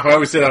always laugh. I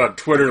always say that on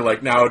Twitter,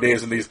 like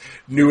nowadays, when these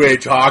new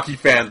age hockey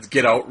fans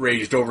get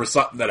outraged over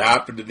something that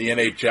happened in the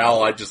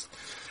NHL,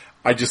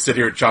 I just sit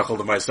here and chuckle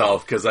to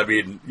myself because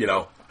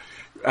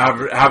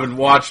having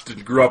watched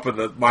and grew up in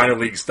the minor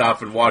league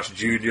stuff and watched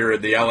junior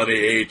and the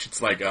LNAH,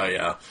 it's like, oh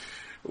yeah,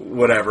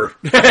 whatever.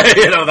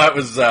 That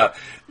was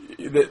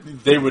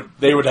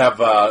they would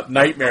have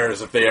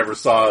nightmares if they ever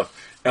saw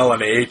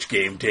LNAH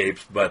game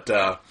tapes. But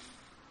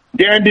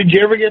Darren, did you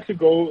ever get to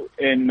go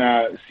and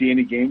see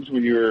any games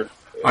when you were?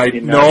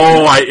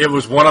 It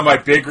was one of my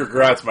big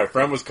regrets. My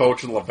friend was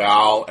coaching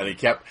Laval, and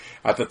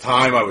at the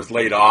time I was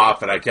laid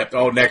off, and I kept,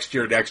 next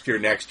year,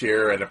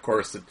 and of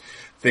course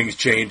things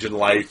change in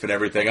life and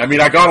everything. I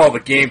got all the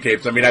game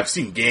tapes. I've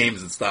seen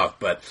games and stuff,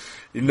 but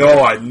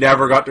I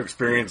never got to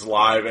experience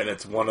live, and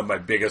it's one of my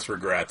biggest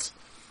regrets.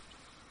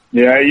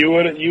 Yeah, you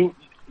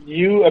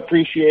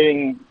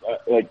appreciating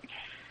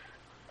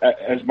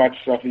as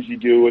much stuff as you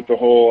do with the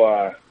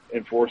whole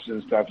enforcement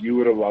and stuff, you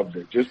would have loved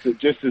it just to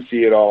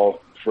see it all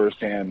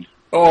firsthand.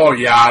 Oh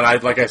yeah,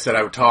 and like I said,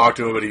 I would talk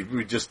to him, and he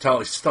would just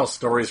tell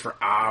stories for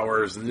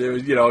hours, and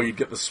you'd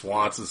get the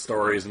Swanson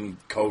stories and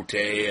Cote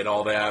and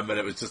all them, and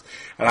it was just,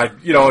 and I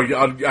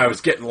was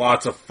getting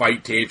lots of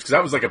fight tapes because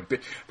that was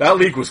that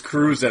league was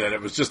cruising, and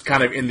it was just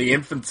kind of in the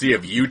infancy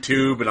of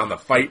YouTube and on the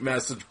fight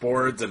message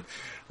boards, and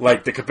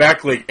like the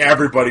Quebec League,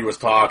 everybody was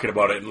talking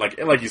about it, and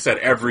like you said,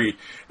 every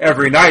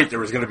night there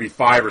was going to be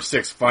 5 or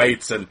 6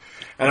 fights, and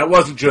it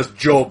wasn't just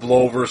Joe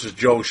Blow versus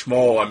Joe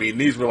Schmo.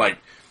 These were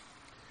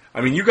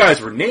you guys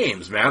were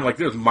names, man. Like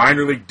there was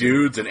minor league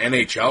dudes and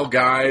NHL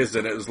guys,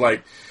 and it was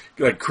like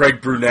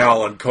Craig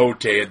Brunel and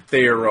Cote and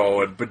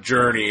Theroux and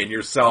Bajorny and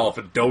yourself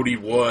and Dodie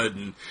Wood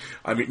and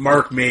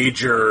Mark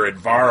Major and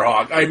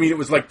Varhog. It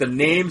was like the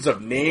names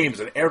of names,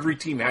 and every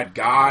team had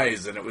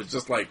guys, and it was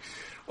just like,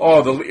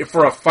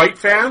 for a fight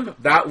fan,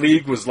 that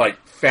league was like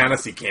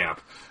fantasy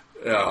camp.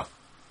 Yeah.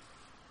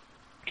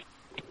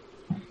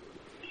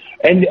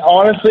 And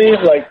honestly,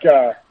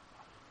 the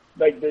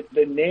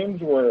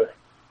names were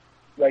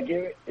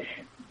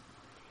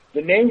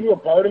the names were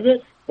part of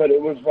it, but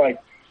it was like,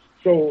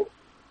 so,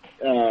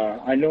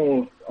 I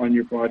know on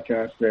your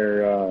podcast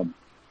there,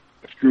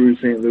 Screwy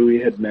St.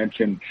 Louis had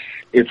mentioned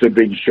it's a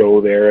big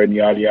show there and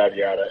yada, yada,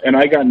 yada. And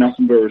I got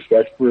nothing but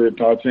respect for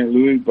Todd St.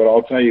 Louis, but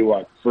I'll tell you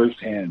what,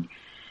 firsthand,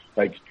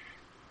 like,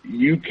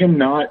 you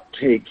cannot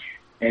take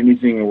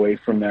anything away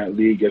from that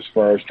league as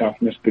far as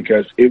toughness,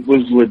 because it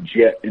was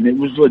legit, and it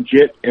was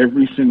legit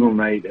every single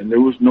night, and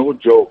there was no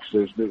jokes.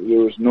 There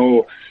was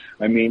no,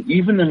 I mean,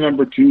 even the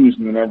number 2s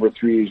and the number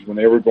 3s, when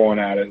they were going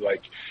at it,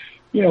 like,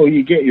 you know,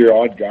 you get your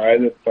odd guy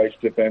that fights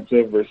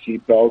defensive or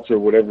seatbelts or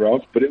whatever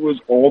else, but it was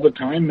all the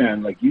time,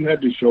 man. Like, you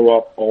had to show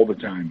up all the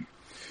time,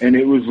 and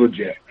it was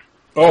legit.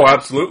 Oh,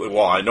 absolutely.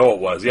 Well, I know it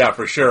was. Yeah,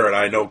 for sure. And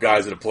I know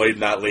guys that have played in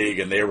that league,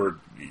 and they were,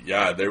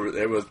 yeah,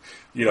 it was,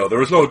 you know, there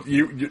was no,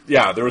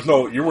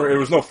 there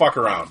was no fuck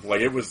around.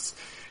 Like, it was,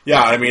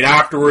 yeah, I mean,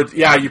 afterwards,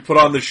 yeah, you put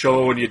on the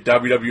show and you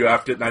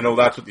WWF'd it, and I know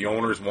that's what the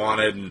owners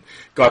wanted and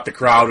got the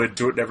crowd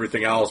into it and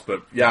everything else,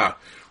 but yeah,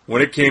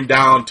 when it came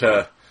down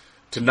to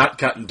nut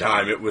cutting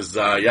time, it was,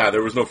 yeah,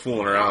 there was no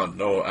fooling around.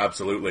 No,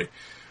 absolutely.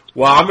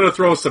 Well, I'm going to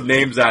throw some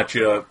names at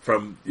you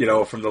from, you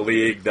know, from the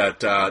league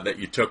that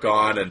you took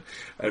on,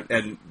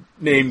 and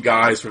name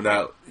guys from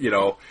that. You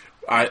know,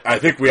 I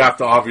think we have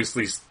to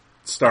obviously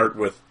start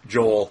with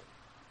Joel.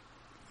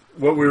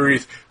 What were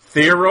we?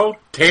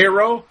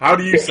 Theriault? How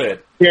do you say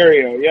it?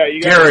 Theriault, yeah,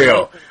 you got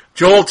Theriault.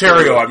 Joel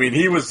Theriault. I mean,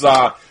 he was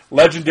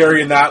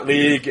legendary in that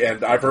league,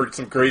 and I've heard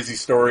some crazy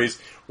stories.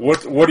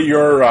 What are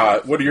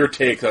your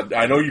takes?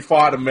 I know you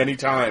fought him many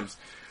times.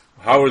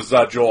 How was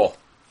Joel?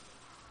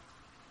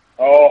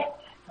 Oh,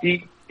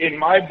 in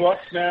my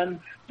books, man,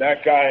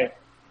 that guy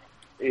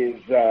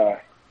is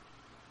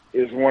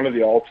one of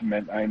the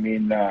ultimate. I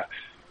mean,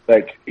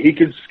 like, he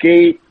could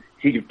skate,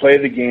 he could play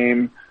the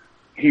game.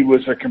 He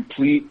was a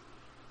complete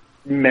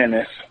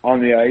menace on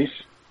the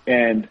ice,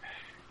 and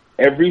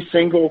every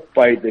single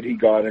fight that he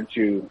got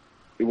into,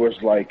 it was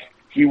like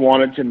he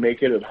wanted to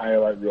make it a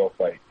highlight reel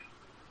fight.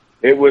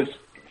 It was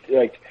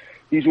like,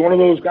 he's one of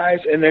those guys,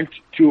 and then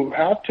to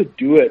have to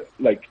do it,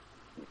 like,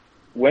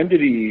 when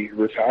did he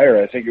retire?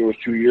 I think it was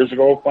 2 years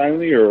ago,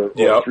 finally, or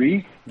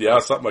 3. Yeah,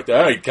 something like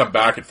that. He'd come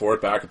back and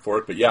forth,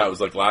 but yeah, it was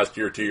like last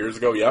year, 2 years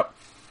ago. Yep.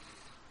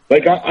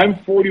 Like,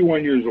 I'm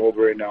 41 years old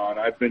right now, and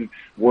I've been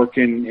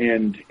working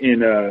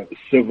in a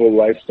civil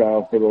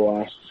lifestyle for the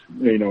last,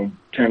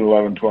 10,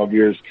 11, 12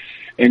 years,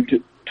 and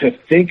to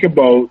think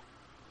about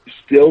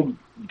still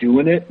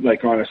doing it,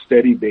 like, on a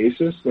steady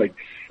basis, like,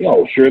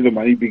 sure, the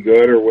money'd be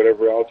good or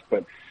whatever else,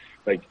 but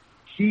like,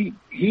 he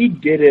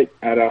did it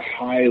at a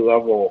high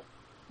level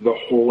the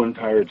whole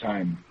entire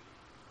time.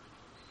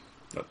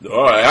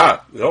 Oh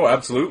yeah, no,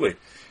 absolutely.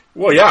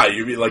 Well, yeah,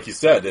 like you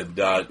said, and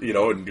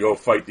and go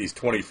fight these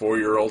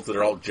 24-year-olds that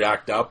are all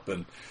jacked up,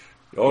 and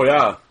oh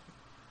yeah,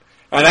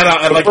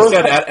 and like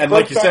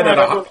you said,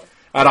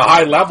 at a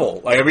high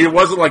level. Like, I mean, it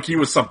wasn't like he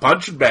was some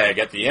punching bag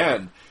at the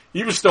end.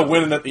 He was still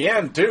winning at the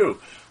end too.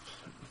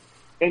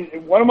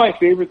 And one of my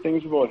favorite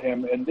things about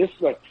him, and this,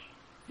 like,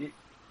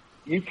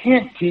 you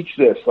can't teach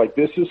this. Like,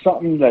 this is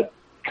something that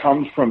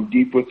comes from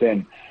deep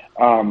within.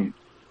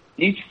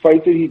 Each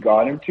fight that he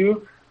got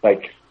into,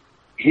 like,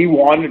 he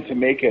wanted to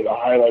make it a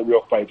highlight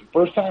reel fight. The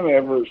first time I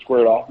ever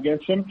squared off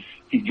against him,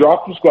 he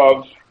dropped his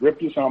gloves,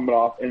 ripped his helmet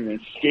off, and then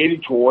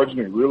skated towards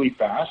me really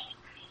fast.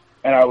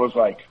 And I was,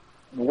 like,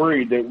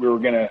 worried that we were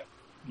going to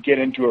get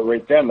into it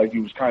right then. Like, he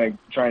was kind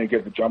of trying to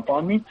get the jump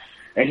on me.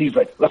 And he's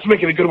like, let's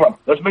make it a good one.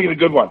 Let's make it a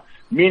good one.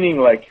 Meaning,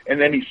 like, and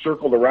then he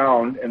circled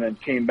around and then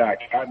came back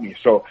at me.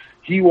 So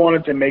he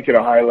wanted to make it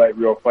a highlight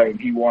reel fight,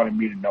 and he wanted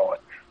me to know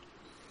it.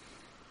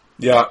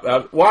 Yeah,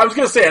 well, I was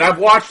going to say, and I've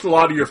watched a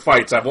lot of your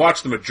fights. I've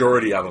watched the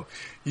majority of them.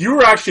 You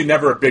were actually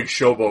never a big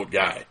showboat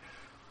guy.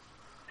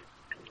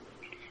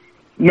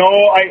 No,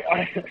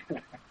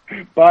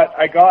 but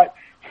I got,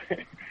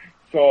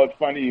 so it's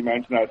funny you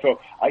mentioned that. So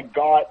I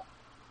got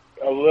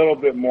a little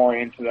bit more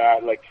into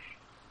that. Like,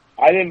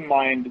 I didn't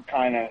mind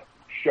kind of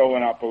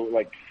showing up,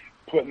 like,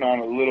 putting on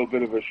a little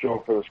bit of a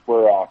show for the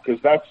square off,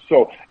 because that's,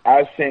 so,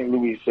 as St.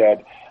 Louis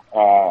said,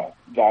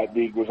 that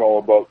league was all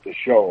about the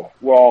show.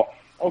 Well,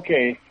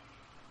 okay,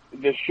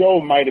 the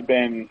show might have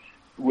been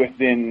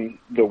within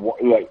the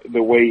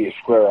way you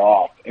square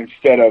off,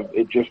 instead of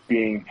it just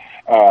being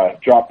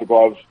drop the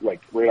gloves,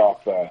 like, right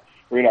off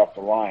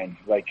the line.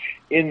 Like,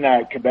 in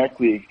that Quebec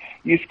league,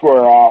 you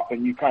square off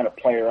and you kind of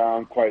play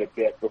around quite a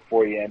bit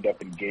before you end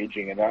up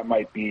engaging, and that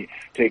might be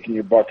taking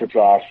your buckets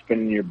off,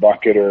 spinning your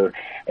bucket,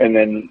 and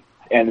then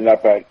ended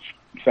up at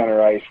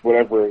center ice,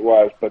 whatever it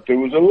was. But there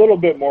was a little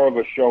bit more of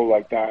a show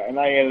like that, and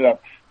I ended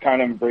up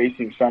kind of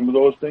embracing some of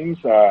those things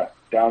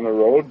down the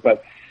road.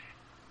 But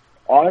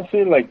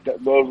honestly, like,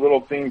 those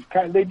little things,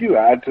 they do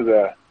add to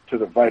the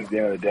fight at the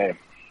end of the day.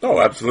 Oh,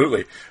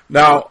 absolutely.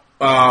 Now,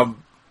 I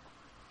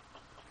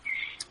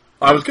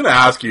was going to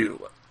ask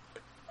you,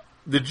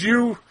 did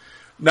you?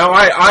 Now,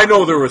 I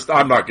know there was.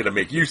 I'm not going to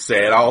make you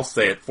say it. I'll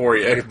say it for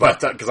you,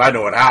 but because I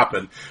know what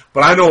happened.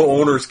 But I know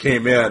owners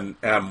came in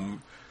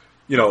and,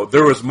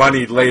 there was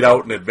money laid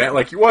out in advance.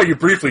 Like, well, you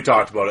briefly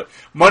talked about it.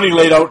 Money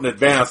laid out in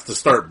advance to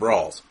start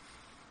brawls.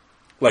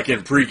 like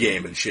in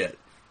pregame and shit.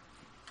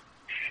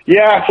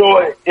 Yeah,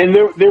 so, and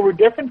there were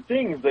different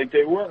things. Like,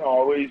 they weren't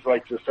always,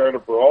 like, to start a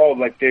brawl.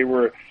 Like, they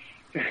were,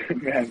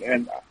 man,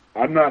 and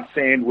I'm not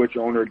saying which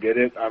owner did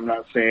it. I'm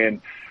not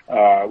saying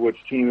which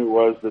team it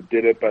was that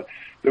did it, but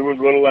there was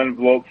little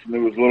envelopes and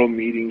there was little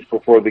meetings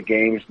before the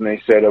games, and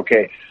they said,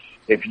 okay,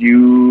 if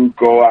you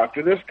go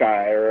after this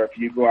guy, or if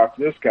you go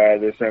after this guy,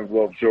 this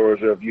envelope's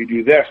yours, or if you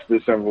do this,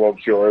 this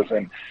envelope's yours.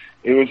 And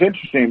it was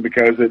interesting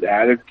because it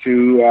added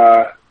to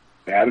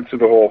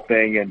the whole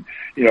thing. And,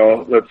 you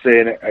know, let's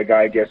say a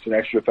guy gets an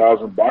extra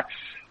 $1,000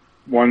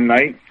 one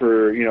night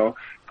for, you know,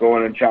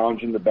 going and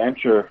challenging the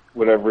bench or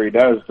whatever he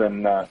does,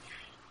 then that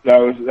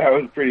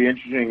was pretty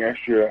interesting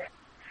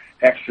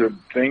extra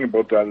thing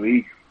about that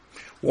league.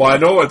 Well, I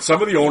know that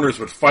some of the owners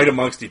would fight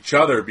amongst each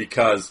other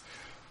because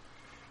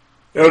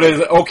it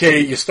is okay.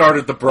 You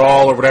started the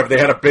brawl or whatever; they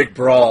had a big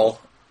brawl,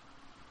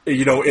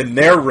 you know, in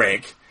their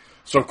rink.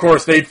 So of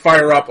course they'd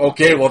fire up.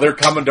 Okay, well they're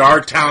coming to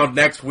our town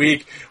next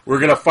week. We're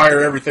going to fire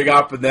everything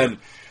up, and then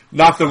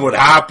nothing would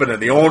happen,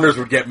 and the owners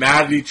would get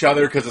mad at each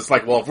other because it's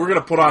like, well, if we're going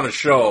to put on a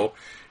show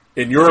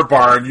in your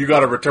barn, you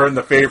got to return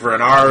the favor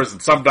in ours,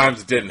 and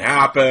sometimes it didn't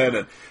happen,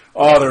 and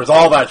there's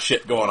all that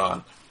shit going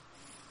on.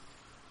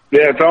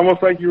 Yeah, it's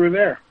almost like you were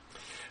there.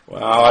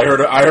 Well, I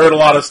heard a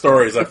lot of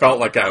stories. I felt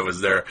like I was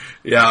there.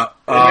 Yeah,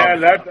 yeah,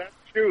 that's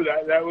true.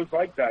 That was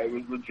like that. It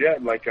was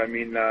legit. Like, I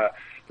mean,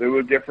 there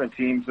were different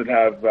teams that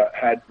have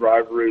had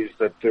rivalries.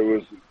 That there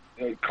was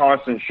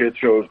constant shit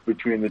shows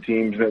between the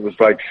teams, and it was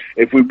like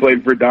if we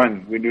played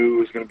Verdun, we knew it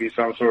was going to be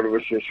some sort of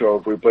a shit show.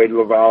 If we played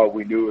Laval,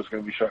 we knew it was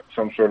going to be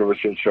some sort of a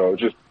shit show.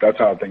 Just that's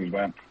how things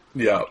went.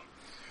 Yeah.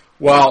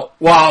 Well,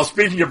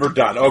 speaking of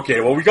Verdun,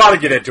 okay, well, we got to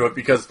get into it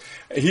because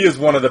he is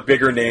one of the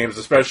bigger names,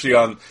 especially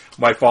on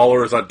my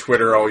followers on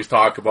Twitter always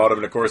talk about him.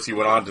 And, of course, he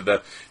went on to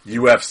the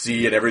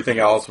UFC and everything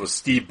else with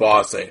Steve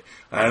Bosse. And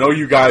I know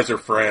you guys are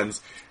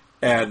friends,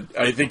 and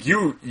I think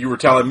you were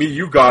telling me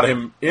you got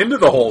him into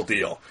the whole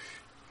deal.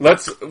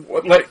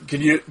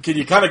 Can you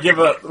kind of give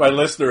my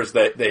listeners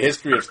the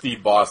history of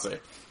Steve Bosse?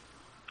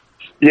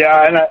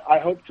 Yeah, and I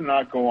hope to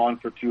not go on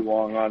for too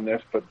long on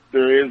this, but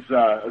there is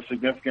a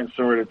significant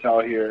story to tell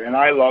here, and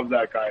I love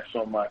that guy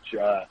so much.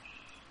 So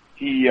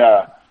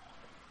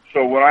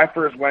when I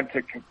first went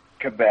to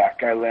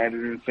Quebec, I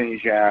landed in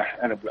Saint-Jean,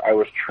 and I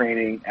was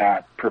training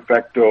at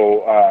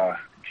Perfecto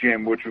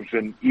Gym, which was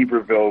in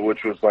Iberville,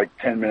 which was like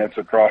 10 minutes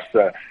across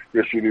the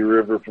Richelieu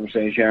River from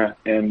Saint-Jean,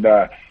 and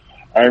I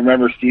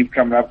remember Steve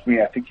coming up to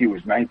me. I think he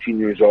was 19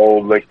 years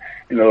old, like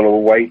in a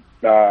little white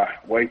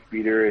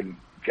beater, and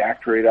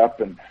jacked right up,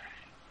 and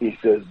he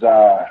says,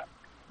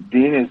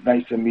 Dean, it's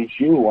nice to meet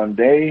you one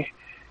day.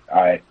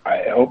 I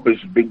hope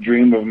it's a big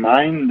dream of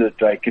mine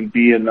that I can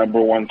be a number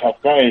one tough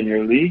guy in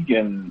your league,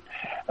 and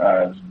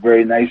it's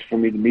very nice for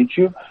me to meet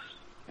you.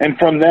 And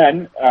from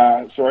then,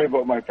 sorry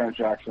about my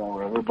French accent or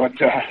whatever,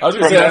 but I was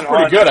going to say, that's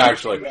pretty good,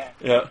 actually.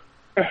 Yeah.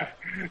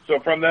 So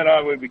from then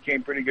on, we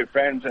became pretty good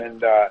friends,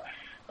 and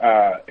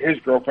his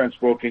girlfriend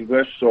spoke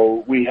English,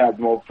 so we had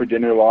him over for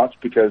dinner lots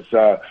because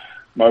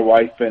my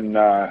wife and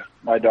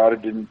my daughter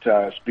didn't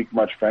speak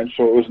much French,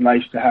 so it was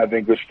nice to have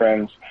English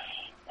friends.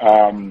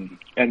 And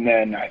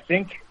then I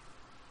think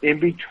in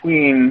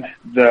between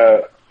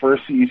the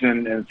first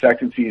season and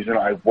second season,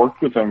 I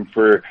worked with him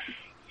for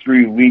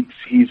 3 weeks.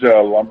 He's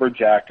a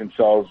lumberjack and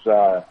sells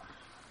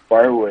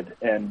firewood,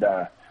 and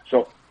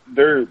so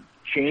they're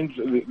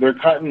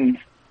cutting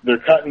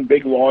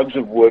big logs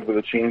of wood with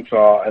a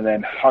chainsaw and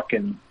then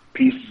hucking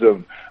pieces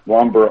of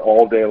lumber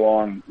all day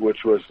long,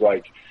 which was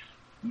like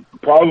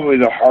probably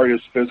the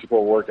hardest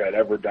physical work I'd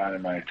ever done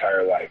in my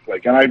entire life.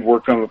 Like, and I'd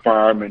worked on the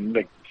farm and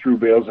like threw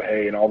bales of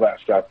hay and all that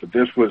stuff, but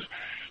this was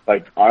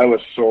like I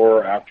was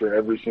sore after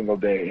every single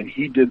day, and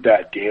he did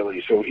that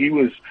daily. So he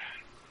was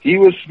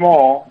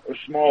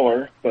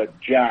smaller, but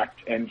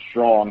jacked and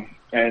strong,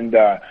 and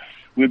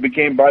we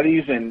became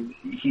buddies. And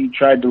he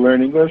tried to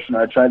learn English, and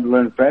I tried to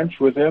learn French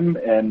with him.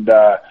 And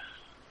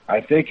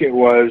I think it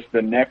was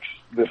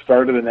the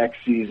start of the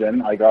next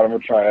season, I got him a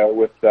tryout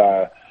with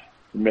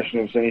Mission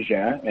of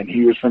Saint-Jean, and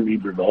he was from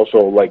Iberville, so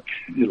like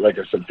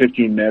I said,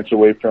 15 minutes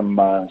away from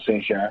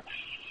Saint-Jean,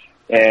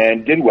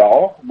 and did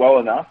well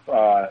enough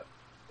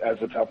as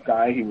a tough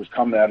guy. He was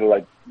coming out of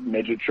like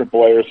midget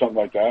AAA or something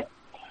like that,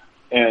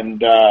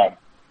 and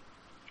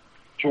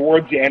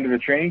towards the end of the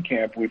training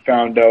camp, we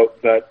found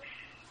out that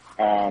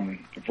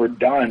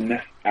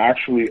Verdun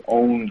actually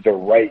owned the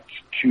rights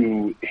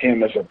to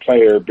him as a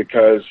player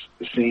because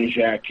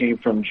Saint-Jean came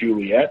from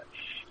Juliet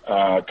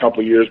a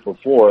couple years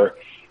before,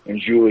 and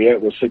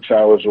Juliet was 6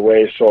 hours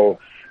away, so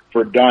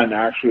Verdun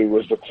actually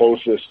was the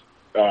closest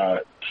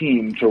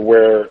team to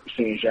where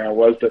Saint-Jean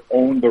was that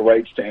owned the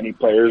rights to any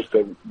players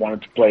that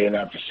wanted to play in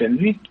that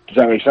vicinity. Does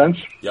that make sense?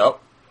 Yep.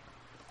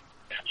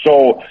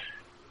 So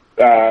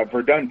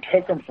Verdun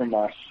took him from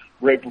us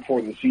right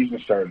before the season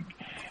started.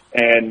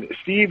 And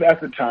Steve at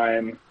the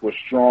time was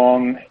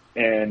strong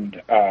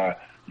and,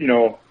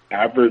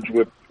 average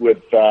with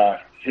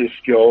his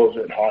skills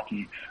at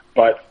hockey,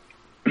 but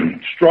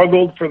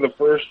struggled for the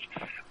first,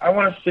 I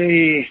want to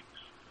say,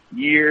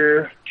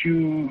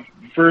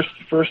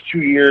 first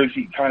 2 years,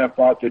 he kind of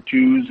fought the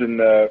 2s and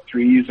the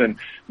 3s and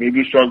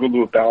maybe struggled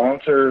with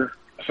balance or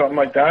something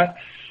like that.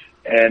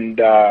 And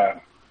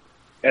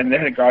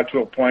then it got to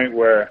a point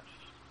where,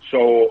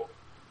 so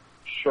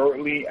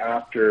shortly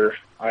after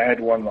I had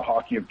won the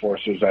Hockey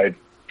Enforcers, I'd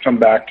come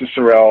back to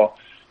Sorel,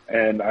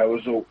 and I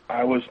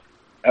was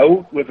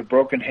out with a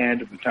broken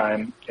hand at the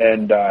time,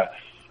 and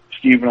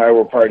Steve and I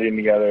were partying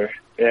together,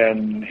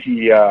 and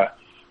he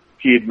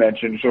had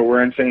mentioned, so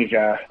we're in Saint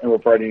Jean and we're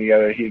partying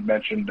together. He had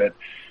mentioned that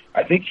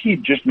I think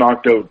he'd just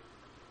knocked out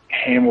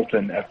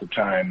Hamilton at the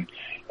time,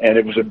 and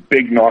it was a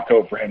big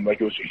knockout for him.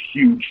 Like, it was a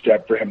huge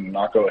step for him to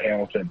knock out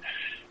Hamilton.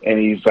 And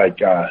he's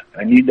like, I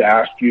need to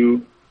ask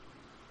you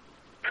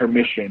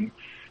permission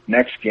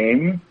next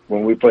game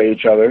when we play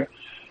each other.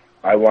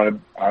 I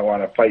want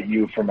to fight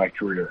you for my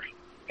career.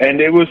 And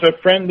it was a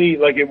friendly,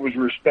 like, it was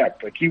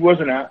respect. Like, he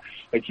wasn't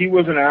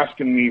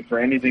asking me for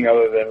anything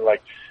other than,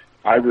 like,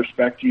 I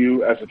respect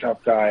you as a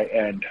tough guy,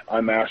 and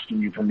I'm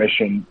asking you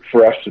permission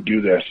for us to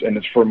do this, and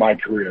it's for my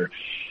career.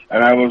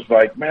 And I was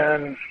like,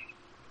 man,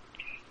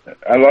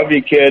 I love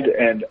you, kid,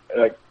 and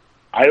like,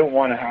 I don't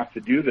want to have to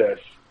do this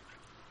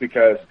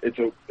because it's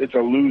a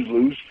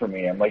lose-lose for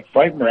me. I'm like,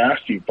 fight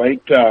Morasti,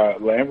 fight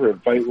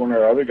Lambert, fight one of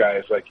our other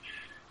guys. Like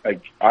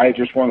I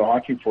just won the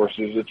Hockey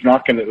Forces. It's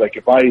not going to, like,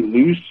 if I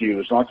lose to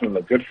you, it's not going to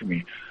look good for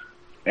me.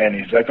 And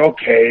he's like,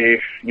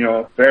 okay,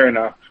 fair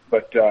enough,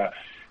 but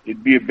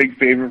it'd be a big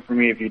favor for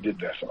me if you did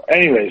this. So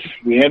anyways,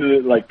 we ended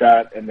it like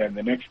that, and then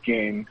the next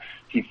game,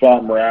 he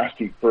fought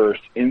Morasti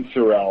first in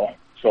Sorel,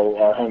 so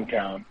our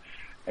hometown.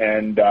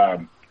 And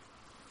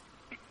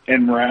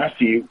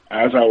Morasti,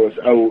 as I was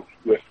out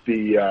with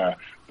the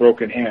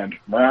broken hand,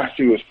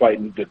 Morasti was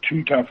fighting the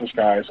 2 toughest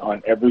guys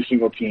on every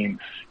single team,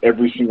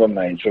 every single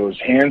night. So his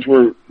hands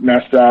were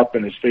messed up,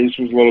 and his face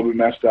was a little bit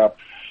messed up.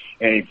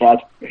 And he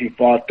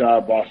fought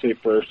Bosse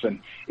first, and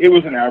it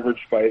was an average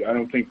fight. I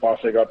don't think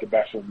Bosse got the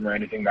best of him or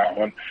anything, that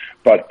one.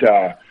 But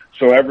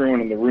so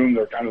everyone in the room,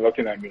 they're kind of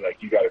looking at me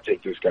like, you got to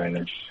take this guy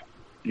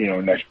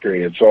next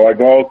period. So I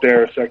go out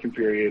there, second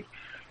period,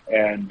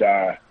 and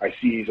I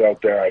see he's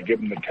out there. I give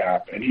him the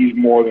tap, and he's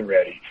more than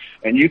ready.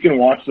 And you can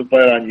watch the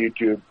fight on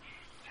YouTube.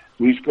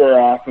 We score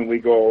off, and we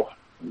go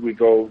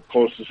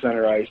close to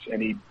center ice,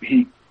 and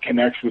he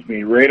connects with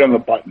me right on the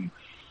button.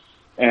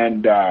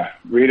 And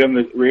right on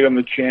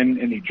the chin,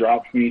 and he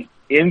drops me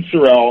in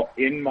Sorel,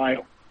 in my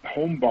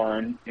home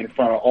barn, in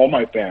front of all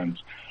my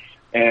fans.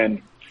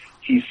 And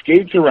he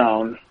skates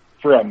around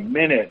for a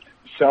minute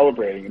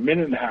celebrating, a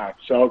minute and a half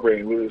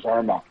celebrating with his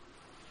arm up.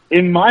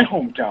 In my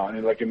hometown,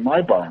 and like in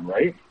my barn,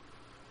 right?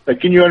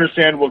 Like, can you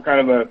understand what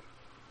kind of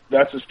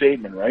that's a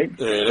statement, right?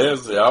 It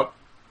is, yep.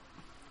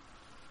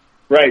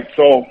 Right,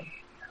 so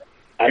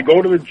I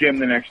go to the gym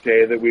the next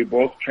day that we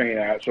both train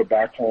at, so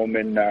back home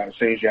in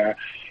Saint Jean,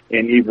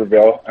 in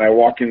Iberville, and I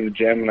walk into the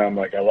gym, and I'm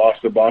like, I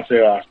lost the Bosse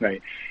last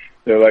night.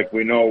 They're like,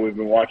 we know, we've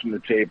been watching the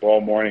tape all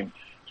morning.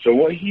 So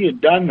what he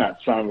had done, that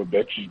son of a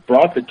bitch, he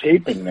brought the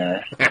tape in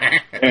there,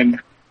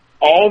 and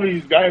all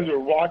these guys were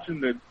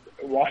watching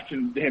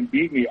him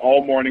beat me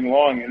all morning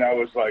long, and I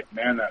was like,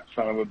 man, that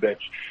son of a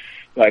bitch.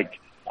 Like,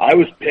 I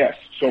was pissed.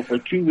 So for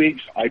 2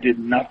 weeks, I did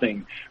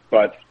nothing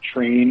but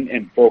train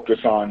and focus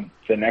on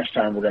the next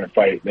time we're going to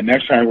fight. The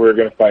next time we were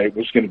going to fight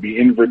was going to be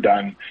in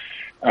Verdun.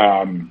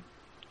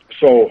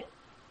 So,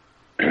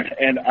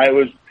 and I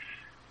would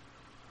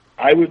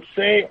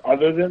say,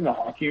 other than the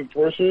Hockey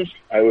Enforcers,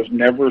 I was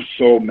never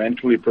so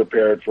mentally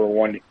prepared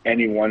for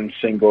any one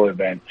single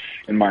event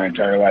in my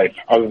entire life,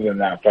 other than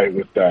that fight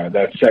with that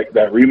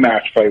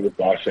rematch fight with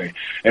Bosse. And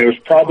it was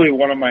probably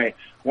one of my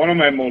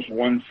most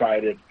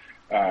one-sided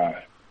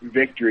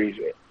victories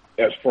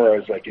as far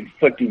as like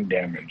inflicting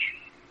damage.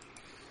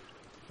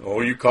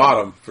 Oh, you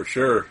caught him for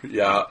sure,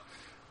 yeah.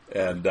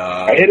 And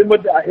I hit him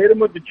with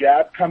the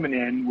jab coming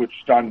in, which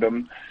stunned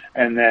him,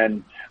 and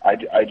then I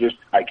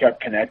kept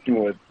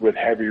connecting with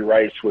heavy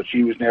rights, which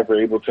he was never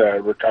able to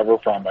recover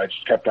from. I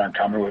just kept on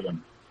coming with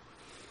him.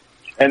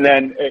 And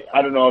then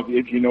I don't know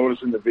if you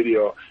notice in the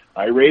video,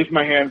 I raised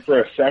my hand for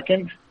a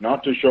second,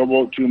 not to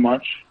showboat too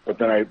much, but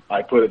then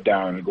I put it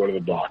down and go to the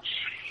box.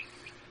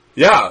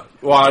 Yeah,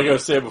 well, I was going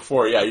to say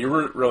before, yeah, you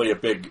were really a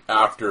big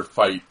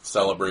after-fight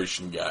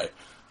celebration guy.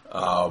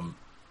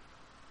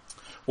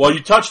 Well,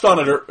 you touched on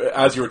it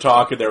as you were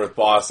talking there with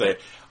Bosse.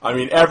 I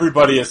mean,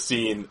 everybody has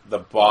seen the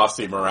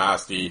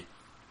Bosse-Morasti,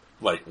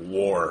 like,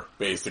 war,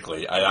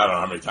 basically. I don't know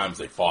how many times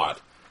they fought.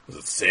 Was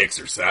it 6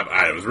 or 7?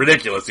 It was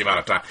ridiculous the amount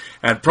of time.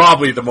 And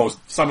probably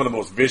some of the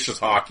most vicious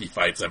hockey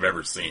fights I've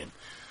ever seen.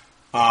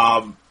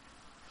 Let's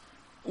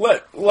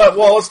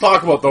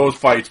talk about those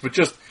fights, but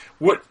just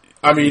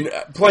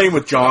playing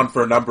with John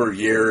for a number of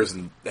years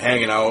and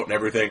hanging out and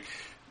everything.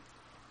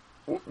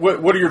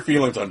 What are your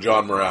feelings on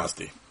John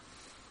Morasti?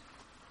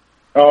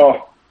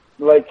 Oh,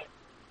 like,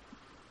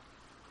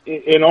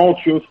 in all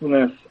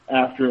truthfulness,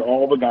 after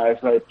all the guys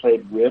that I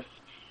played with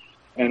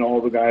and all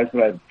the guys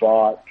that I've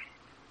fought,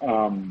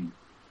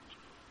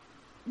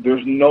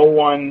 there's no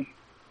one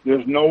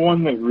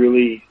that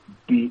really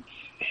beats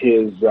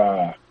his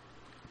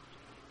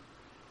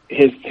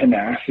his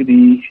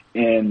tenacity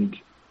and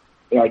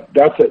like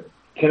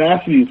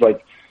tenacity is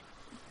like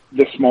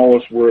the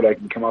smallest word I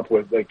can come up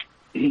with. Like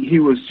he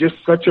was just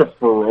such a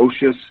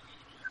ferocious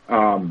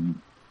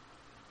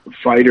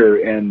fighter,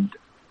 and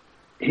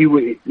he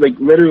would like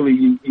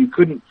literally you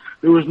couldn't.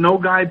 There was no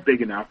guy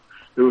big enough.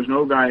 There was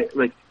no guy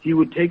like he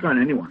would take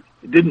on anyone.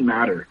 It didn't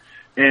matter,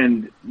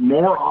 and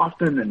more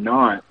often than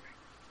not,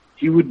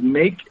 he would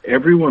make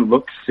everyone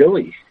look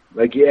silly.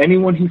 Like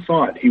anyone he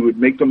fought, he would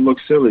make them look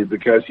silly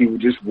because he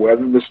would just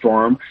weather the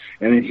storm,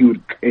 and then he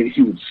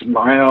would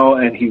smile,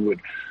 and he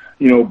would,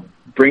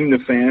 bring the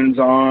fans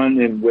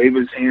on and wave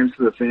his hands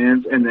to the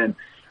fans, and then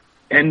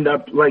end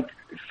up like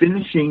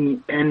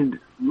finishing and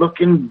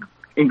looking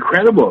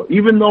incredible.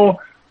 Even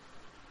though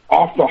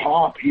off the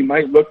hop he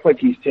might look like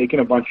he's taking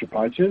a bunch of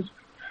punches,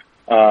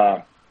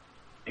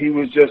 he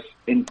was just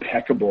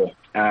impeccable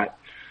at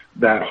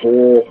the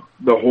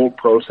whole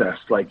process,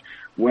 like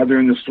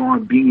weathering the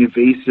storm, being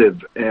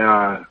evasive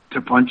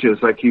to punches.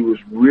 Like he was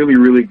really,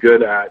 really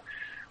good at,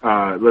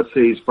 let's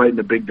say he's fighting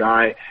a big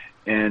guy,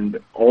 and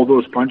all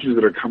those punches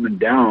that are coming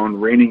down,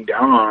 raining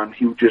down on,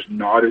 he would just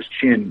nod his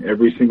chin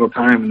every single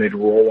time, and they'd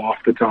roll off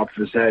the top of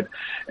his head,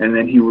 and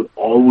then he would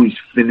always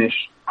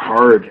finish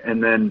hard.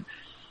 And then,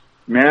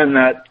 man,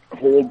 that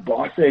whole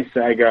Bosse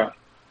saga,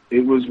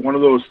 it was one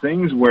of those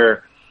things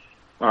where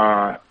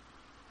Bosse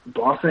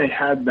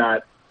had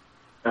that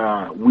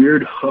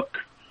weird hook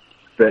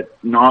that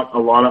not a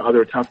lot of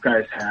other tough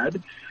guys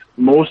had.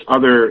 Most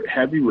other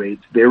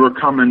heavyweights, they were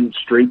coming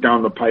straight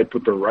down the pipe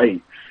with the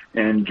right.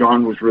 And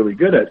John was really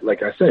good at,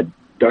 like I said,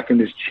 ducking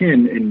his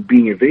chin and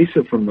being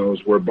evasive from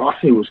those, where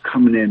Bosse was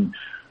coming in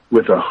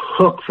with a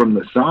hook from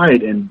the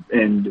side, and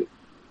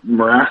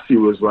Morassi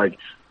was like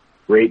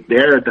right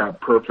there at that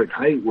perfect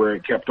height where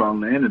it kept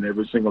on landing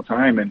every single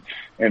time. And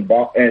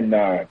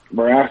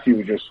Morassi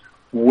was just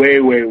way,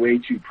 way, way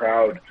too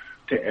proud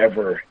to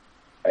ever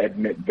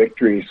admit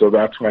victory, so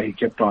that's why he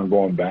kept on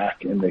going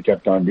back, and they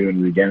kept on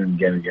doing it again and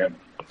again and again.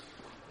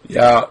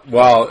 Yeah,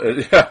 well,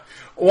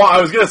 I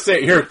was going to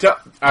say, here,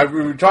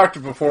 we talked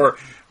before,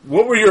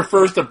 what were your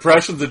first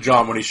impressions of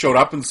John when he showed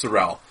up in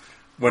Sorel?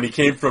 When he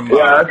came from...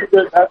 Yeah,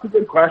 that's a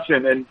good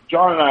question, and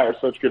John and I are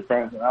such good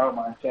friends, and I don't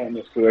mind saying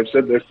this, because I've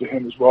said this to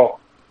him as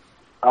well.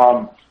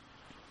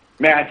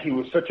 Man, he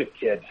was such a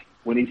kid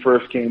when he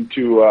first came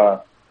to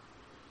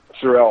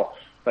Sorel.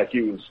 Like,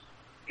 he was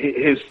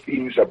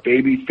a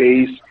baby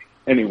face,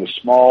 and he was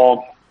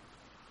small,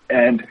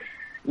 and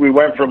we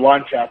went for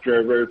lunch after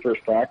our very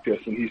first practice,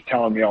 and he's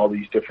telling me all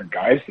these different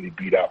guys that he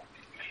beat up.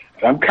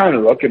 And I'm kind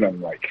of looking at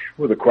him like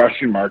with a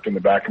question mark in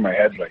the back of my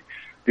head, like,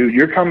 dude,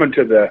 you're coming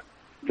to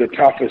the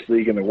toughest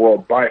league in the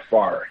world by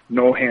far,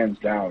 no hands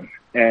down,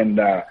 and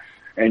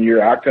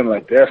you're acting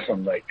like this.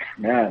 I'm like,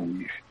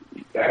 man,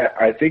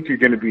 I think you're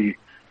going to be,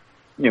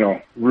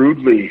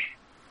 rudely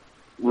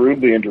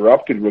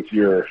interrupted with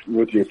your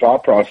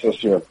thought process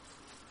here.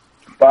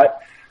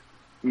 But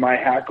my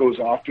hat goes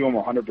off to him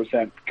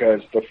 100%,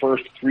 because the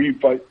first three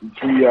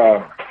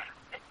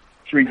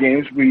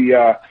games we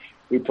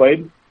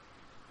played,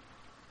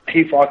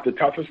 he fought the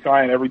toughest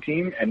guy on every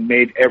team and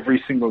made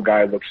every single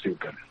guy look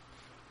stupid.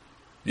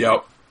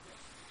 Yep.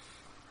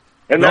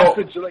 And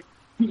that's like,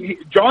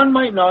 John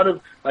might not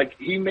have, like,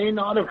 he may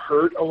not have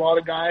hurt a lot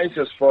of guys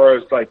as far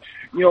as, like,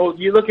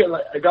 you look at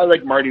like a guy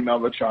like Marty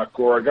Melnichuk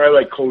or a guy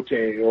like Cote,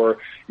 or,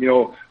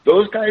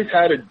 those guys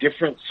had a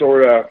different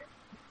sort of,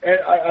 and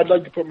I'd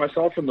like to put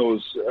myself in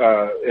those,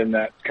 in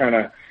that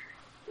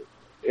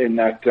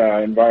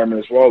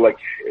environment as well. Like,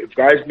 if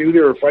guys knew they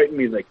were fighting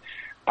me, like,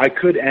 I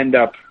could end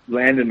up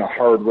landing a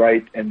hard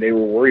right, and they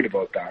were worried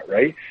about that,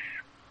 right?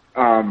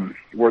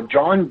 Where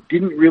John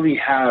didn't really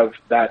have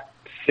that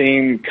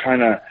same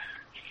kind of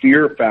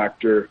fear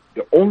factor.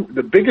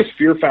 The biggest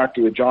fear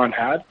factor that John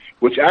had,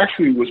 which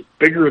actually was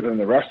bigger than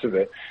the rest of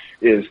it,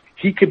 is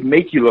he could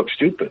make you look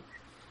stupid.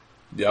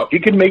 Yep. He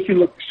could make you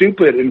look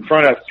stupid in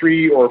front of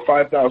 3,000 or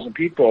 5,000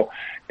 people.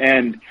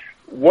 And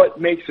what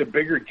makes a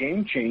bigger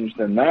game change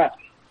than that?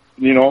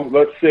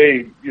 Let's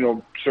say,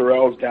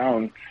 Sorel's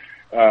down,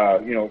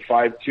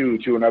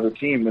 5-2 to another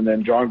team, and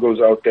then John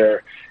goes out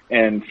there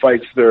and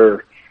fights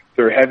their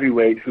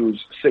heavyweight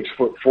who's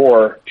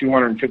 6'4",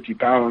 250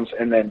 pounds,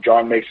 and then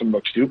John makes him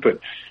look stupid.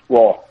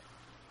 Well,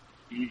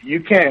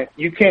 you can't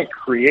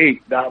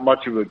create that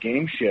much of a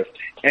game shift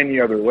any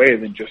other way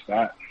than just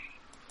that.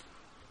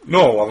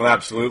 No, well,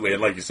 absolutely.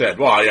 And like you said,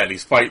 and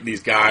he's fighting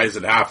these guys,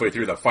 and halfway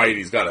through the fight,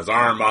 he's got his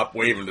arm up,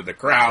 waving to the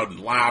crowd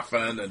and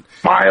laughing and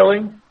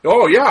smiling.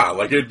 Oh yeah,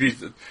 like it'd be,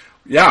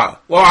 yeah.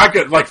 Well, I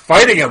could, like,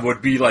 fighting him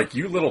would be like,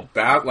 you little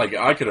bat. Like,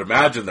 I could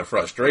imagine the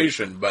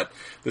frustration, but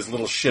this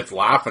little shit's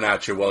laughing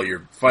at you while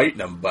you're fighting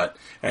him, but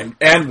and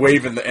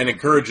waving and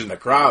encouraging the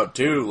crowd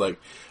too. Like,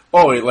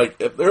 like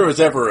if there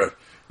was ever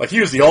he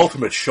was the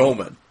ultimate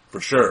showman for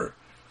sure.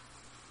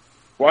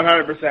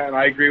 100%.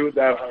 I agree with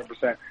that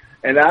 100%.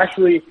 And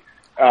actually,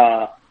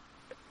 I'll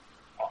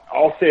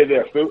say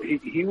this: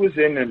 he was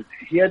in, and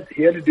he had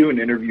to do an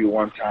interview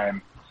one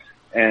time,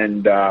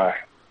 and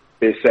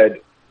they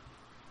said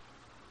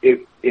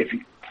if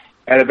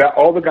And about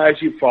all the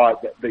guys you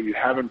fought that you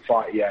haven't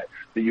fought yet,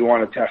 that you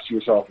want to test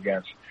yourself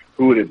against,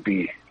 who would it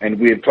be? And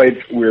we were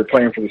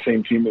playing for the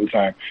same team at the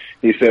time.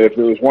 He said, if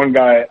there was one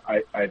guy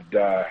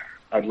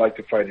I'd like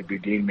to fight, it'd be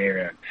Dean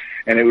Marion.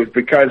 And it was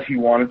because he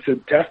wanted to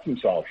test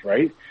himself,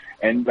 right?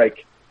 And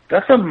like,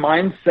 that's a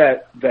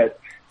mindset that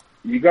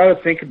you got to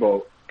think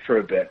about for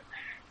a bit.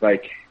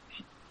 Like,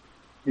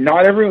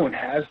 not everyone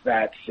has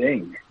that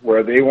thing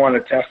where they want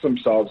to test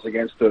themselves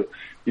against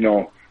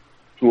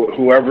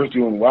whoever's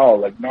doing well.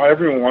 Like, not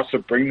everyone wants to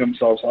bring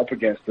themselves up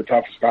against the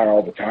toughest guy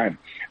all the time.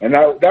 And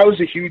that was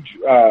a huge,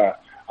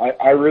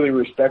 I really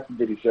respected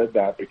that he said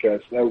that,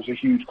 because that was a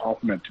huge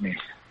compliment to me.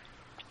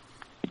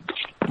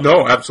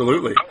 No,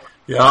 absolutely.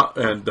 Yeah.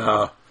 And,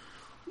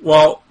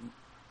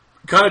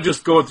 kind of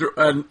just going through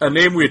a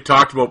name we had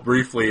talked about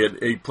briefly, and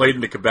he played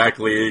in the Quebec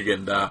League,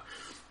 and,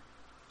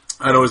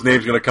 I know his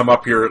name's going to come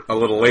up here a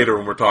little later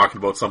when we're talking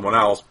about someone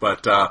else,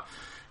 but,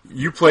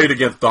 you played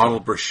against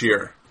Donald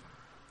Brashear.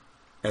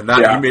 And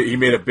that he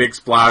made a big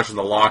splash in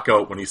the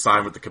lockout when he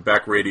signed with the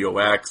Quebec Radio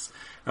X.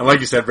 And like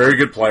you said, very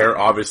good player,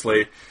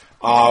 obviously.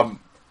 Now,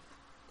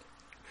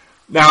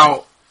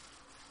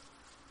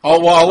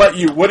 I'll let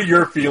you. What are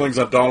your feelings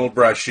on Donald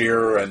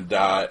Brashear and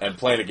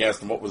playing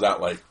against him? What was that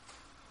like?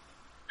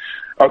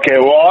 Okay,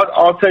 well,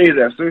 I'll tell you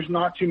this. There's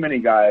not too many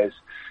guys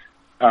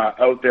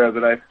out there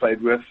that I've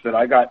played with that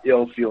I got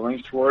ill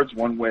feelings towards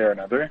one way or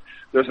another.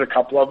 There's a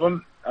couple of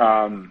them,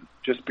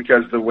 just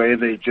because the way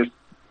they just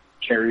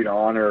carried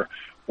on or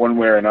one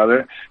way or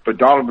another. But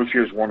Donald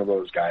Brashear is one of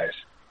those guys.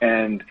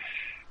 And,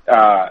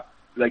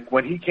 like,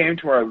 when he came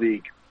to our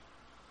league,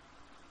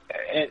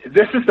 and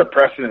this is the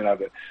precedent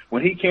of it.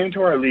 When he came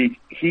to our league,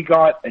 he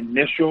got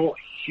initial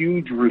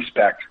huge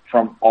respect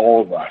from all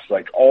of us,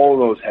 like all of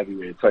those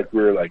heavyweights. Like,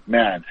 we were like,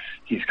 man,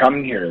 he's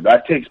coming here.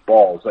 That takes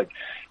balls. Like,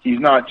 he's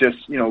not just,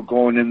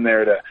 going in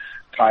there to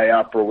tie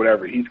up or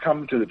whatever. He's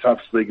coming to the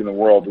toughest league in the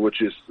world,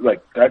 which is,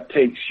 like, that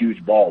takes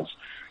huge balls.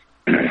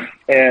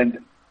 And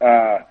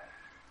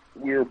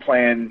we were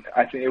playing,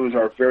 I think it was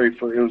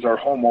our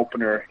home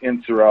opener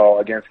in Sorel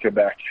against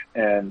Quebec,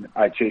 and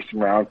I chased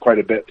him around quite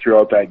a bit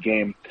throughout that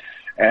game.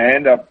 And I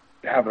ended up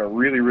having a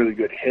really, really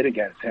good hit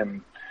against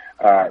him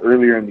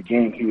earlier in the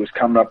game. He was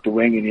coming up the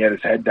wing and he had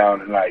his head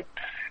down, and I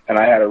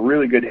had a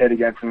really good hit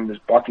against him. His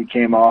bucket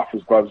came off,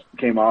 his gloves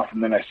came off,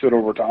 and then I stood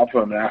over top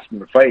of him and asked him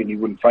to fight, and he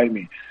wouldn't fight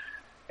me.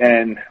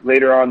 And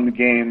later on in the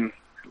game,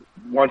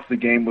 once the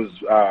game was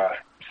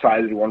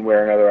sided one way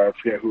or another, I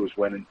forget who was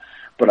winning,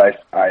 but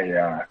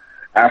I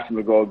asked him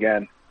to go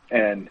again,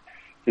 and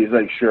he's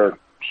like, sure.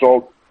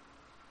 So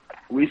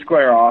we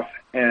square off,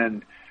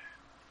 and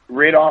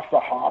right off the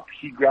hop,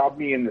 he grabbed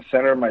me in the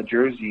center of my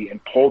jersey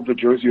and pulled the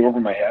jersey over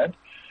my head.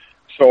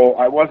 So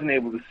I wasn't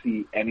able to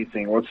see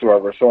anything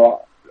whatsoever.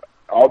 So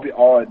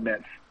I'll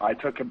admit, I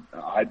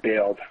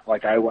bailed.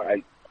 Like,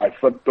 I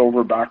flipped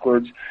over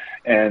backwards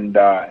and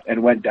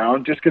went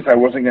down just because I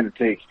wasn't going to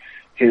take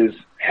his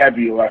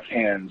heavy left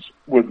hands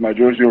with my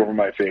jersey over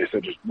my face. I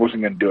just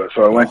wasn't going to do it.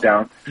 So I went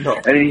down,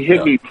 and he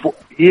hit me.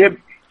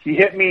 He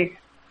hit me.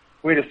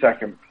 Wait a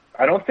second.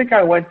 I don't think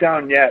I went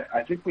down yet.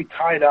 I think we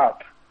tied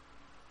up.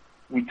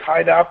 We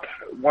tied up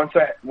once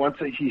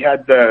he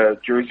had the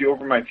jersey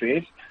over my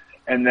face,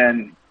 and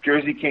then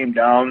jersey came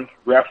down.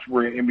 Refs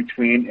were in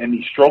between, and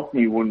he stroked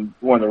me when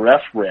the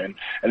refs were in,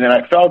 and then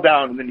I fell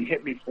down, and then he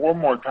hit me 4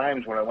 more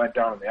times when I went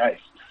down on the ice.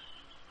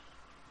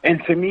 And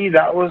to me,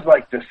 that was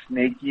like the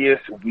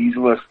snakiest,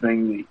 weaseliest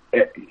thing.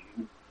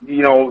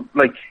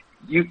 Like,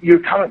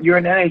 you're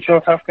an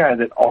NHL tough guy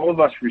that all of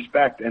us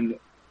respect, and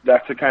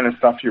that's the kind of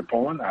stuff you're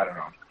pulling. I don't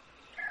know.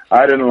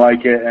 I didn't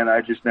like it, and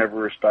I just never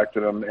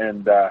respected him.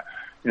 And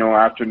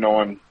after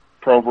knowing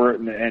Probert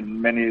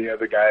and many of the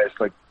other guys,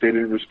 like, they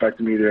didn't respect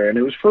him either, and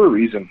it was for a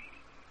reason.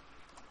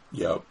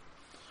 Yep.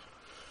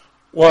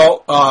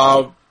 Well,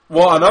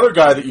 another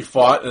guy that you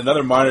fought,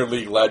 another minor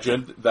league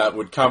legend that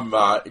would come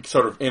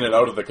sort of in and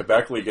out of the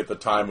Quebec League at the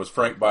time, was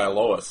Frank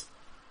Bialowas.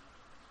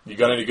 You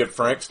got any good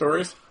Frank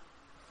stories?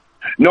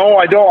 No,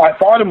 I don't. I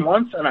fought him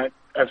once, and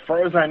as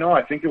far as I know,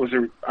 I think it was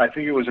a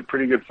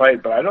pretty good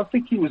fight. But I don't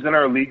think he was in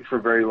our league for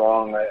very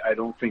long. I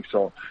don't think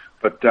so.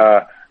 But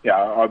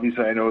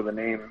obviously I know the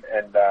name,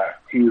 and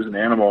he was an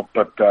animal.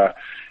 But I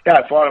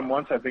fought him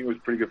once. I think it was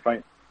a pretty good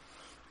fight.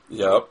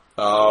 Yep.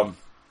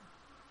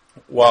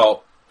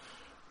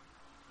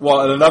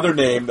 And another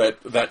name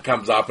that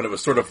comes up, and it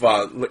was sort of,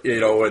 and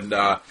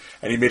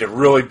he made a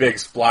really big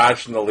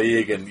splash in the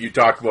league, and you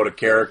talk about a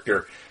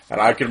character, and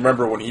I can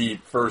remember when he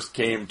first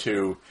came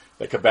to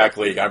the Quebec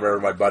League, I remember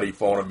my buddy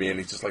phoning me, and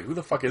he's just like, who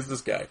the fuck is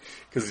this guy?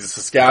 Because he's a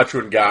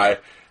Saskatchewan guy,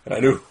 and I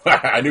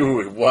knew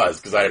who he was,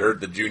 because I had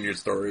heard the junior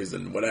stories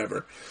and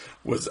whatever.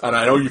 And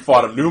I know you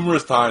fought him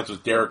numerous times,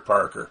 with Derek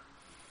Parker.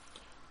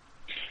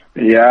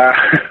 Yeah.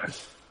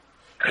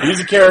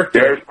 He's a character.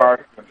 Derek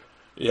Parker.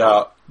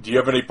 Yeah. Do you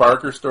have any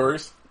Parker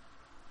stories?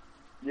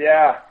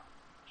 Yeah.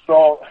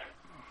 So,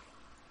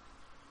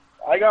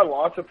 I got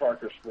lots of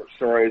Parker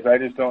stories. I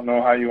just don't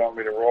know how you want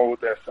me to roll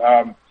with this.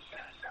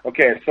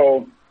 Okay,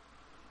 so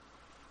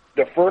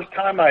the first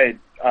time I'd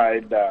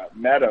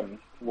met him,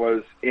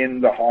 was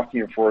in the Hockey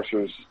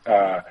Enforcers,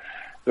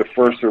 the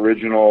first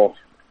original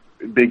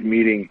big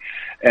meeting,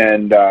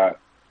 and I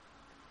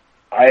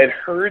had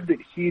heard that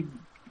he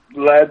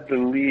led the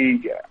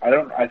league.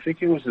 I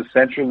think it was the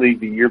Central League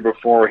the year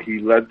before. He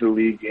led the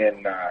league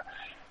in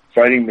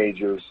fighting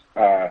majors,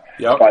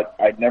 but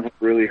I'd never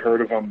really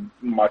heard of him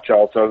much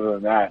else other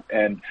than that.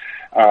 And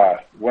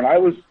when I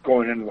was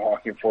going into the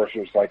Hockey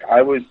Enforcers, like,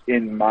 I was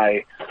in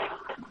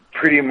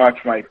pretty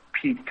much my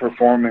peak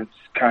performance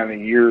kind of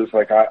years.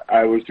 Like,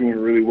 I was doing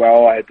really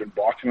well. I had been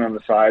boxing on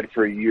the side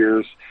for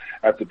years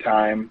at the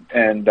time,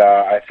 and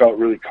I felt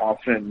really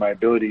confident in my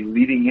ability.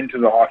 Leading into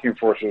the Hockey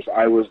Enforcers,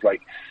 I was,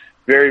 like,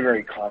 very,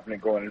 very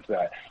confident going into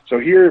that. So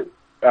here,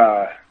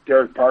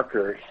 Derek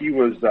Parker, he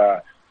was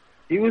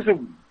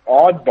an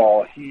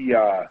oddball.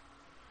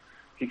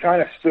 He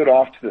kind of stood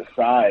off to the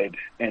side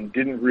and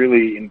didn't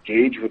really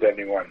engage with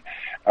anyone,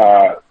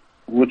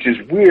 which is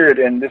weird.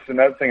 And this is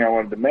another thing I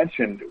wanted to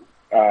mention.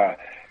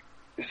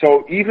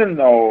 So even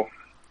though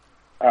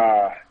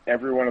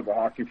everyone at the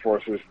Hockey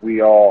Enforcers,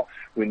 we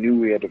knew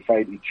we had to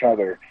fight each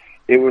other,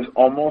 it was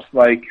almost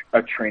like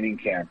a training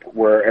camp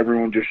where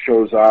everyone just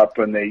shows up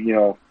and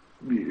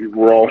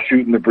we're all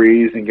shooting the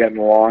breeze and getting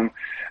along.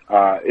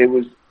 It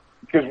was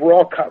because we're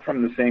all cut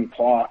from the same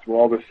cloth. We're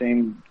all the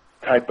same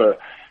type of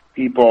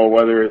people,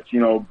 whether it's,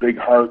 big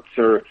hearts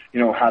or,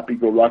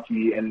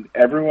 happy-go-lucky. And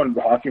everyone at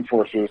the Hockey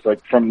Enforcers,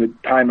 like, from the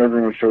time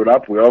everyone showed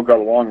up, we all got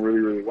along really,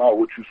 really well,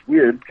 which was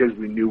weird because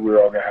we knew we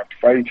were all going to have to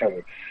fight each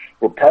other.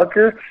 Well,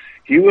 Parker,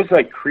 he was,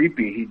 like,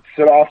 creepy. He'd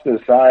sit off to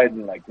the side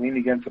and, like, lean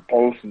against a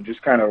post and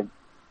just kind of,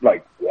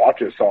 like,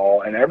 watch us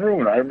all. And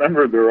everyone, I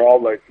remember they were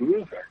all like, who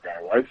is that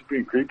guy? Why is he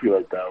being creepy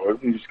like that? Why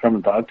doesn't he just come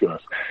and talk to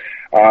us?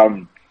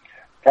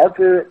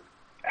 Parker,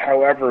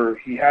 however,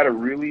 he had a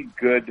really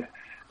good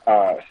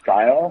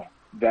style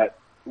that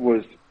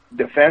was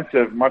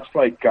defensive, much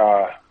like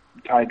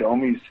Ty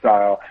Domi's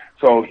style.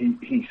 So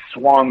he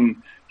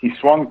swung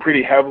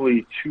pretty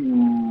heavily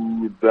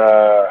to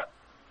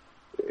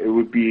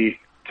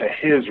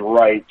his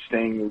right,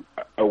 staying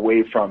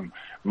away from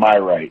my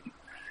right.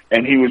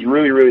 And he was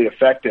really, really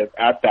effective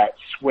at that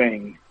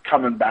swing,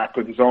 coming back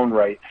with his own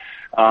right.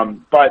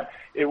 But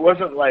it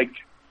wasn't like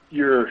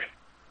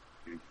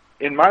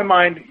in my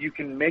mind, you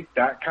can make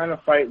that kind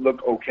of fight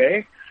look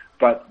okay,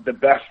 but the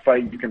best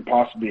fight you can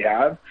possibly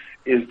have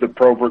is the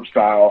Probert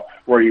style,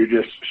 where you're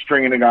just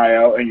stringing a guy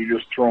out and you're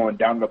just throwing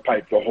down the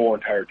pipe the whole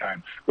entire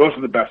time. Those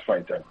are the best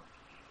fights ever.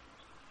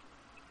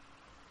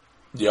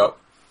 Yep.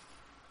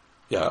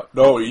 Yeah.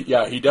 No.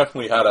 He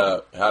definitely had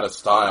a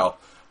style.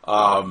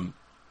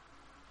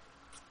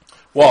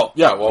 Well,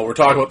 we're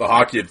talking about the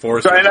Hockey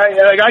Enforcers. So, and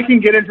I can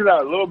get into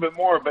that a little bit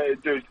more, but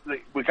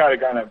we kind of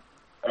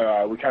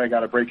got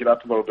to break it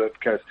up a little bit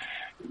because,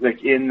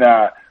 like,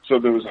 so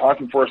there was a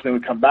Hockey Enforcer, then we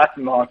come back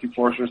from the Hockey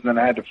Enforcers, and then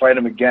I had to fight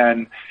him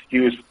again. He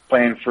was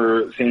playing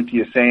for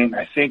Saint-Hyacinthe.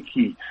 I think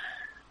he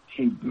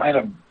might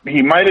have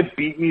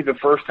beat me the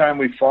first time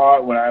we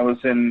fought when I was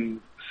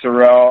in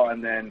Sorel,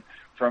 and then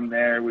from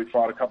there we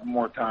fought a couple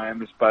more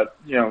times. But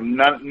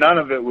none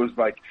of it was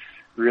like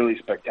really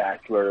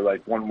spectacular,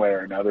 like one way or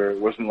another. It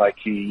wasn't like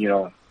he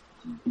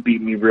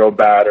beat me real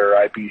bad or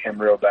I beat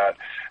him real bad.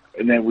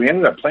 And then we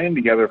ended up playing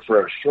together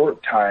for a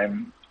short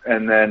time,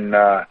 and then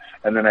I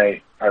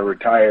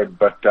retired.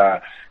 But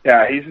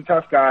he's a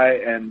tough guy,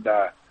 and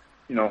I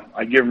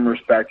give him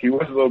respect. He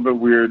was a little bit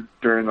weird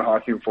during the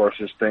Hockey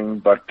Enforcers thing,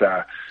 but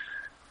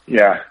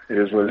it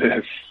is what it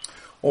is.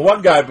 Well,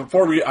 one guy, I'm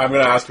going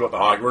to ask you about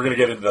the hockey. We're going to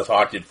get into this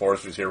Hockey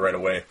Enforcers here right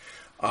away.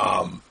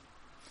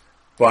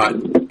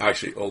 But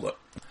actually, hold up.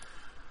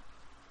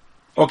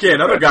 Okay,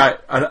 another guy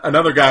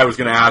I was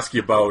going to ask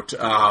you about.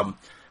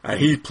 And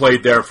he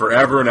played there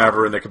forever and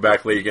ever in the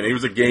Quebec League, and he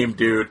was a game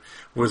dude,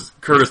 was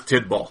Curtis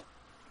Tidball.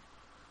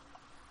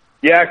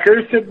 Yeah,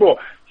 Curtis Tidball.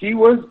 He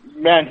was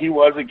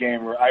a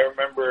gamer. I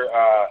remember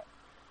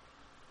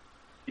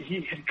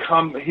he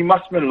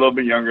must have been a little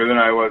bit younger than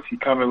I was. He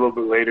come a little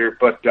bit later,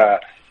 but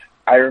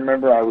I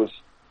remember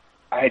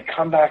I had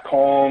come back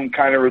home,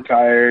 kind of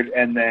retired,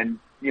 and then,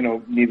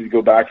 needed to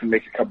go back and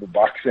make a couple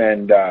bucks,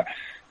 and I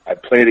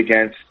played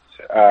against,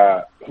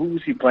 who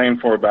was he playing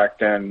for back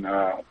then?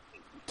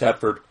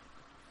 Thetford.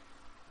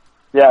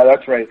 Yeah,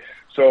 that's right.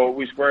 So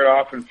we squared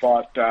off and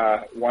fought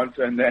once,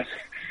 and then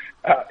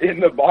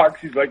in the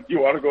box, he's like, "Do you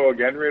want to go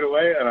again right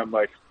away?" And I'm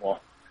like, "Well,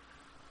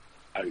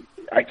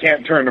 I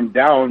can't turn him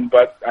down,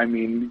 but I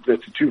mean,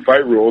 it's a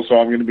 2-fight rule, so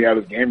I'm going to be out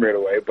of the game right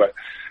away." But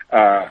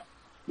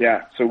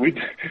so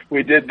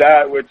we did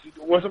that, which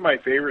wasn't my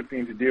favorite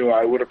thing to do.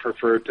 I would have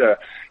preferred to,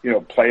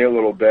 play a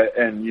little bit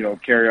and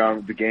carry on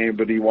with the game,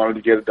 but he wanted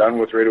to get it done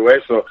with right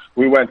away, so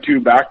we went 2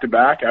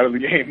 back-to-back out of the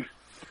game.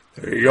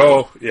 There you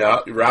go. Yeah,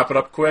 wrap it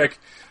up quick.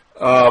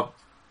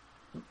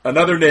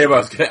 Another name I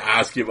was going to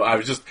ask you, I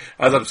was just,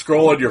 as I'm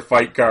scrolling your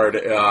fight card,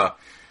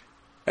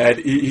 and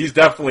he's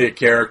definitely a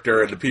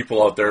character, and the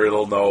people out there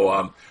will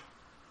know,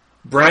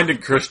 Brandon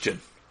Christian.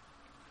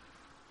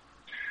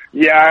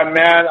 Yeah,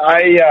 man,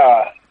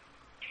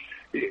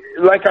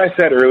 like I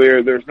said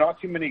earlier, there's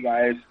not too many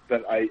guys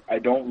that I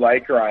don't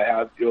like or I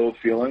have ill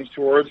feelings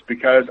towards,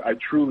 because I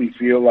truly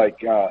feel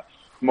like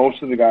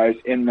most of the guys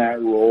in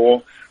that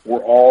role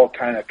were all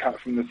kind of cut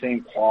from the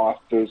same cloth.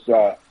 There's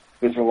a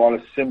lot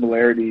of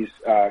similarities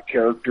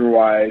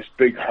character-wise,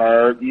 big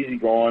heart,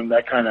 easygoing,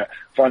 that kind of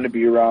fun to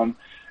be around.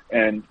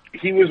 And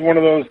he was one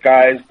of those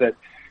guys that,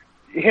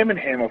 him and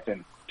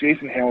Hamilton,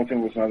 Jason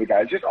Hamilton was another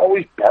guy, just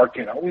always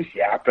barking, always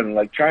yapping,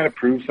 like trying to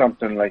prove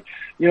something. Like,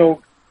 you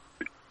know,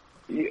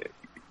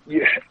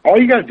 all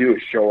you got to do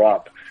is show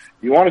up.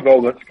 You want to go,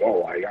 let's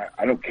go.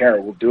 I don't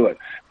care, we'll do it.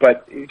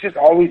 But he's just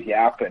always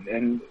yapping.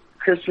 And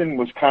Christian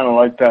was kind of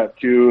like that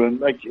too. And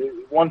like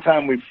one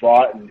time we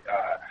fought, and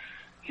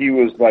he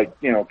was like,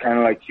 you know, kind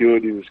of like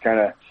Hewitt. He was kind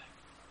of,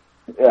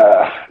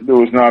 there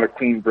was not a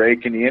clean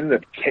break, and he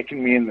ended up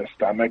kicking me in the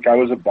stomach. I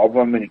was above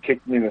him, and he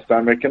kicked me in the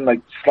stomach and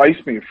like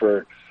sliced me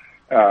for,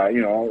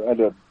 you know, I had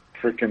a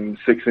freaking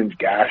 6-inch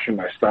gash in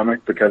my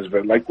stomach because of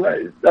it. Like,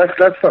 that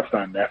stuff's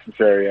not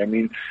necessary. I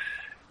mean,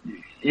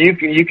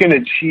 you can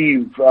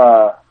achieve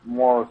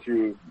more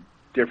through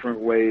different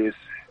ways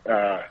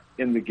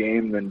in the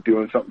game than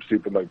doing something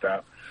stupid like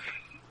that.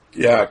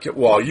 Yeah,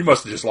 well, you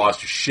must have just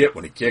lost your shit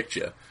when he kicked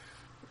you.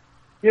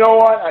 You know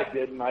what? I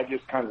didn't. I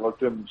just kind of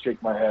looked at him and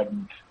shake my head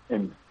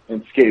and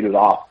skated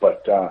off.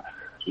 But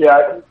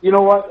yeah, you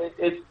know what?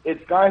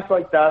 It's guys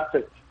like that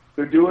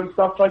they're doing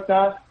stuff like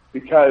that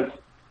because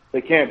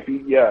they can't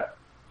beat you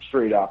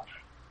straight up.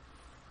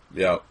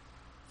 Yeah.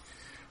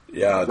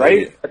 Yeah.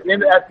 Right? At the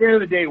end of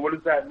the day, what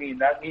does that mean?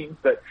 That means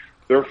that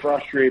they're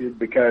frustrated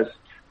because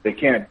they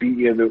can't beat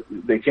you.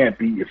 They can't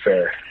beat you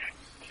fair.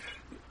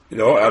 You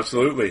know,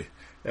 absolutely.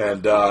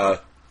 And,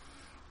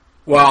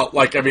 well,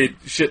 like, I mean,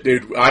 shit,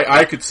 dude,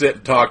 I could sit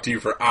and talk to you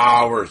for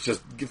hours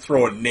just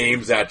throwing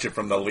names at you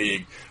from the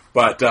league.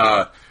 But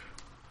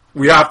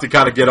we have to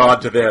kind of get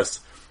on to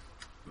this.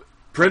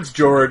 Prince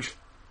George,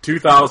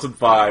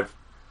 2005,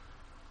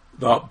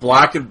 the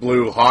Black and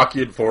Blue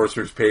Hockey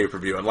Enforcers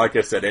pay-per-view. And like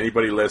I said,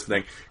 anybody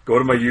listening, go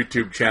to my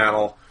YouTube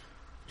channel,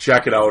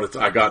 check it out.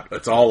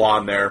 It's all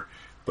on there.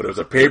 But it was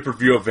a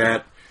pay-per-view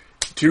event.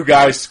 Two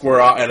guys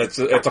square off, and it's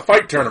a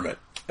fight tournament.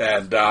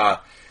 And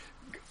how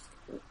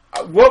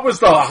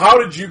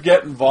did you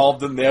get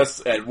involved in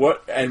this? And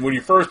when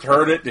you first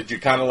heard it, did you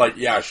kind of like,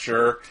 yeah,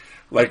 sure?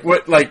 Like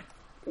what? Like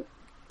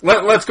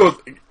let's go.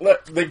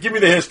 Give me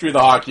the history of the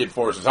Hockey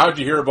Enforcers. How did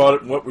you hear about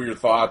it, and what were your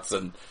thoughts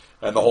and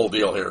the whole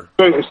deal here?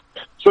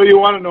 So you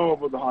want to know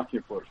about the Hockey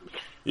Enforcers?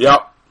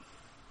 Yep.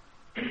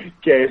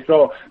 Okay,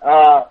 so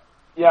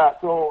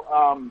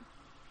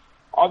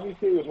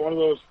obviously it was one of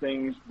those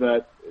things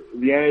that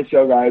the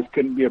NHL guys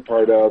couldn't be a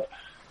part of.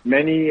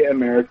 Many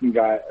American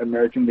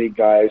League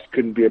guys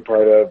couldn't be a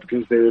part of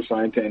because they were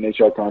signed to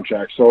NHL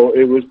contracts. So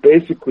it was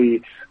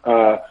basically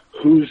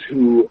who's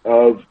who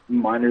of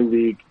minor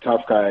league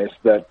tough guys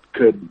that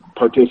could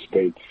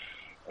participate.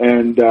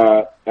 And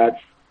at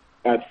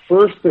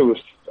first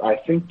I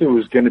think there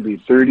was going to be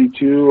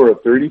 32 or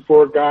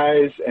 34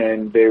 guys,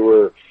 and they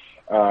were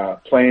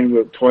toying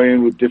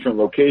with different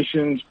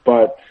locations,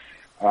 but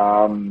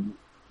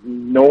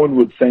no one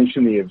would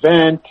sanction the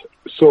event.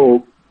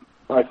 So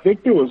I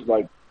think there was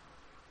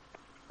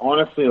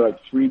honestly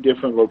 3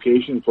 different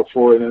locations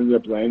before it ended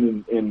up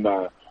landing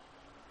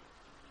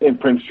in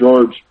Prince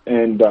George.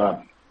 And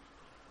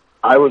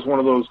I was one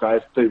of those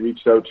guys that they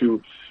reached out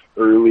to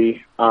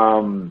early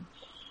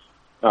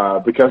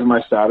because of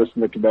my status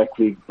in the Quebec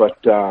League.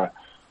 But, a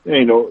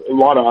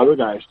lot of other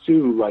guys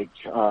too, like,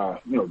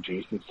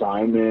 Jason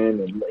Simon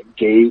and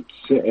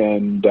Gates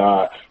and,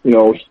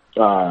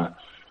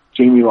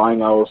 Jamie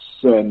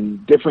Linehouse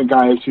and different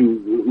guys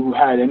who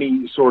had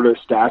any sort of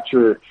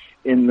stature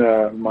in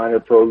the minor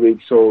pro league.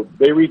 So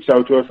they reached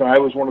out to us, and I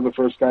was one of the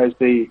first guys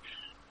they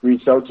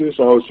reached out to.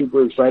 So I was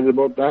super excited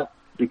about that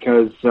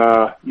because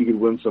you could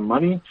win some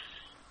money.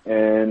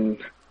 And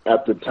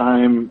at the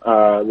time,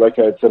 like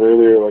I had said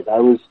earlier, I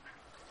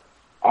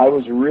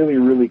was really,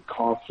 really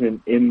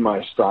confident in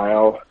my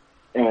style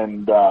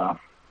and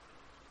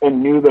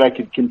knew that I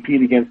could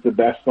compete against the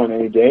best on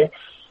any day.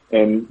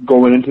 And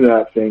going into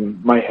that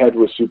thing, my head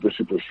was super,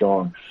 super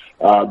strong.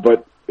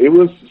 But it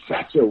was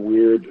such a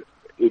weird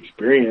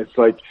experience,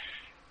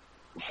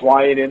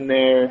 flying in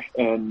there.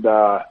 And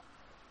I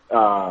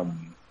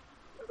don't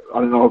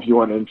know if you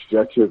want to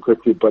interject here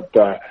quickly, but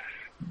the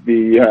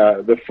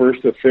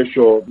first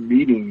official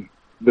meeting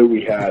that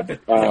we had,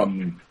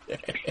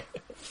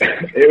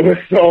 it was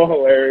so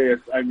hilarious.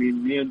 I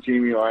mean, me and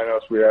Jamie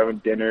Linehouse, we were having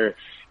dinner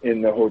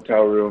in the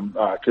hotel room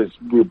because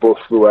we both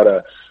flew out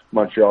of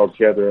Montreal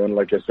together, and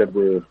like I said,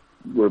 we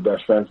were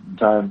best friends at the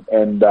time.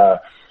 And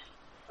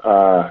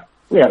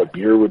we had a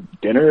beer with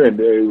dinner, and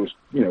it was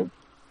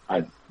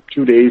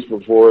 2 days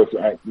before,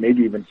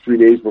 maybe even 3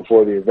 days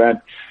before the event.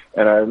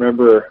 And I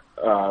remember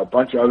a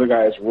bunch of other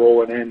guys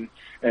rolling in,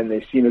 and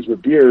they seen us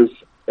with beers,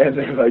 and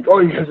they're like, "Oh,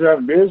 you guys are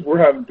having beers? We're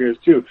having beers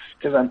too."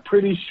 Because I'm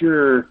pretty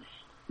sure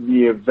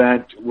the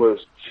event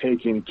was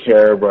taking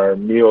care of our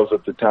meals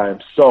at the time.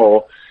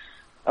 So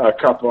a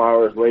couple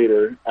hours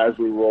later, as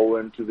we roll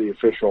into the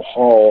official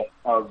hall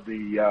of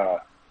the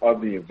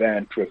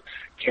event with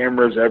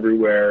cameras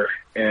everywhere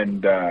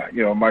and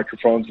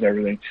microphones and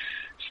everything,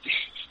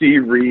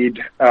 Steve Reed,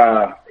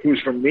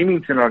 who's from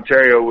Leamington,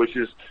 Ontario, which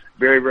is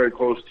very, very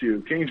close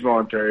to Kingsville,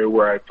 Ontario,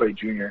 where I played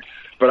junior.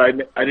 But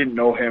I didn't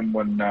know him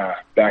when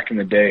back in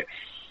the day.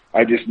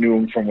 I just knew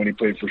him from when he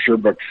played for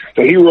Sherbrooke.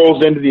 So he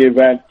rolls into the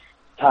event,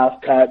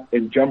 half cut,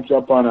 and jumps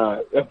up on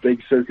a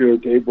big circular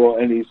table,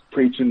 and he's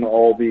preaching to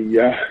all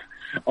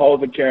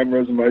the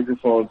cameras and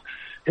microphones.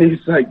 He's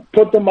like,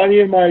 "Put the money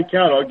in my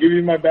account. I'll give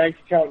you my bank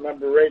account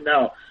number right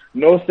now.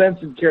 No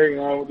sense in carrying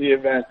on with the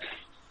event."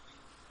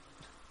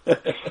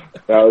 It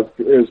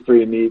was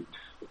pretty neat.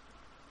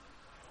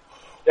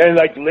 And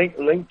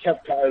Link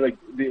kept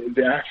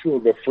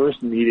the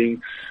first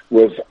meeting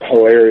was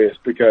hilarious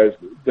because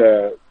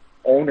the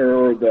owner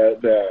or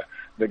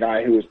the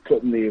guy who was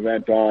putting the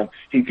event on,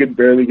 he could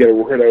barely get a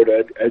word out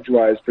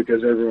edgewise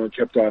because everyone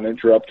kept on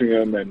interrupting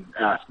him and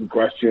asking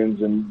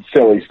questions and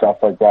silly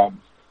stuff like that.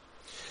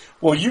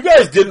 Well, you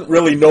guys didn't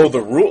really know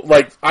the rule.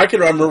 Like, I can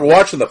remember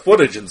watching the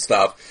footage and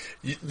stuff.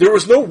 There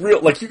was no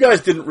real, you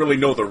guys didn't really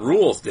know the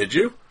rules, did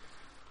you?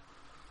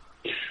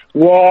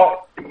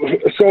 Well,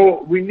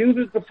 so we knew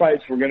that the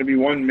fights were going to be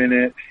 1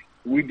 minute.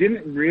 We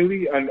didn't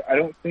really, I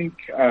don't think,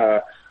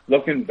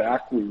 looking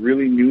back, we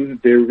really knew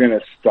that they were going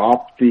to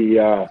stop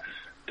the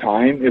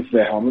time if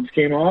the helmets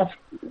came off.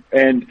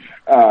 And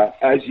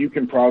as you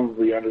can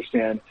probably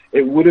understand,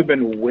 it would have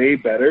been way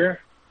better,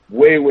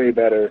 way, way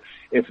better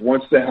if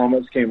once the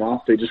helmets came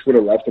off, they just would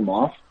have left them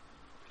off.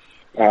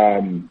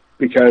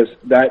 Because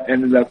that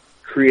ended up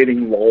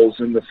creating lulls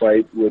in the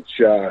fight,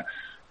 which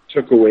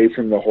took away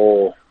from the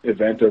whole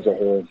event as a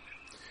whole.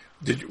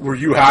 Were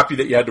you happy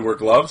that you had to wear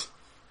gloves?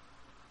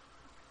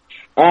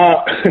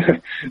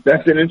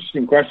 That's an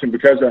interesting question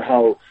because of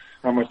how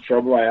much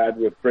trouble I had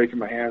with breaking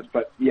my hands.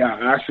 But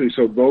yeah, actually,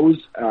 so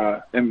those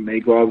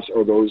MMA gloves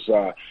or those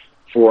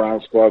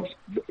 4-ounce gloves,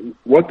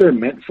 what they're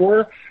meant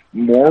for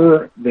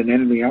more than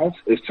anything else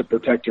is to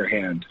protect your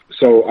hand.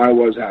 So I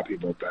was happy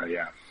about that.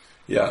 Yeah.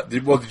 Yeah.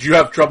 Did you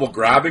have trouble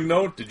grabbing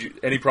though?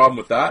 Any problem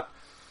with that?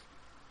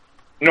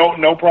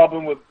 No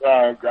problem with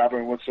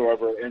grabbing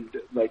whatsoever. And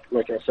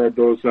like I said,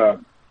 those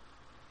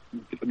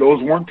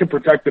weren't to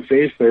protect the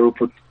face; they were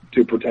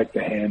to protect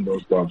the hand.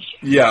 Those gloves.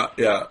 Yeah,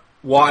 yeah.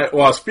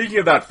 Well, speaking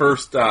of that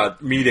first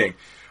meeting,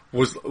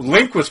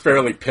 Link was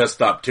fairly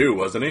pissed up too,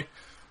 wasn't he?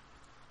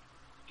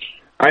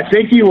 I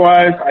think he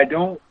was. I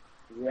don't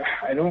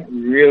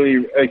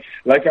really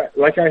like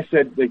I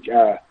said.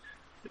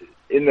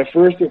 In the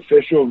first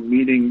official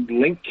meeting,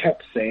 Link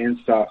kept saying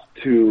stuff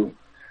to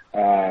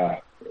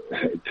the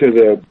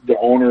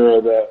owner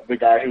or the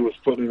guy who was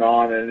putting it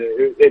on, and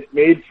it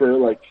made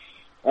for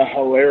a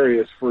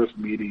hilarious first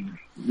meeting.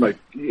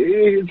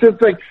 It's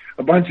just like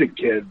a bunch of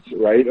kids,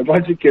 right? A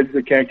bunch of kids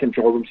that can't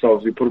control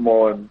themselves. You put them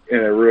all in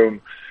a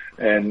room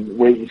and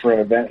waiting for an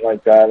event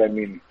like that. I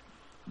mean,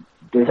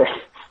 you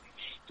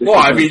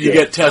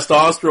get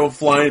testosterone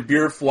flying,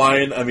 beer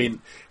flying. I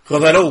mean,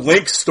 because I know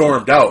Link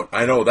stormed out.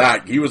 I know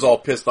that. He was all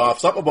pissed off.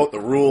 Something about the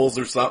rules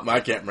or something. I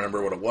can't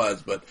remember what it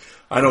was, but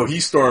I know he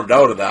stormed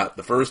out of that,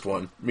 the first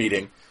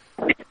meeting.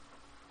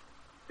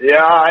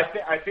 Yeah,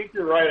 I think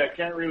you're right. I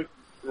can't really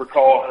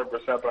recall 100%,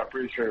 but I'm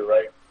pretty sure you're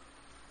right.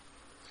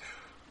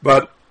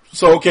 But,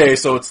 so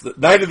it's the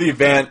night of the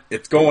event.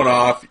 It's going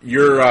off.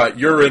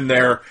 You're in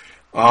there.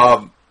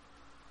 So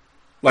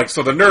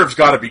the nerves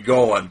got to be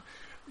going.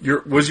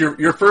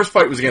 Your first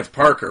fight was against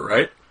Parker,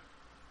 right?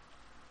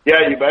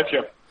 Yeah, you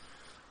betcha.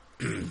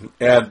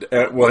 And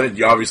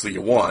obviously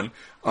you won.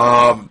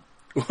 Well,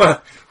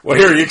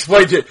 here you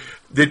explain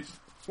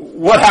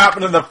what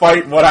happened in the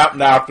fight and what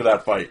happened after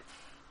that fight.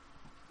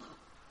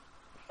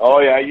 Oh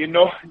yeah, you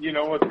know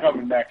what's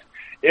coming next.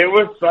 It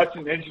was such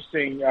an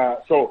interesting.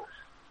 So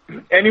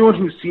anyone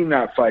who's seen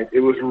that fight,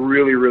 it was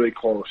really, really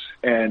close.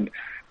 And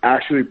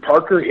actually,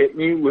 Parker hit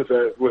me with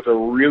a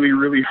really,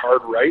 really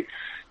hard right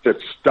that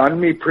stunned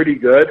me pretty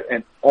good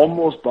and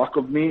almost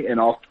buckled me. And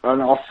I'll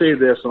say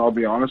this, and I'll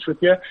be honest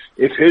with you: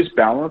 if his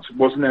balance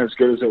wasn't as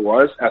good as it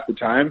was at the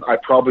time, I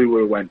probably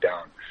would have went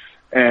down,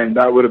 and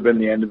that would have been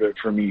the end of it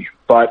for me.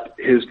 But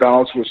his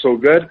balance was so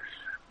good,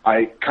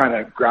 I kind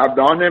of grabbed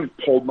on him,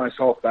 pulled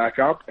myself back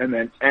up, and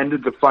then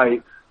ended the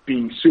fight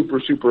being super,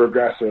 super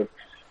aggressive.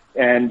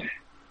 And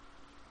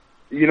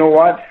you know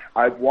what?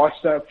 I've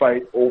watched that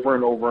fight over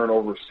and over and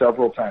over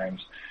several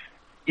times.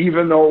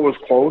 Even though it was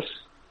close,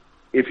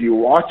 if you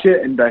watch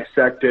it and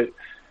dissect it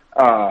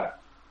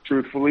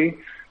truthfully,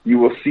 you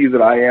will see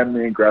that I am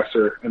the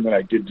aggressor and that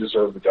I did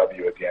deserve the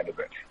W at the end of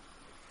it.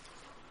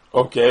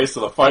 Okay,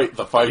 so the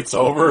fight's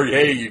over.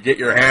 Hey, you get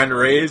your hand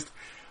raised.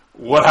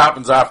 What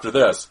happens after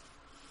this?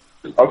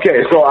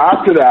 Okay, so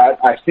after that,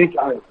 I think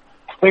it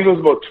was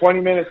about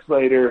 20 minutes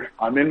later,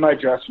 I'm in my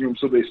dressing room.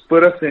 So they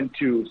split us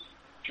into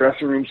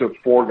dressing rooms of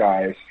 4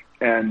 guys.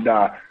 And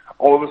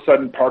all of a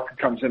sudden, Parker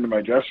comes into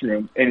my dressing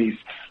room, and he's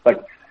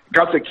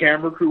got the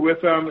camera crew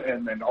with them,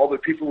 and then all the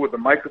people with the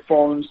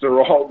microphones, they're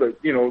all the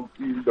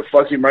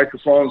fuzzy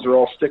microphones, they're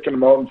all sticking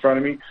them out in front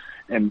of me.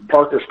 And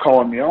Parker's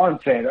calling me on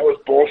saying, that was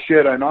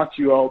bullshit, I knocked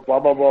you out, blah,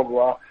 blah, blah,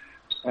 blah.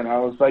 And I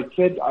was like,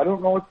 kid, I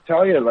don't know what to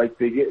tell you. Like,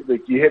 you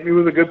hit me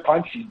with a good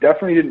punch. You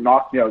definitely didn't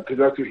knock me out, because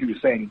that's what he was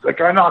saying. He's like,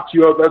 I knocked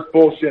you out, that's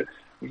bullshit.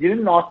 You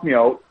didn't knock me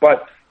out,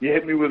 but you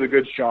hit me with a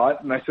good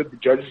shot. And I said, the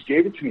judges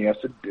gave it to me. I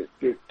said,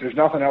 there's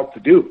nothing else to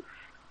do.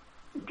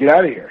 Get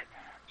out of here.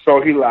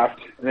 So he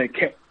left, and then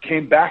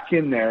came back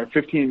in there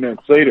 15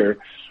 minutes later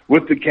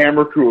with the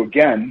camera crew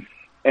again,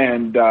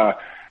 and I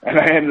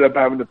ended up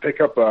having to pick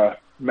up a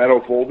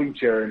metal folding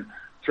chair and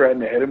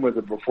threaten to hit him with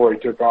it before he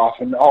took off.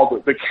 And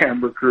all the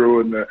camera crew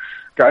and the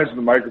guys with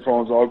the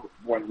microphones all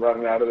went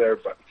running out of there.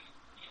 But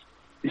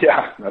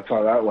yeah, that's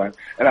how that went.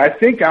 And I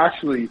think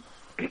actually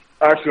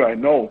I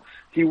know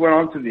he went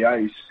onto the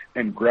ice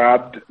and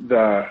grabbed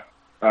the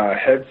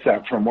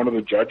headset from one of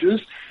the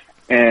judges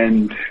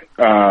and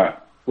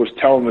was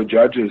telling the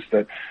judges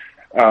that,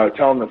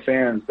 telling the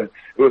fans that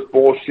it was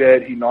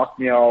bullshit. He knocked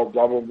me out,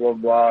 blah, blah, blah,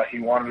 blah. He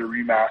wanted a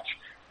rematch.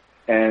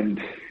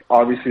 And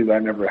obviously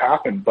that never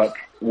happened. But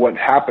what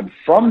happened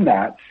from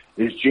that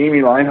is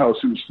Jamie Linehouse,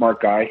 who's a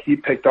smart guy, he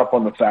picked up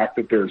on the fact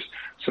that there's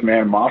some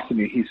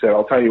animosity. He said,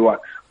 I'll tell you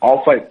what,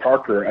 I'll fight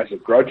Parker as a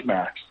grudge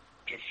match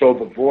to fill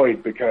the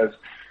void, because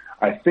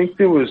I think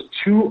there was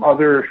 2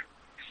 other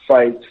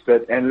fights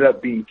that ended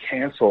up being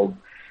canceled.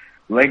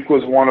 Link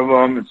was one of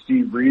them, and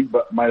Steve Reed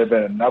might have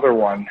been another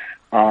one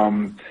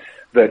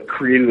that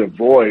created a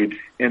void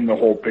in the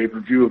whole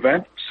pay-per-view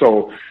event.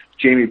 So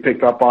Jamie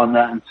picked up on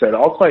that and said,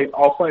 I'll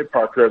fight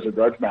Parker as a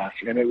grudge match,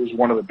 and it was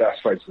one of the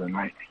best fights of the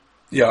night.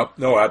 Yeah,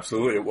 no,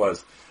 absolutely it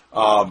was.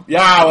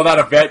 That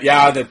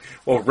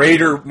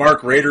event,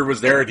 Mark Rader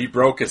was there, and he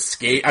broke his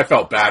skate. I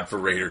felt bad for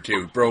Rader,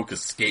 too. He broke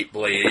his skate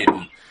blade.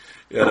 And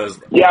that's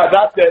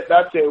it.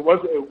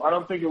 I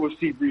don't think it was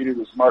Steve Reed, it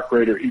was Mark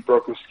Rader. He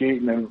broke his skate,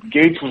 and then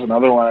Gates was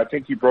another one. I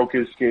think he broke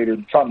his skate,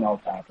 and something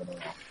else happened.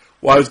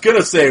 Well, I was going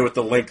to say with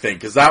the Link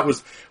thing,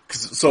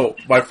 so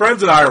my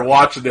friends and I are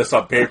watching this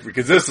on paper,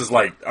 because this is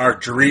like our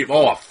dream.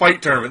 Oh, a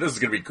fight tournament. This is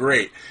going to be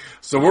great.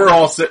 So we're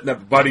all sitting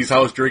at Buddy's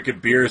house drinking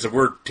beers, and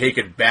we're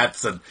taking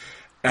bets, and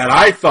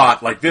I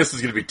thought, like, this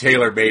is going to be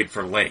tailor-made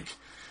for Link.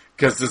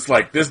 Because it's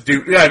like, this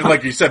dude,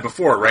 like you said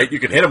before, right? You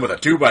can hit him with a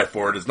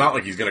 2x4, and it's not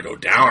like he's going to go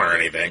down or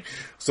anything.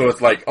 So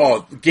it's like,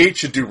 oh, Gates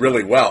should do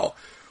really well.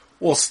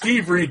 Well,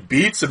 Steve Reed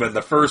beats him in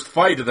the first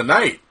fight of the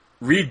night.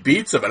 Reed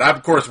beats him, and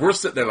of course we're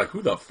sitting there like,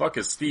 who the fuck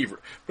is Steve? I'm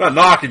not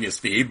knocking you,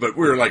 Steve, but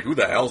we're like, who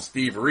the hell's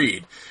Steve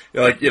Reed?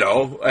 Like,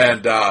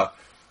 and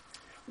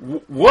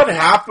what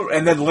happened?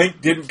 And then Link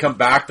didn't come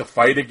back to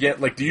fight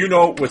again. Like, do you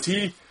know? Was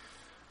he?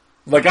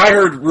 Like, I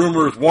heard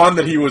rumors. One,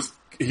 that he was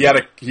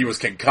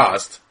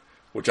concussed,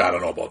 which I don't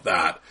know about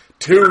that.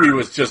 2, he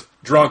was just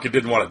drunk and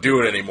didn't want to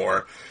do it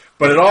anymore.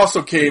 But it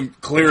also came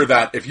clear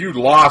that if you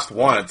lost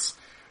once,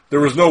 there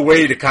was no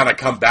way to kind of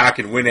come back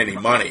and win any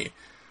money.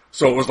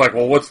 So it was like,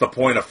 well, what's the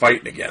point of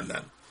fighting again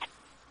then?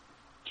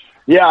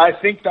 Yeah, I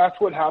think that's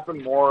what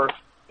happened more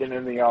than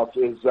anything else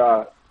is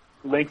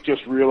Link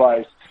just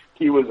realized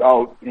he was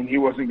out and he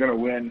wasn't going to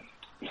win.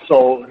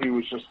 So he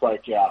was just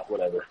like, yeah,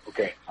 whatever.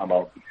 Okay, I'm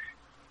out.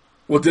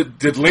 Well,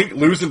 did Link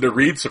losing to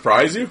Reed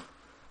surprise you?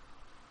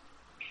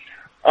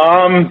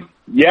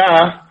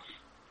 Yeah.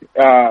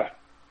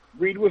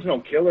 Reed was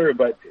no killer,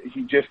 but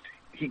he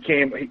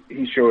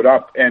showed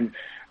up. And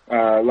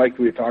like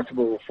we talked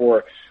about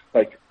before,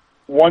 like,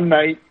 one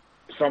night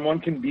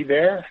someone can be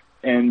there,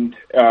 and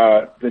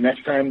the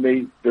next time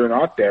they're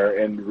not there,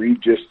 and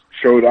Reed just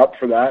showed up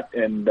for that,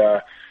 and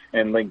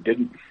Link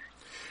didn't.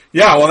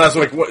 Yeah, well, that's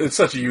like, it's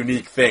such a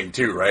unique thing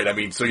too, right? I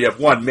mean, so you have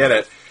 1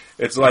 minute.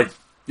 It's like,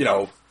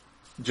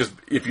 just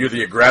if you're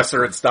the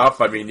aggressor and stuff.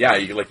 I mean, yeah,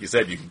 like you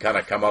said, you can kind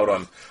of come out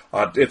on.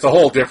 It's a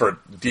whole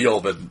different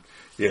deal than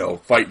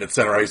fighting at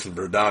center ice in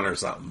Verdun or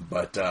something.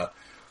 But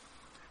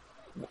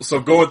so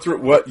going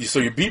through so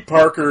you beat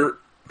Parker.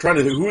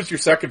 Who was your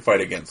second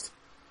fight against?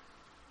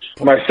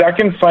 My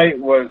second fight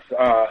was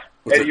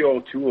Eddie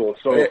O'Toole.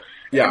 So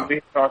yeah,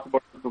 we talked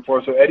about this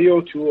before. So Eddie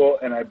O'Toole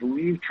and I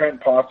believe Trent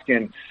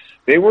Poskin,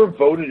 they were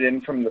voted in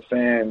from the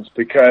fans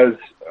because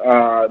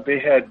they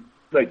had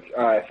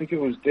I think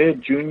they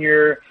had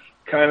junior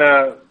kind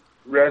of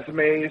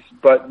resumes,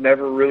 but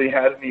never really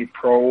had any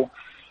pro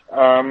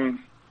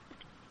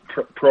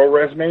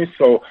resumes.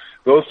 So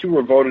those 2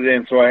 were voted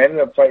in. So I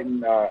ended up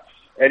fighting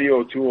Eddie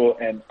O'Toole,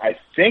 and I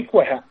think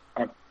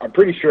I'm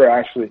pretty sure,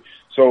 actually.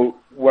 So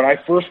when I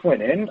first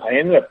went in, I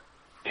ended up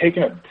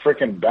taking a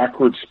freaking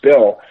backward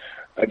spill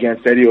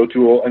against Eddie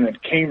O'Toole, and then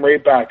came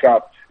right back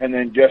up, and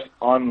then just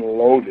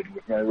unloaded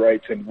with my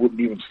rights and wouldn't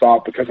even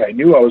stop because I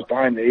knew I was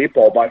behind the 8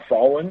 ball by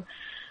falling.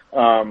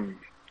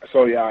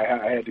 So yeah,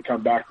 I had to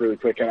come back really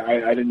quick, and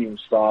I didn't even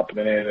stop, and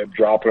then I ended up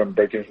dropping him,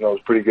 breaking his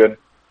nose pretty good.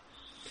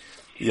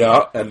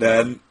 Yeah, and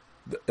then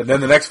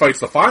the next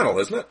fight's the final,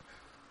 isn't it?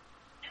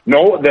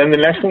 No, then the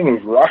next one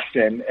was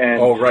Rushton,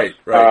 and right.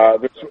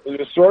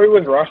 The story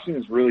with Rushton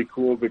is really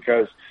cool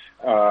because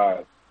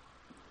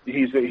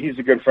he's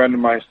a good friend of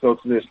mine still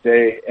to this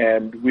day,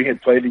 and we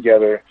had played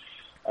together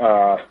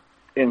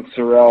in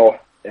Sorel,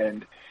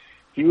 and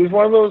he was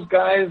one of those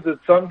guys that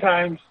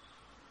sometimes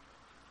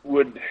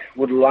would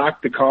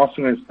lack the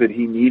confidence that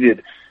he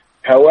needed.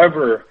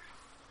 However,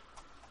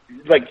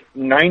 like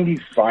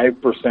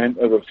 95%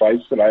 of the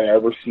fights that I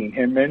ever seen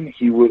him in,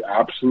 he would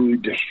absolutely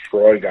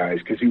destroy guys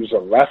because he was a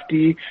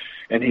lefty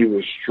and he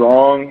was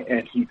strong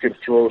and he could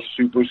throw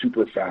super,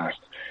 super fast.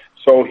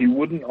 So he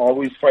wouldn't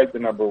always fight the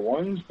number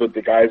ones, but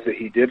the guys that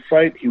he did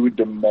fight, he would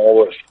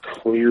demolish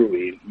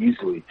clearly and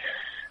easily.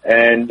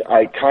 And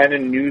I kind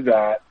of knew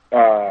that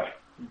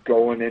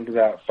going into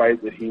that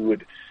fight that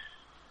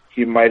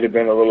he might have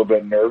been a little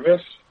bit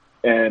nervous.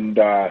 And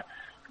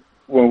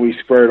when we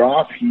squared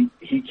off,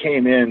 he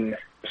came in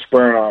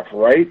squaring off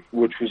right,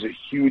 which was a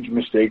huge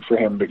mistake for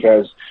him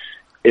because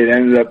it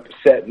ended up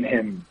setting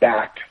him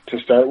back to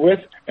start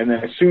with. And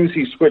then as soon as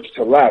he switched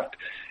to left,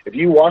 if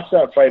you watch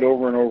that fight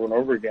over and over and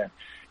over again,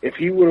 if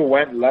he would have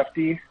went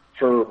lefty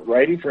for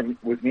righty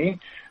with me,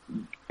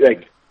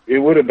 like it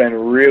would have been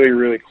really,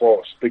 really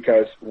close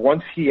because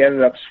once he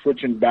ended up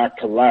switching back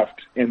to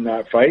left in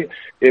that fight,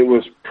 it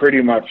was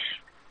pretty much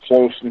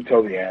close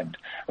until the end.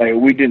 Like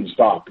we didn't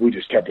stop. We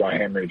just kept on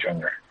hammering each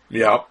other.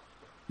 Yeah.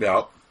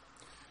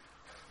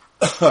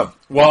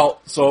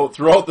 Well, so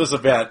throughout this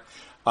event,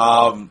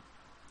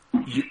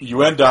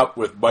 you end up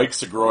with Mike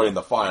Segroy in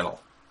the final.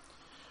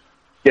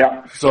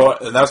 Yeah. So,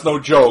 and that's no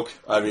joke.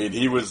 I mean,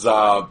 he's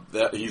a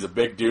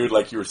big dude,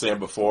 like you were saying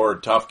before,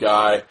 tough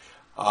guy.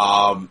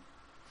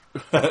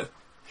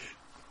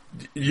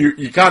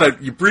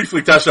 You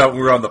briefly touched on when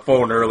we were on the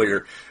phone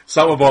earlier,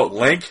 something about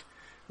Link.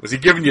 Was he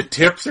giving you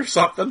tips or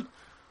something?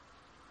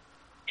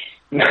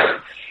 Yeah.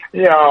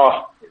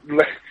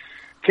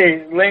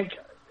 Okay, Link,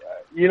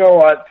 you know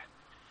what?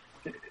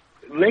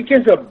 Link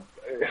is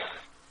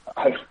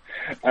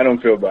I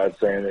don't feel bad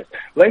saying this.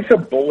 Link's a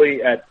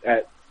bully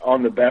at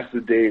on the best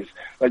of days.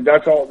 Like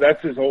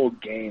that's his whole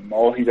game.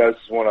 All he does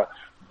is want to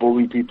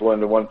bully people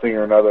into one thing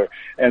or another.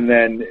 And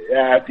then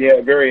at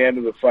the very end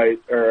of the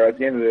fight, or at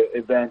the end of the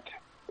event,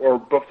 or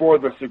before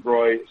the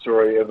Segroy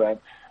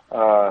event,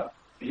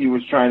 he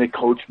was trying to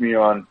coach me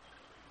on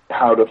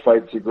how to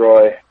fight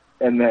Segroy.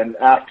 And then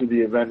after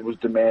the event was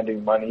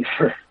demanding money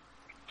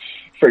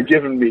for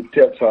giving me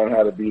tips on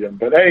how to beat him.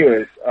 But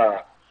anyways,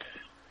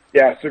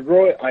 yeah,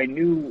 Segroy I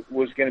knew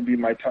was going to be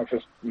my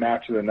toughest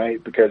match of the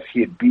night because he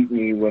had beat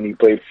me when he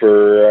played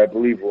for, I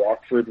believe,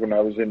 Rockford when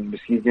I was in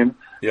Muskegon.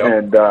 Yep.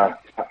 And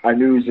I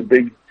knew he was a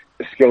big,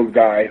 skilled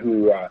guy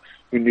who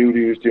knew what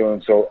he was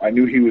doing. So I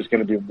knew he was going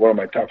to be one of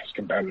my toughest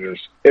competitors,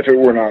 if it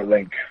were not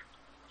Link.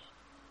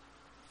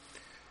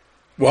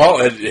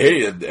 Well, and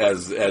hey,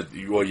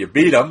 you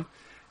beat him.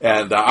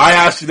 And I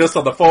asked you this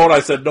on the phone. I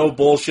said, no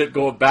bullshit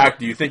going back.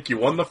 Do you think you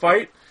won the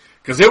fight?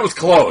 Because it was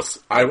close.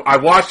 I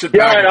watched it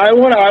back. Yeah, and I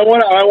want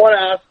to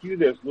ask you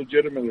this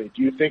legitimately.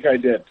 Do you think I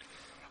did?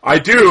 I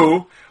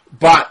do,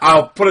 but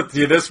I'll put it to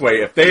you this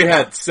way. If they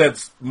had said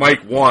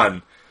Mike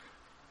won,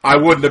 I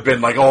wouldn't have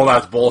been like, oh,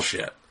 that's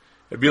bullshit.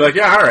 It'd be like,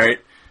 yeah, all right.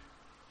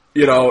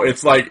 You know,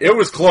 it's like, it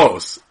was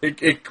close.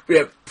 It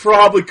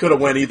probably could have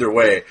went either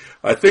way.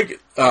 I think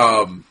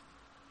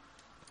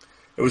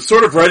it was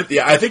sort of right at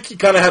the... I think he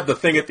kind of had the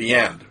thing at the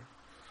end.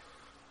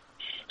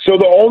 So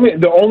the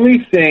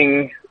only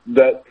thing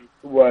that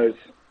was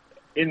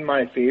in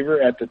my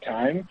favor at the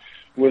time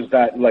was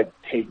that, like,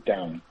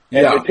 takedown.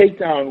 And the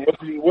takedown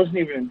wasn't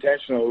even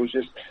intentional. It was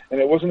just... And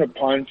it wasn't a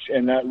punch,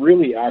 and that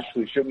really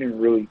actually shouldn't even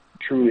really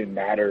truly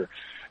matter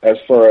as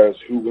far as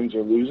who wins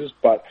or loses,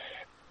 but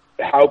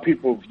how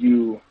people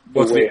view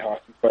the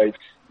hockey fights...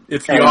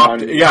 It's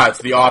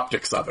the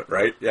optics of it,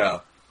 right?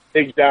 Yeah.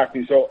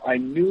 Exactly. So I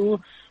knew...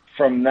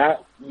 from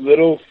that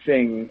little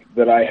thing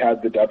that I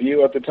had the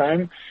W at the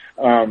time.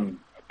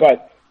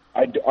 But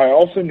I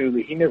also knew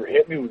that he never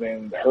hit me with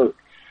anything that hurt.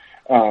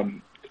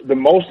 The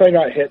most I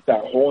got hit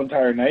that whole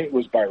entire night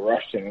was by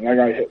Rushton, and I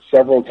got hit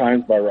several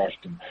times by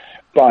Rushton.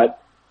 But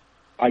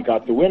I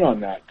got the win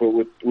on that. But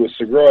with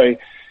Segroy,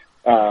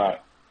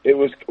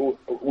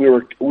 we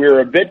were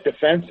a bit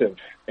defensive,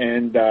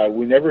 and I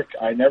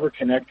never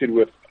connected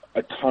with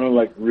a ton of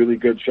like really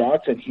good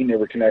shots, and he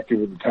never connected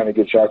with a ton of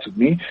good shots with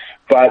me.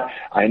 But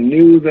I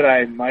knew that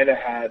I might have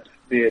had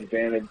the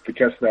advantage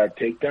because of that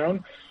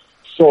takedown.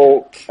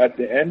 So at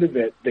the end of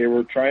it, they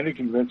were trying to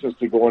convince us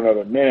to go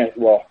another minute.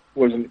 Well,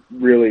 wasn't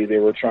really. They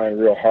were trying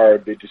real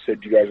hard. They just said,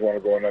 "Do you guys want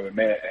to go another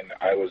minute?" And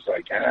I was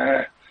like,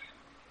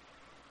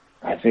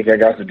 I think I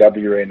got the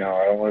W right now.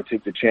 I don't want to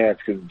take the chance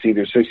because it's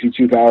either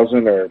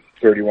 62,000 or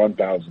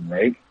 31,000,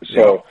 right?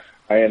 So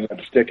I ended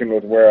up sticking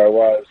with where I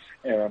was,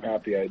 and I'm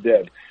happy I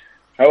did.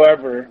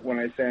 However, when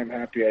I say I'm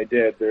happy I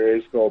did, there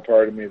is still a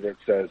part of me that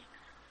says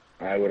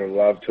I would have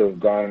loved to have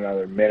gone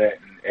another minute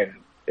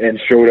and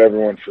showed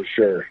everyone for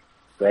sure,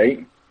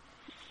 right?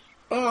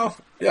 Oh,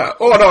 yeah.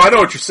 Oh, no, I know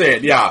what you're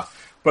saying, yeah.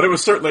 But it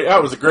was certainly,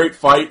 it was a great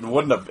fight and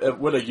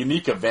what a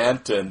unique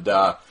event. And,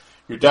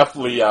 you're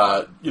definitely,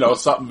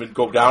 something would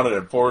go down in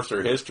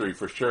Enforcer history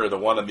for sure. The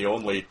one and the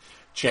only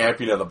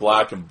champion of the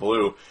black and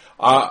blue.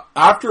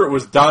 After it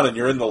was done and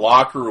you're in the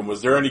locker room,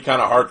 was there any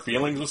kind of hard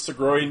feelings with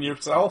Segura and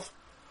yourself?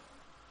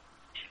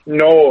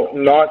 No,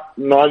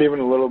 not even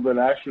a little bit.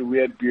 Actually, we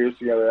had beers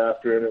together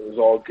after, and it was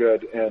all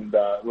good. And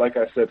like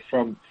I said,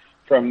 from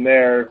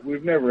there,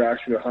 we've never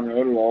actually hung out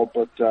at all,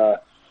 but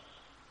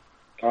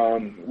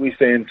we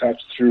stay in touch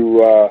through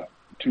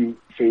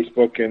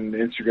Facebook and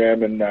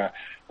Instagram, and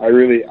I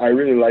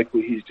really like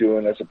what he's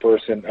doing as a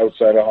person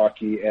outside of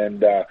hockey,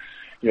 and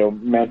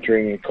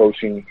mentoring and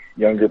coaching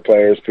younger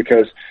players,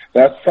 because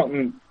that's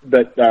something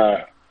that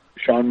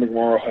Sean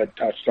McMorrow had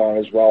touched on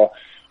as well.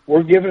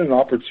 We're given an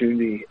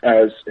opportunity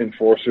as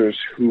enforcers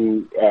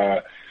who,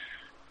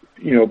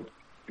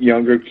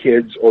 younger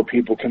kids or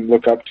people can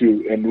look up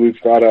to, and we've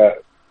got to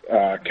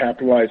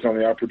capitalize on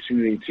the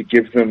opportunity to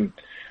give them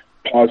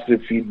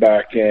positive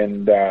feedback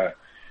and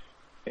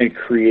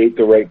create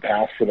the right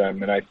path for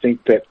them. And I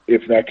think that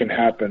if that can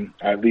happen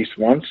at least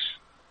once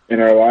in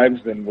our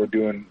lives, then we're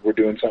doing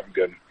something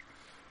good.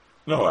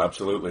 No,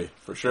 absolutely,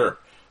 for sure.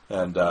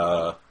 And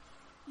well,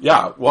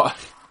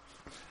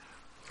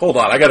 hold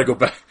on, I got to go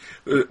back.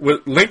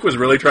 Link was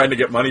really trying to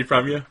get money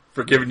from you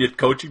for giving you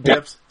coaching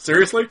tips?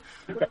 Seriously?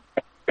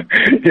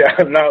 Yeah,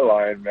 I'm not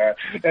lying, man.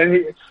 And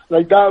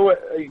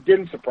he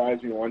didn't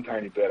surprise me one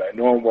tiny bit. I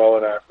know him well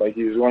enough. Like,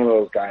 he was one of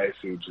those guys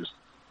who just,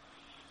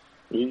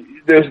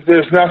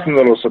 there's nothing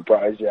that'll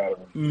surprise you out of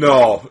him.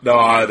 No,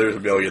 there's a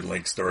million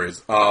Link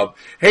stories.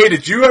 Hey,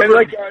 did you ever?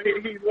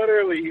 And he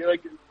literally,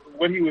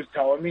 what he was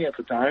telling me at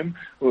the time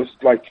was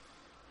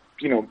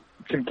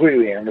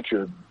completely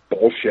amateur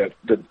bullshit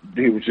that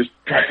he was just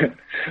trying.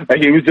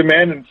 He was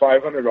demanding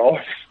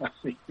 $500.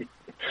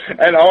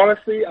 And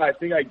honestly, I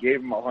think I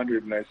gave him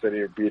 $100, and I said,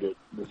 "Here, beat it.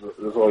 This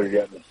is all you're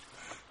getting."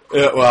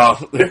 Yeah, well,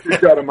 just to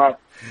shut him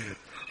up.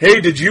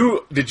 Hey, did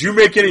you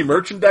make any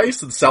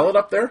merchandise and sell it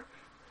up there?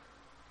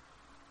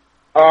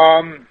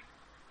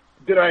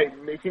 Did I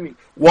make any?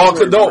 Well,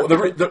 no.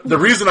 The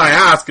reason I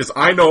ask is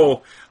I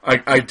know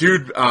I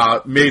dude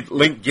made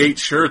Link Gate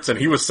shirts, and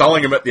he was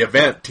selling them at the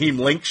event, Team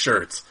Link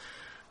shirts.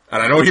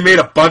 And I know he made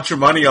a bunch of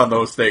money on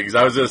those things.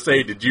 I was going to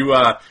say, did you,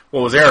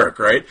 was Eric,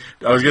 right?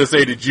 I was going to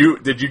say, did you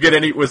get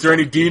any, was there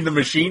any Dean the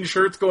Machine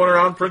shirts going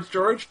around Prince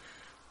George?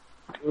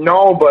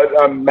 No, but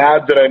I'm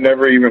mad that I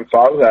never even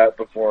thought of that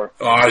before.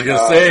 Oh, I was going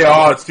to say,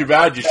 it's too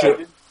bad you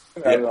should.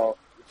 Yeah.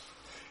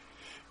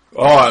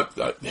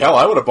 Hell,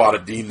 I would have bought a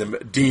Dean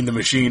the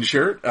Machine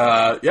shirt.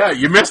 Yeah,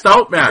 you missed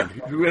out, man.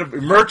 We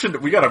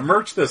got to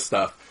merch this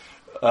stuff.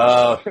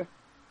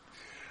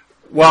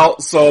 Well,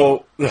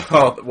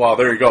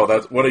 there you go.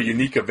 That's what a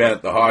unique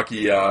event, the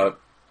hockey, the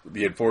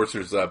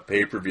Enforcers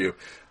pay-per-view.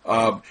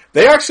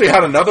 They actually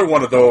had another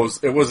one of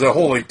those. It was a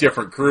wholly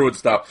different crew and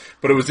stuff,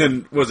 but it was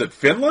it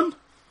Finland?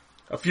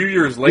 A few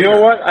years later. You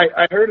know what?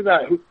 I heard of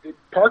that.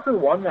 Parker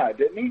won that,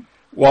 didn't he?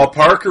 Well,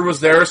 Parker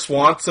was there,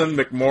 Swanson,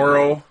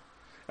 McMorrow,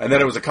 and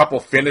then it was a couple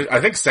Finnish.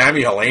 I think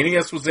Sami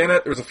Helenius was in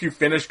it. There was a few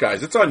Finnish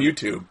guys. It's on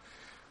YouTube.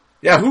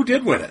 Yeah, who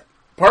did win it?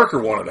 Parker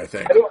won it, I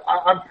think.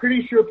 I'm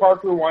pretty sure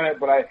Parker won it,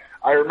 but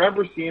I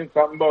remember seeing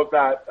something about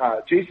that.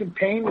 Jason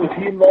Payne, was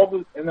he involved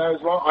in that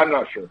as well? I'm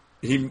not sure.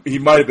 He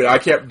might have been.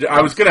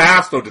 I was going to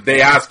ask, though, did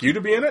they ask you to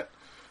be in it?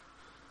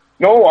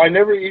 No, I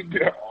never,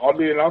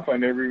 oddly enough, I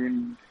never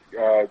even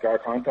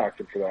got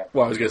contacted for that.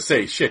 Well, I was going to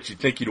say, shit, you'd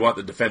think you'd want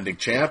the defending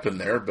champ in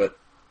there, but...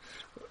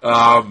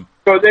 So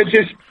that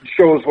just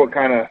shows what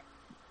kind of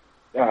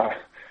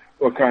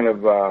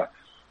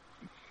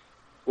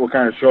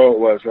show it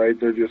was, right?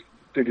 They're just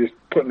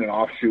putting an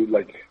offshoot,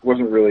 like it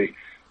wasn't really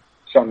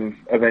something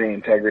of any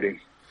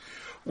integrity.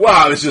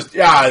 Well, it was just,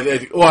 I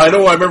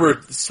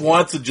remember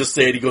Swanson just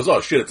saying, he goes,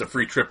 "Oh shit, it's a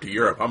free trip to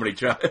Europe. How many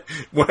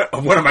when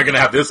am I going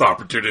to have this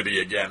opportunity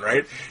again?"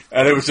 Right?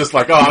 And it was just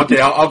like, oh, okay,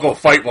 I'll go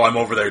fight while I'm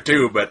over there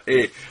too. But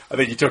hey, I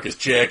think he took his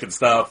chick and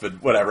stuff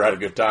and whatever, had a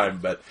good time.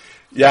 But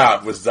yeah,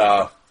 it was,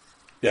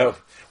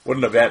 what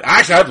an event.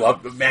 Actually, I'd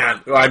love,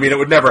 man, I mean, it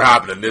would never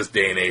happen in this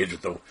day and age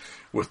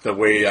with the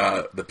way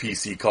the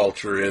PC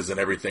culture is and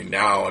everything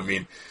now. I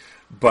mean,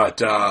 but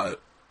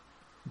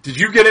did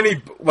you get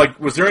any,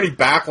 was there any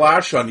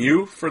backlash on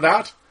you for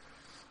that?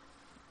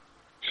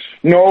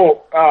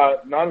 No,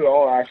 not at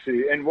all,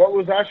 actually. And what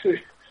was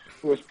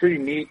pretty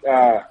neat,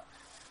 I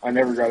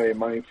never got any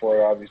money for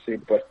it, obviously,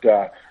 but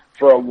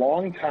for a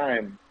long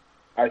time,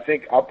 I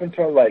think up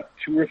until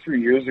 2 or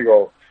 3 years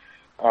ago,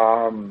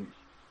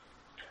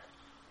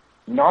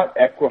 not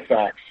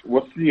Equifax.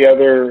 What's the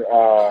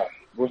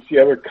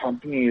other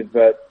company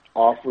that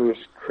offers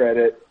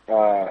credit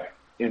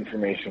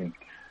information?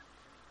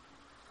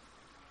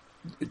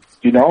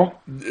 You know?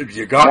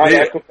 You got not me.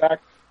 Equifax.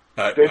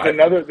 There's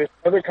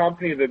another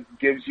company that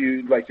gives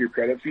you your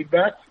credit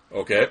feedback.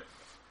 Okay.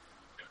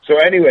 So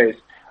anyways,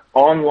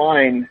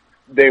 online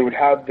they would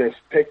have this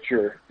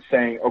picture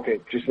saying, okay,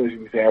 just as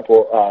an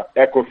example,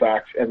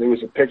 Equifax, and there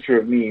was a picture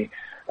of me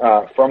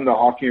from the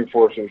Hockey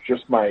Enforcers,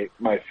 just my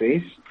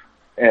face.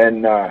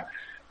 And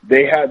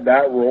they had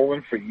that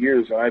rolling for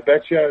years. And I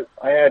bet you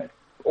I had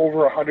over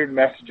 100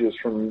 messages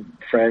from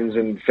friends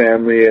and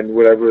family and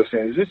whatever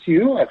saying, "Is this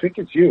you? I think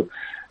it's you."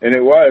 And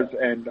it was,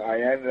 and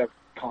I ended up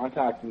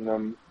contacting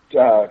them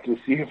to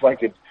see if I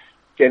could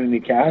get any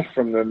cash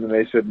from them, and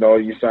they said, "No,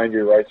 you signed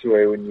your rights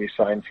away when you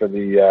signed for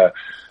the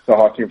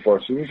Hockey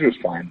Enforcement," which was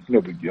fine,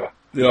 no big deal.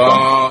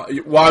 Well,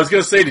 I was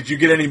going to say, did you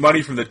get any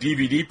money from the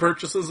DVD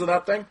purchases of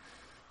that thing?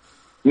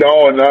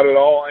 No, not at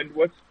all. And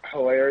what's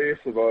hilarious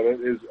about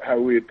it is how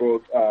we had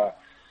both.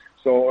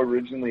 So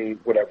originally,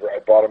 whatever, I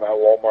bought them at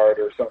Walmart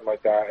or something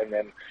like that, and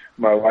then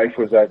my wife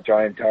was at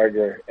Giant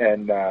Tiger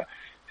and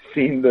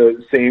seen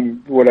the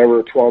same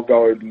whatever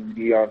 $12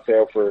 DVD on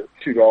sale for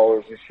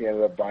 $2, and she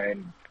ended up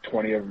buying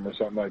 20 of them or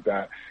something like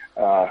that,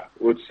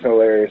 which is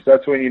hilarious.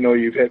 That's when you know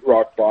you've hit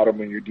rock bottom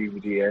when your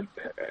DVD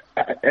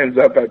ends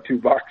up at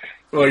 $2.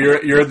 Well,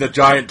 you're in the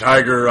Giant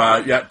Tiger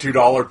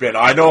 $2 bin.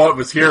 I know it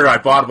was here. I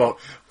bought about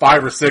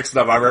 5 or 6 of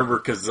them. I remember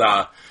because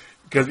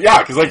like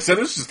I said,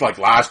 this is like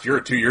last year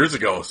or 2 years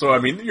ago. So I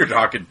mean, you're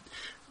talking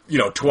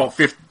 12,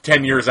 15,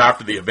 10 years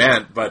after the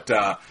event. But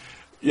I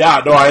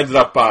ended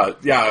up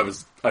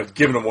I've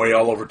given them away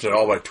all over to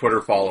all my Twitter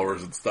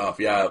followers and stuff.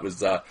 Yeah, it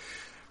was. Okay.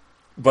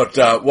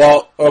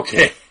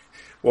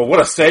 Well, what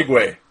a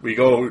segue. We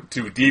go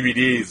to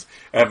DVDs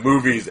and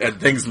movies and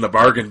things in the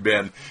bargain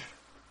bin.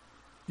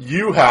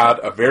 You had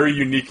a very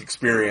unique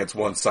experience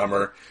one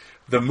summer.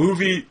 The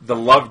movie The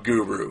Love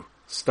Guru,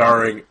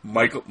 starring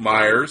Michael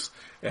Myers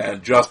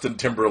and Justin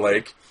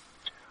Timberlake.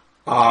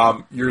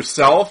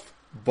 Yourself,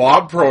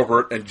 Bob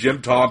Probert, and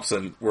Jim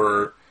Thompson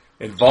were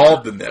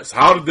involved in this.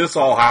 How did this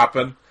all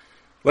happen?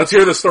 Let's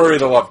hear the story of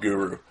The Love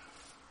Guru.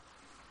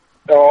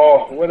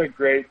 Oh, what a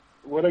great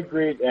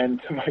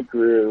end to my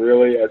career,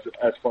 really,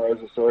 as far as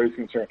the story is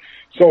concerned.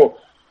 So,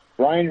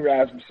 Brian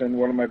Rasmussen,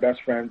 one of my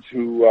best friends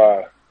who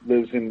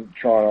lives in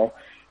Toronto,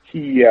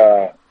 he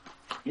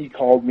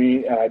called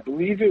me, and I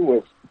believe it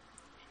was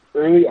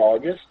early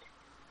August,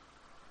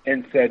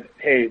 and said,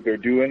 "Hey, they're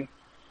doing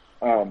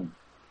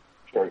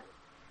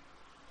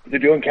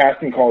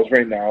casting calls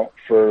right now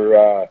for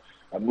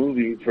a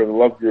movie for The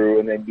Love Guru,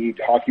 and they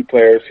need hockey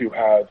players who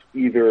have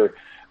either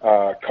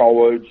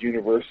college,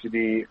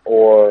 university,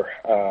 or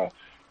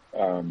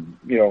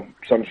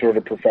some sort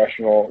of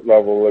professional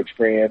level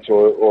experience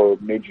or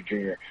major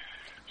junior."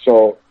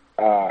 So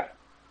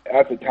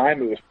at the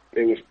time,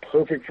 it was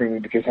perfect for me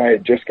because I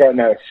had just gotten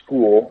out of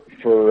school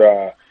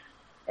for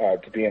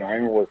to be an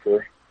iron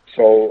worker.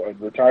 So I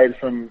retired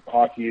from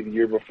hockey the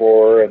year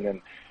before, and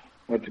then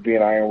went to be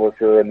an iron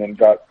worker, and then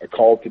got a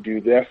call to do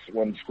this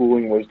when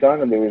schooling was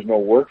done, and there was no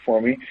work for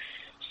me.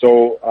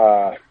 So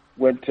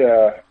went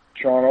to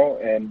Toronto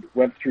and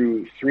went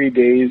through 3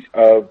 days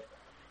of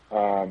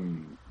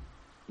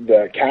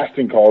the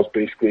casting calls,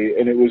 basically,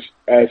 and it was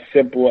as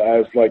simple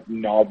as like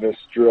novice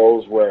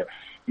drills where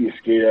you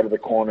skate out of the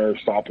corner,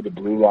 stop at the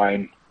blue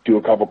line, do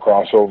a couple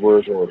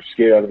crossovers, or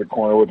skate out of the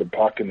corner with the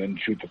puck and then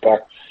shoot the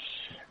puck.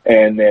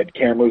 And they had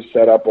cameras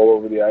set up all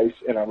over the ice,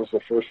 and I was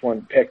the first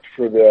one picked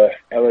for the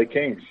LA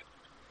Kings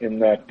in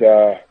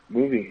that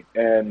movie.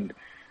 And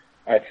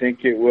I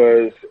think it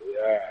was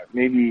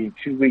maybe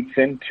 2 weeks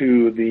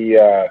into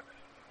the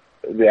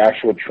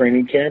actual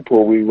training camp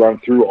where we run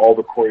through all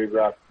the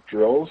choreographed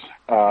drills.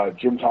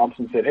 Jim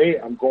Thompson said, "Hey,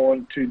 I'm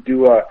going to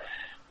do a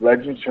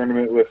Legends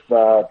tournament with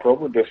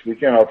Probert this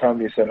weekend. I'll tell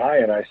him you said hi."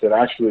 And I said,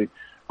 "Actually,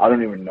 I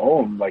don't even know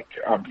him. Like,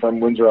 I'm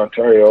from Windsor,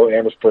 Ontario,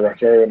 Amherstburg,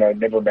 Ontario, and I'd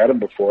never met him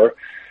before.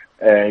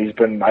 And he's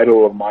been an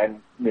idol of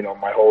mine,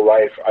 my whole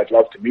life. I'd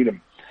love to meet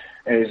him."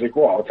 And he's like,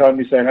 "Well, I'll tell him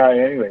you said hi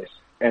anyways."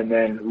 And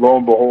then, lo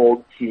and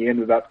behold, he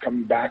ended up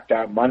coming back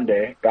that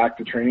Monday, back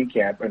to training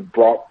camp, and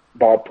brought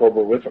Bob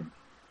Probert with him.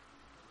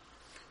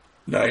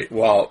 Nice.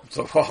 Well,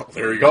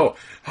 there you go.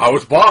 How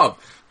was Bob?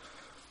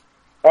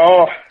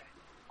 Oh,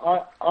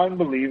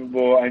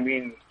 unbelievable. I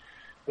mean,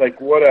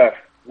 like, what a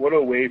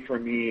way for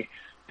me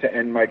to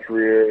end my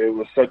career. It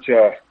was such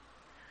an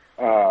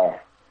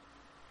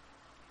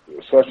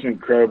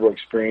incredible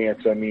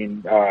experience. I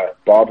mean,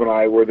 Bob and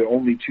I were the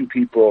only two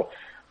people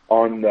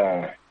on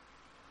the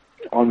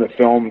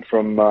film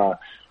from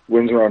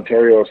Windsor,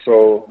 Ontario,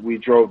 so we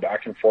drove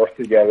back and forth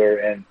together,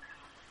 and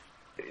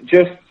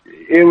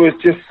it was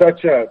just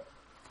such a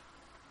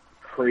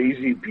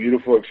crazy,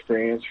 beautiful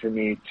experience for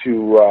me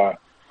to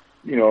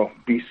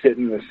be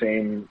sitting in the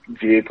same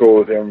vehicle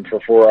with him for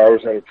 4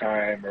 hours at a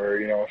time,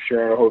 or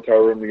sharing a hotel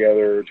room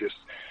together, or just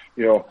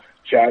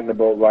chatting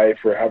about life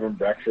or having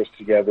breakfast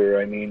together.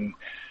 I mean,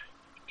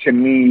 to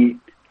me,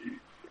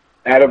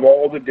 out of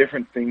all the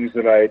different things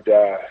that I'd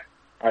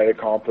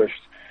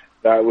accomplished,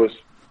 that was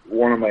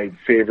one of my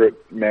favorite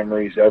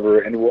memories ever,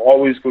 and it will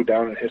always go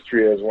down in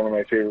history as one of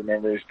my favorite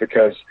memories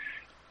because,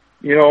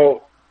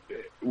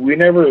 we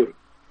never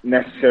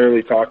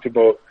necessarily talked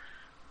about,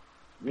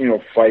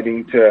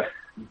 fighting to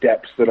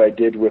depths that I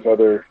did with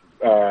other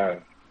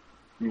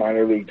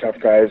minor league tough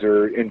guys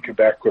or in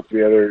Quebec with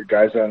the other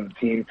guys on the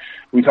team.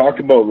 We talked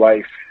about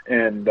life,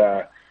 and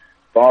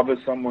Bob is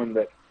someone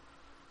that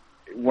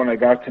when I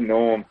got to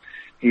know him,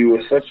 he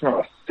was such an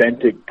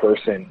authentic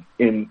person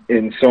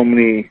in so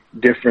many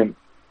different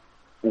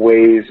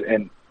ways,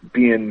 and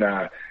being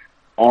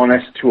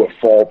honest to a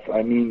fault.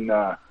 I mean,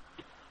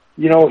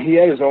 you know, he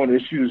had his own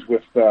issues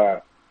with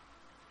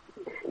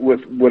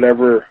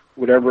whatever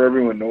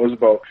everyone knows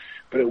about,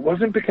 but it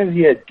wasn't because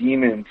he had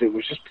demons. It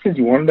was just because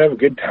he wanted to have a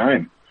good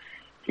time.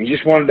 He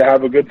just wanted to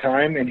have a good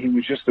time, and he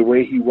was just the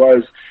way he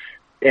was.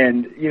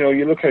 And, you know,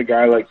 you look at a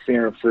guy like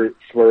Theoren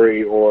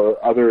Fleury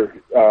or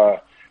other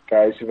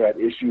guys who've had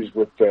issues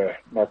with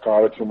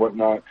narcotics and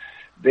whatnot.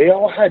 They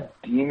all had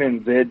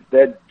demons. They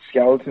had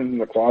skeletons in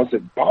the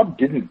closet. Bob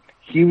didn't.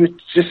 He was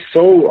just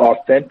so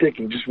authentic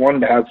and just wanted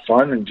to have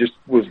fun and just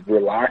was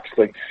relaxed.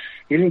 Like,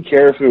 he didn't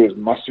care if there was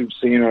mustard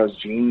stain on his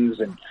jeans,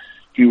 and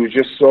he was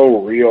just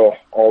so real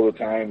all the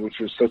time, which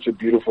was such a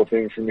beautiful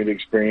thing for me to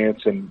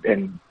experience and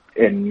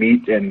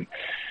meet and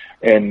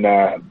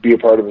be a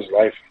part of his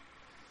life.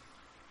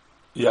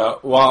 Yeah,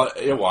 well,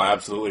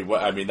 absolutely.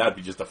 I mean, that'd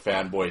be just a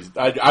fanboy.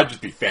 I'd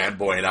just be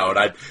fanboying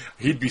out.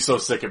 He'd be so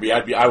sick of me.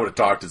 I would have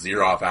talked to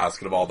Zeroff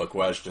asking him all the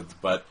questions.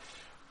 But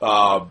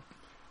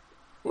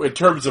in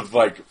terms of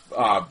like,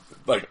 I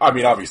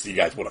mean, obviously you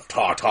guys would have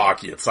talked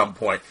hockey at some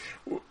point.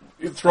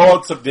 Throw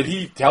out some. Did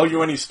he tell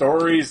you any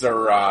stories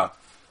or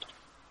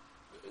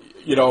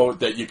you know,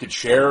 that you could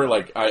share?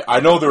 Like, I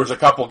know there was a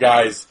couple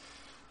guys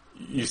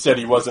you said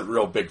he wasn't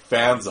real big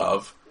fans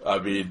of. I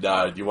mean,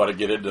 do you want to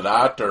get into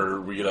that, or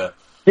are we gonna?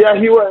 Yeah,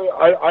 he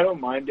was. I don't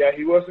mind. Yeah,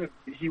 he wasn't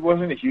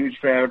a huge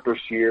fan of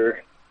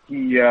Brashear.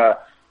 He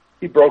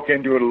broke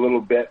into it a little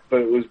bit,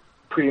 but it was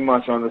pretty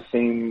much on the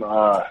same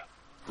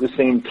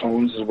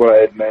tones as what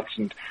I had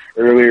mentioned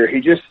earlier.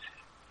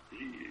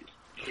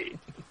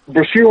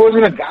 Brashear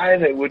wasn't a guy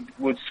that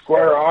would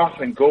square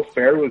off and go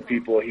fair with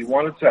people. He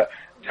wanted to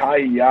tie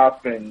you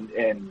up and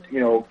you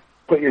know,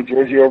 put your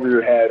jersey over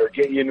your head or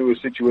get you into a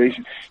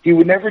situation. He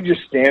would never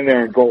just stand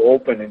there and go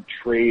open and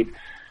trade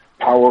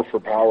power for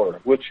power,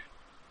 which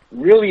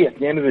really at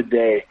the end of the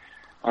day,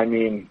 I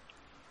mean,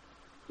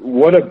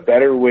 what a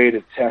better way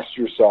to test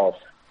yourself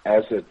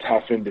as a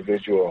tough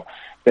individual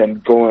than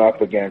going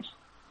up against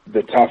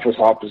the toughest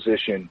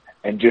opposition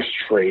and just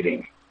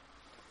trading.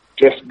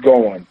 Just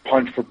going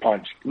punch for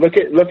punch. Look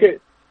at Murasty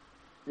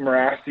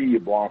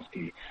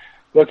Yablonski.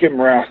 Look at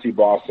Murasty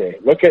Bosse.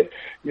 Look at,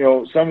 you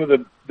know, some of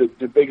the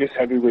biggest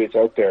heavyweights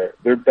out there.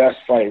 Their best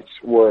fights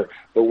were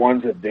the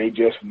ones that they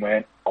just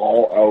went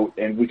all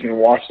out, and we can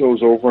watch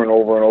those over and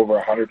over and over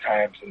 100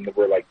 times, and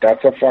we're like,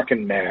 that's a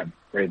fucking man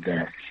right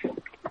there.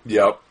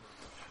 Yep.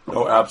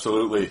 Oh,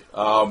 absolutely.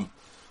 Well,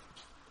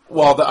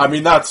 I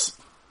mean, that's,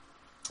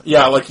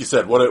 yeah, like you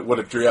said, what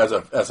a dream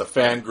as a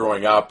fan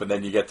growing up, and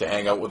then you get to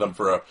hang out with them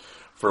for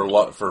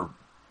a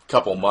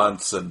couple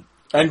months and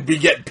be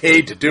getting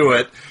paid to do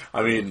it.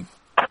 I mean,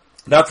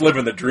 that's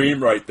living the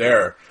dream right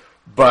there.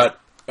 But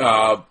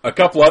a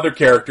couple other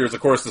characters, of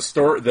course, the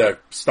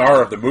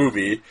star of the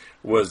movie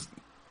was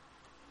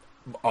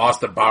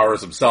Austin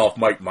Powers himself,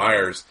 Mike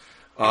Myers.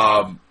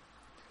 Now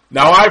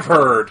I've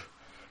heard,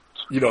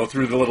 you know,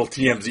 through the little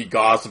TMZ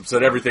gossips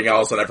and everything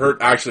else, and I've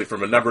heard actually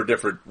from a number of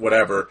different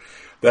whatever,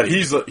 that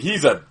he's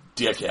a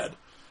dickhead,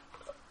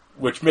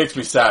 which makes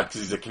me sad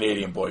because he's a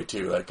Canadian boy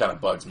too. That kind of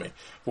bugs me.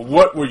 But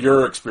what were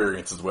your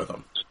experiences with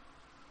him?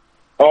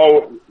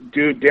 Oh,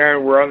 dude,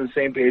 Darren, we're on the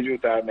same page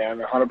with that, man,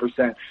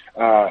 100%.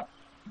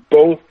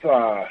 Both,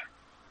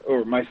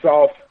 or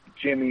myself,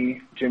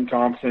 Jim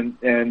Thompson,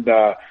 and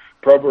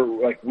Probert,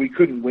 like, we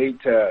couldn't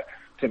wait to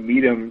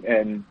meet him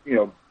and, you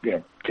know,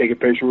 take a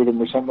picture with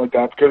him or something like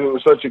that, because it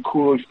was such a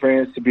cool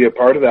experience to be a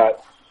part of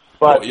that.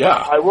 But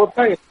yeah. I will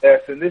tell you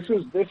this, and this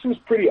was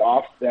pretty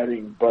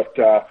offsetting, but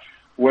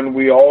when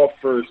we all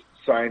first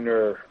signed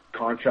our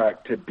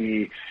contract to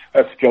be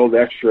a skilled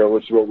extra,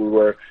 which is what we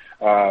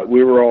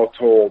were all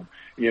told,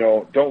 you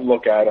know, don't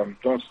look at him,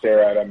 don't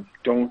stare at him,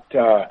 don't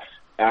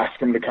ask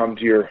him to come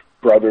to your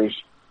brother's,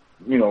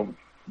 you know,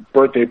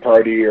 birthday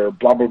party or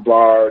blah, blah,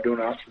 blah, or don't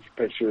ask him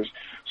for pictures.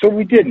 So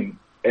we didn't.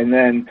 And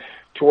then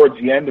towards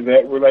the end of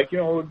it, we're like, you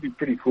know, it would be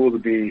pretty cool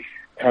to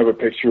have a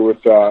picture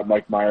with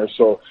Mike Myers.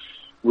 So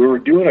we were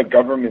doing a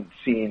government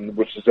scene,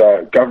 which is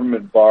a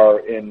government bar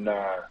in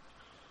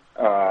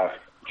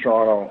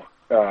Toronto,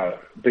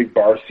 big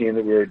bar scene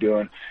that we were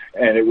doing.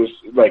 And it was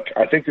like,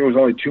 I think there was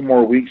only 2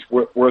 more weeks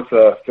worth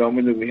of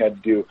filming that we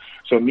had to do.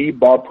 So me,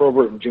 Bob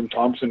Probert, and Jim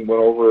Thompson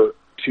went over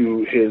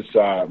to his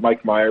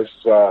Mike Myers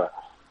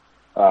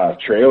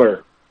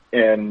trailer,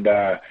 and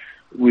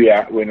we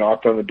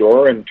knocked on the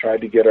door and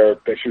tried to get our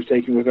pictures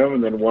taken with him.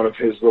 And then one of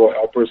his little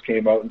helpers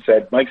came out and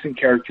said, Mike's in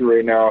character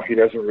right now. He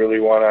doesn't really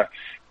want to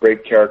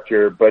break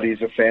character, but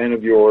he's a fan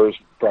of yours,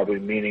 probably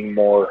meaning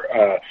more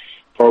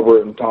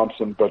Probert and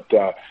Thompson. But,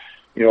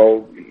 you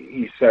know,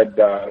 he said,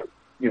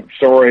 you know,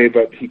 sorry,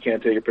 but he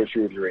can't take a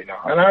picture with you right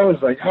now. And I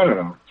was like, I don't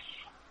know.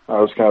 I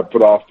was kind of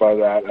put off by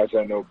that, as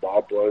I know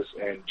Bob was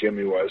and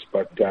Jimmy was.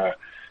 But,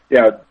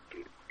 yeah,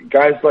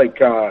 guys like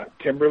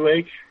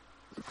Timberlake.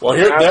 Well,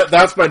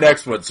 that's my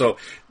next one. So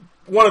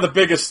one of the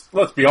biggest,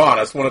 let's be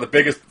honest, one of the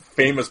biggest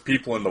famous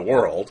people in the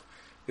world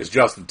is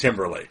Justin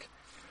Timberlake.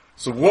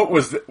 So what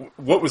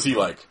was he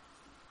like?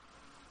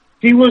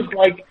 He was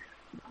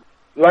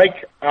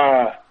like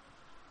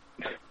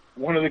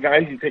one of the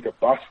guys you take a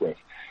bus with.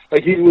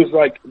 Like, he was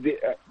like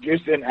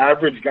just an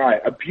average guy,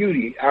 a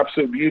beauty,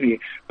 absolute beauty,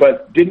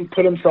 but didn't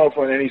put himself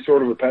on any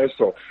sort of a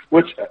pedestal,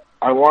 which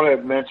I want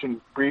to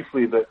mention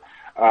briefly that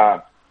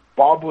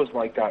Bob was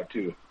like that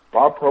too.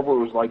 Bob Probert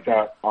was like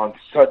that on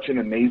such an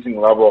amazing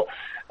level.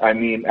 I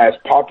mean, as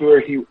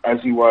popular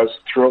as he was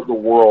throughout the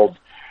world,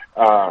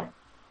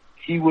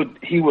 he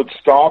would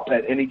stop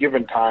at any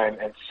given time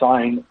and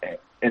sign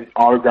an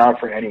autograph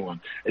for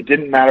anyone. It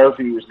didn't matter if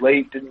he was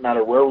late, didn't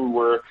matter where we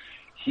were.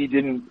 He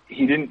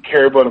didn't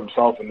care about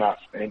himself enough,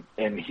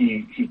 and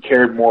he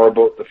cared more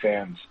about the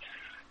fans.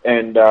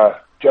 And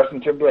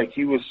Justin Timberlake,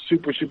 he was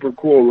super, super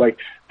cool. Like,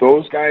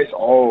 those guys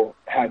all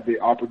had the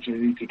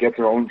opportunity to get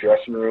their own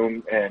dressing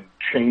room and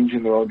change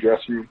in their own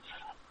dressing room.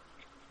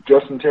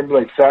 Justin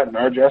Timberlake sat in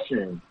our dressing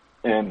room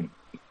and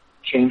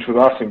changed with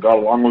us and got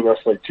along with us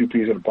like two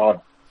peas in a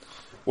pod.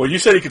 Well, you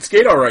said he could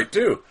skate all right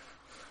too.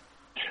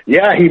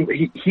 Yeah,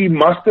 he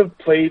must have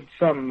played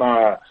some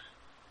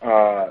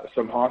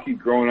hockey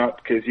growing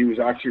up, because he was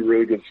actually a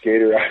really good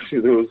skater.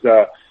 Actually,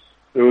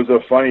 there was a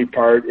funny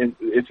part, and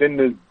it's in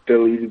the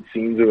deleted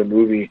scenes of the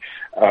movie.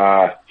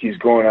 He's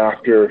going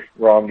after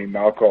Romney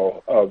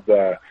Malco of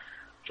the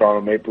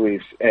Toronto Maple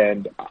Leafs,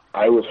 and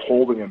I was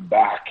holding him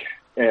back,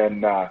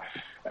 and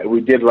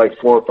we did like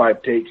 4 or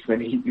 5 takes. Then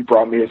he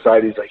brought me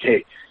aside. He's like,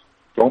 "Hey,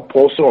 don't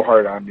pull so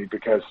hard on me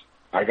because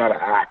I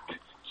gotta act.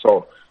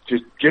 So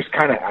just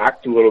kind of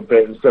act a little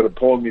bit instead of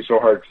pulling me so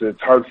hard, because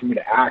it's hard for me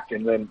to act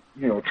and then,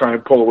 try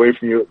and pull away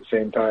from you at the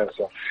same time."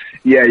 So,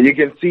 yeah, you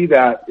can see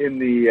that in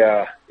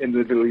the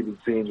deleted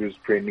scenes. It was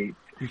pretty neat.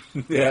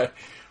 Yeah.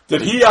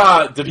 Did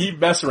he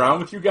mess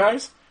around with you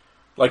guys?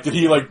 Like, did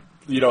he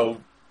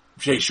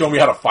Jay, show me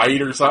how to fight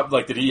or something?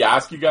 Like, did he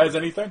ask you guys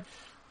anything?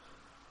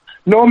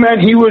 No, man,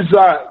 he was,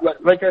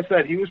 like I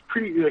said, he was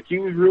he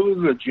was really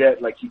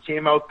legit. Like, he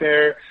came out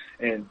there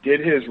and did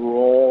his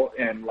role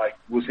and,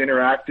 was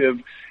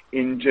interactive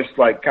in just,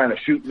 kind of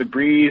shooting the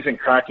breeze and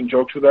cracking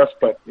jokes with us.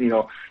 But,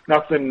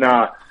 nothing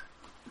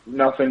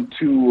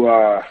too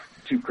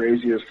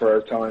crazy as far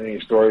as telling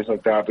any stories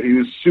like that. But he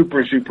was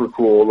super, super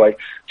cool,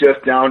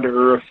 just down to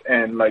earth,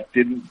 and,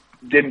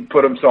 didn't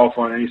put himself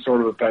on any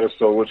sort of a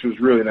pedestal, which was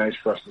really nice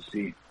for us to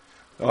see.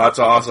 Oh, that's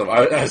awesome.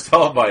 I was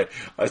telling my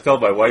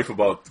wife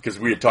about, because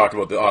we had talked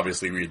about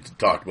obviously we had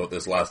talked about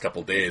this last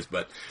couple of days,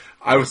 but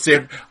I was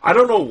saying, I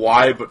don't know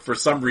why, but for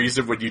some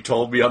reason when you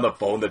told me on the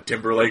phone that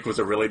Timberlake was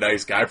a really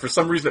nice guy, for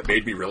some reason it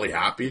made me really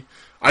happy.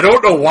 I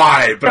don't know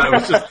why, but I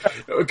was just,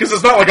 because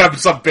it's not like I'm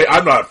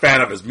not a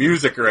fan of his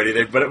music or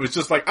anything, but it was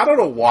just I don't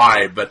know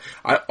why, but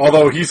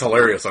although he's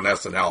hilarious on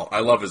SNL. I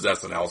love his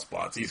SNL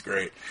spots. He's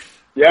great.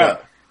 Yeah.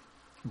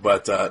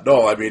 But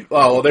no, I mean,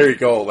 well, there you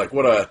go.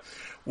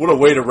 What a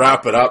way to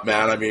wrap it up,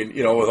 man. I mean,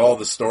 with all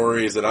the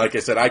stories, and like I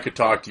said, I could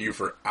talk to you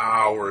for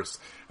hours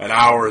and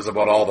hours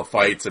about all the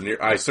fights, and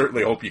I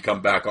certainly hope you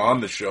come back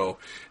on the show,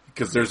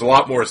 because there's a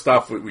lot more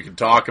stuff we can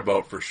talk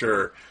about for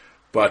sure.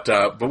 But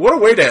what a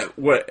way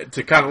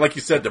to kind of, like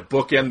you said, to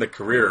bookend the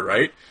career,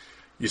 right?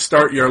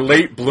 You're a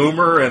late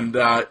bloomer, and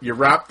you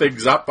wrap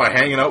things up by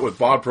hanging out with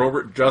Bob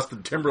Probert and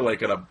Justin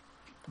Timberlake in a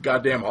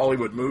goddamn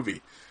Hollywood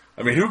movie.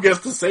 I mean, who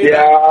gets to say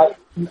that?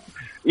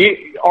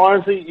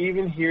 Honestly,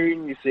 even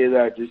hearing you say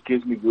that just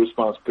gives me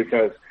goosebumps,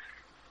 because,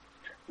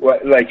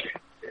 like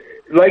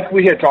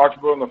we had talked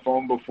about on the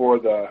phone before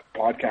the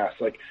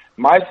podcast,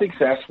 my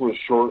success was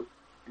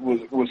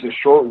a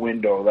short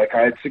window. I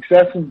had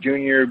success in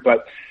junior,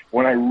 but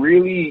when I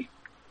really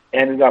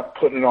ended up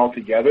putting it all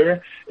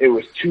together, it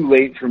was too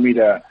late for me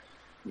to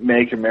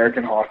make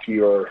American hockey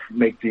or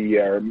make the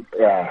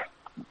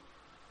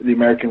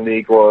American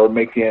League or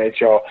make the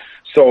NHL.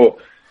 So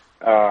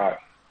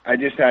I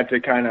just had to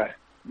kind of,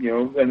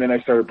 and then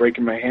I started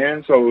breaking my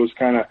hand. So it was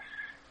kind of,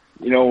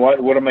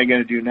 what am I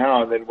going to do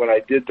now? And then when I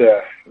did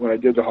the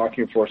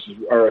Hockey Enforcers,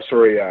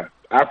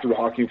 after the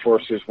Hockey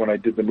Enforcers, when I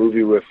did the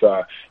movie with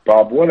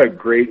Bob, what a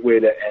great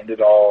way to end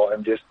it all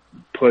and just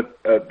put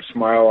a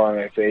smile on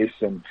my face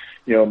and,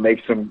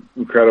 make some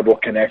incredible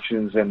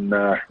connections and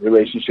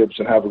relationships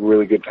and have a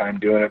really good time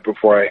doing it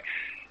before I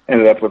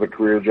ended up with a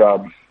career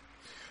job.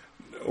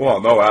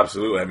 Well, no,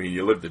 absolutely. I mean,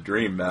 you lived the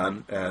dream,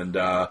 man. And,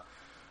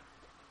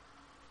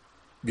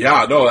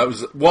 yeah, no, that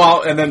was,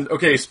 well, and then,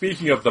 okay,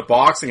 speaking of the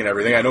boxing and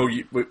everything, I know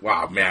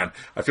wow, man,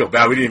 I feel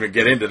bad we didn't even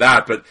get into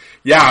that, but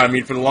yeah, I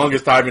mean, for the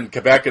longest time in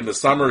Quebec in the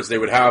summers, they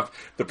would have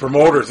the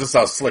promoters, this is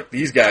how slick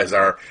these guys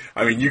are.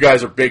 I mean, you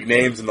guys are big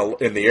names in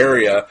the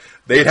area.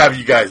 They'd have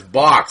you guys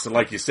box, and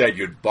like you said,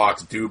 you'd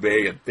box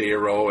Dubé and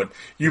Theroux, and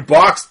you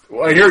boxed,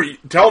 well, here,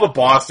 tell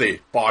the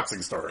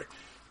boxing story.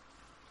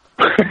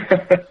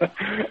 The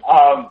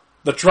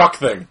truck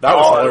thing, that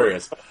was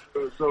hilarious. It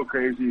was so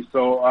crazy.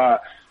 So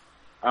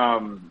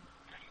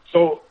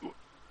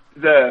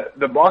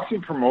the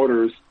boxing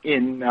promoters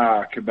in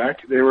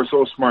Quebec, they were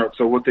so smart.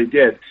 So what they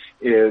did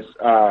is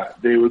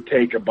they would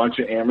take a bunch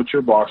of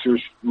amateur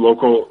boxers,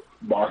 local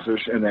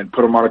boxers, and then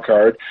put them on a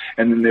card,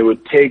 and then they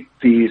would take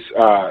these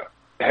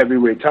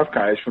heavyweight tough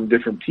guys from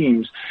different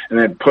teams and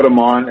then put them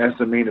on as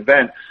the main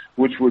event.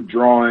 which would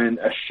draw in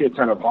a shit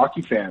ton of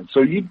hockey fans.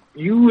 So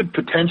you would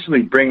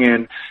potentially bring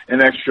in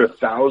an extra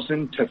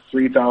 1,000 to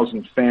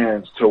 3,000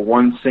 fans to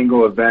one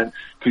single event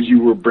because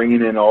you were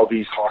bringing in all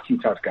these hockey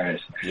tough guys.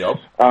 Yep.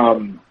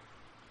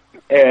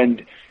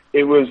 And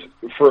it was,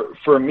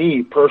 for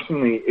me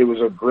personally, it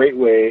was a great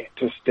way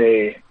to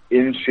stay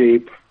in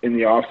shape in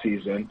the off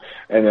season,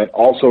 and then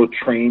also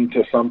train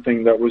to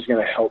something that was going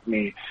to help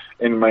me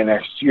in my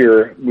next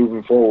year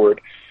moving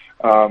forward.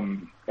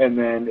 And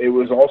then it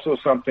was also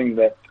something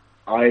that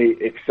I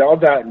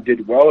excelled at and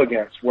did well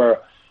against,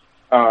 where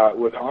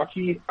with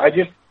hockey, I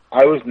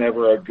was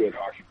never a good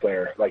hockey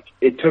player. Like,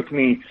 it took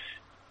me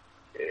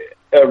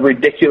a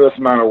ridiculous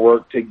amount of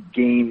work to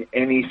gain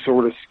any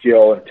sort of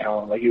skill and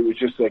talent. Like, it was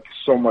just like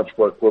so much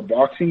work, where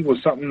boxing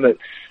was something that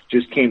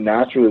just came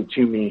naturally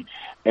to me.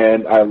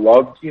 And I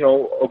loved,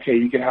 okay,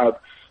 you can have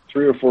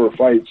 3 or 4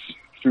 fights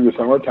through the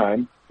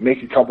summertime,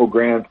 make a couple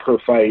grand per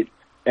fight,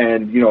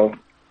 and,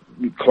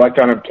 collect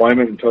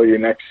unemployment until your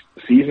next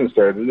season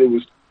started. It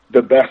was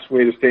the best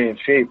way to stay in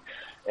shape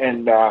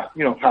and,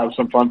 have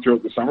some fun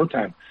throughout the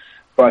summertime.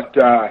 But,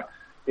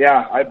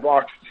 I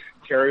boxed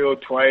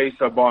Theriault twice.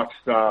 I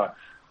boxed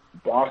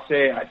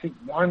Bosse, I think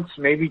once,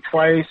 maybe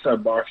twice. I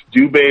boxed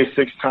Dubé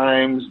 6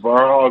 times,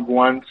 Varhog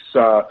once,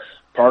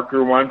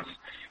 Parker once.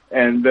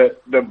 And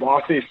the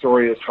Bosse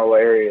story is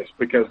hilarious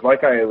because,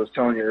 like I was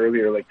telling you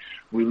earlier, like,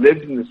 we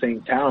lived in the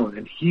same town,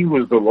 and he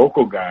was the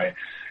local guy,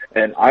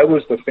 and I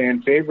was the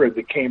fan favorite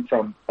that came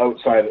from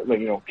outside,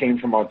 came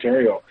from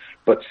Ontario.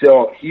 But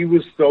still, he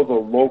was still the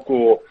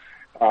local,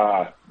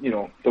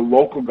 the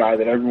local guy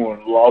that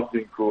everyone loved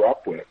and grew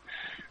up with.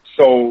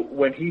 So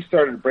when he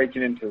started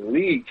breaking into the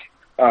league,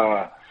 he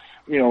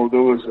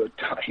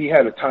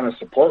had a ton of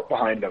support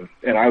behind him,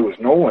 and I was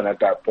no one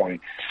at that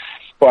point.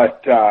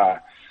 But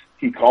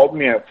he called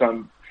me at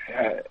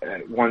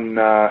one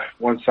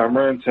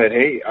summer and said,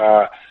 "Hey,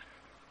 I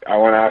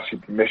want to ask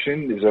your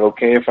permission. Is it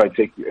okay if I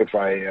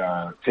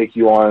take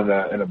you on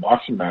in a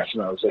boxing match?"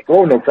 And I was like,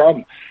 "Oh, no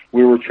problem."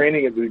 We were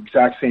training at the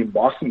exact same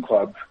boxing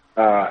club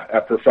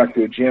at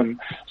Perfecto Gym,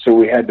 so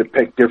we had to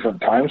pick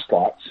different time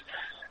slots.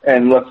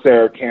 And let's say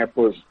our camp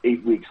was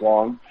 8 weeks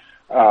long.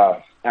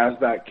 As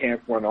that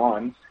camp went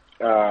on,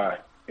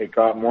 it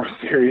got more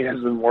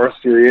serious and more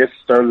serious.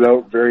 Started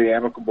out very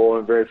amicable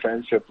and very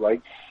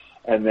friendship-like.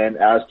 And then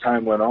as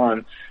time went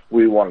on,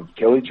 we wanted to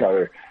kill each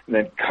other. And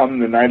then come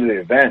the night of the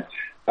event,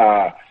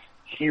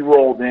 he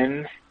rolled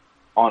in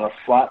on a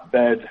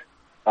flatbed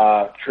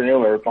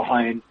trailer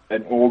behind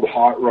an old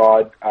hot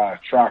rod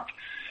truck.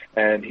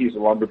 And he's a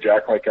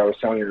lumberjack, like I was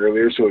telling you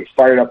earlier. So he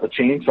fired up a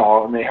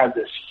chainsaw, and they had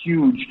this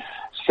huge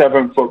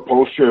 7-foot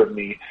poster of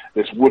me,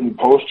 this wooden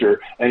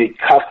poster, and he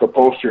cut the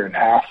poster in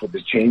half with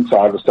the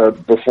chainsaw to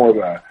start before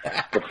the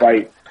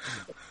fight.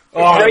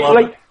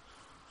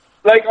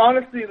 Like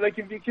honestly, like,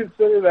 if you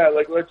consider that,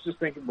 like, let's just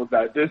think about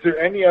that. Is there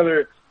any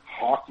other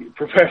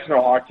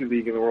professional hockey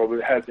league in the world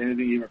that has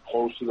anything even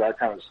close to that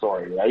kind of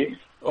story, right?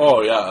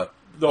 Oh yeah.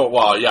 No,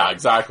 well, yeah,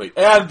 exactly.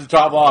 And to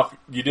top off,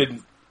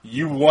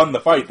 you won the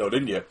fight though,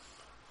 didn't you?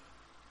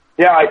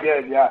 Yeah, I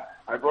did, yeah.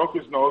 I broke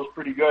his nose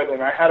pretty good,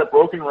 and I had a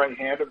broken right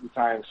hand at the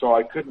time, so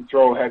I couldn't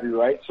throw heavy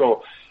right.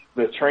 So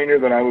the trainer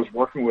that I was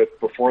working with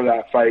before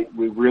that fight,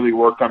 we really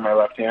worked on my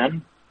left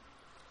hand.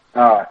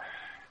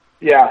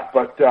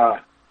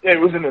 It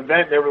was an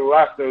event,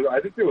 nevertheless. I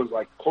think there was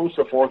like close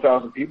to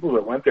 4,000 people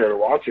that went there to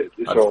watch it.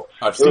 So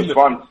it was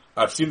fun.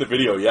 I've seen the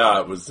video. Yeah,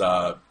 it was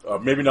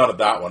maybe not at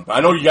that one, but I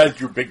know you guys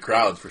drew big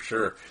crowds for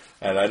sure,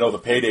 and I know the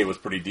payday was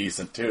pretty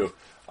decent too.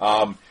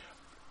 I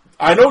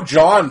know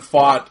John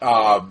fought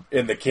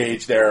in the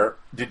cage there.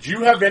 Did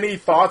you have any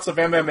thoughts of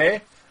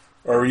MMA,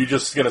 or are you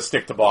just going to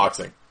stick to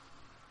boxing?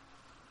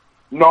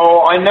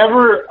 No, I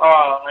never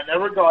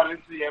got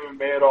into the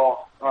MMA at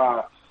all.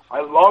 I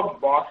loved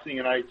boxing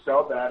and I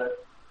excelled at it.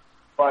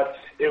 But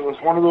it was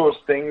one of those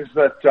things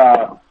that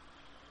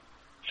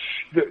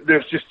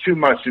there's just too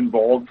much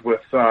involved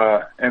with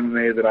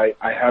MMA that I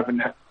haven't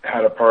had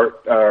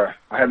I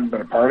haven't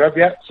been a part of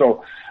yet.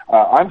 So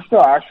I'm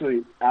still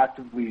actually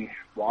actively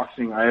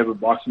boxing. I have a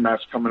boxing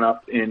match coming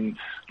up in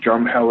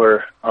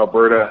Drumheller,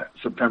 Alberta,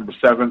 September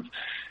 7th,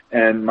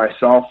 and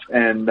myself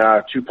and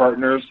 2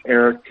 partners,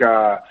 Eric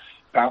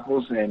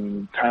Papples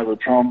and Tyler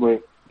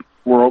Tremblay,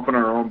 we're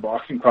opening our own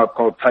boxing club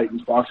called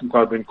Titans Boxing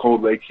Club in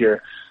Cold Lake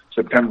here.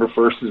 September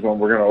 1st is when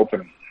we're going to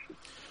open.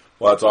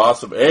 Well, that's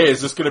awesome. Hey,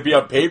 is this going to be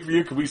on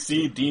pay-per-view? Can we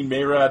see Dean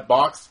Mayrad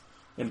box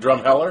in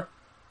Drumheller?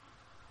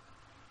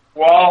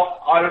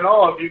 Well, I don't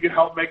know. If you can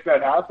help make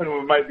that happen,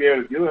 we might be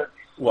able to do it.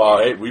 Well,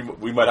 hey, we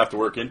might have to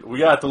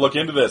we have to look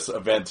into this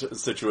event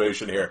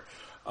situation here.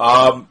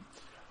 All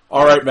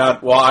right, man.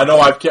 Well, I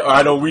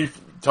know we've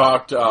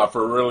talked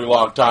for a really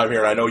long time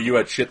here. I know you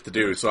had shit to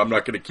do, so I'm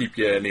not going to keep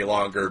you any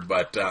longer.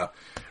 But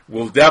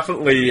we'll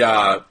definitely.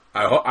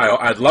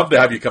 I'd love to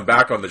have you come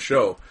back on the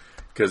show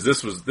because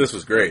this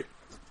was great.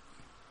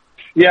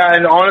 Yeah,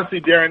 and honestly,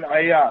 Darren,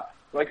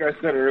 like I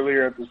said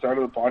earlier at the start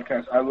of the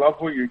podcast, I love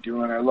what you're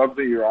doing. I love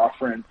that you're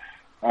offering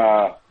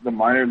the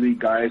minor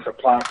league guys a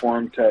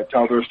platform to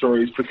tell their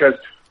stories, because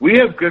we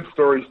have good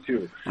stories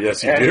too.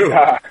 Yes, you do.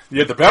 You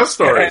have the best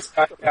stories.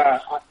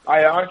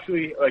 I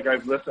actually, like,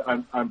 I've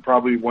listened. I'm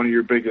probably one of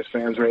your biggest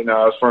fans right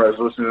now as far as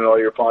listening to all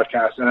your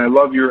podcasts, and I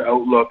love your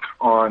outlook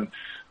on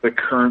the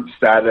current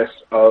status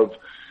of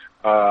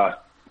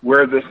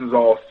where this is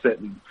all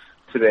sitting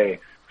today,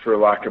 for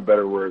lack of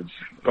better words.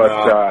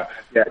 But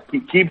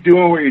keep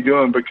doing what you're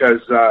doing,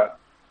 because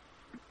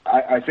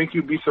I think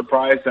you'd be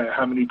surprised at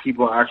how many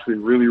people actually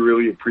really,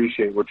 really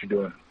appreciate what you're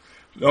doing.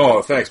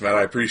 Oh, thanks, man.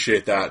 I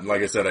appreciate that. And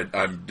like I said,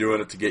 I'm doing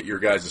it to get your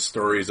guys'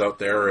 stories out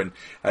there, and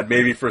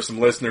maybe for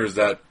some listeners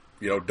that,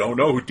 you know, don't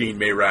know who Dean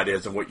Mayrad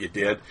is and what you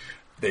did,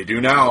 they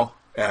do now.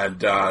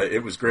 And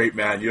it was great,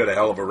 man. You had a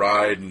hell of a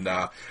ride, and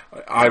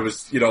I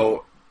was, you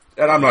know,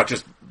 and I'm not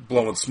just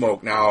blowing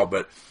smoke now,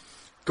 but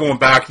going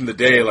back in the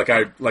day, like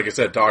I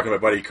said, talking to my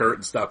buddy Kurt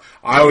and stuff,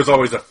 I was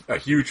always a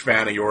huge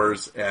fan of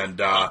yours, and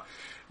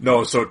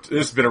so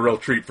this has been a real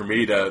treat for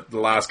me the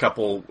last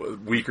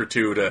week or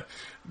two to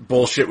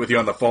bullshit with you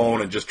on the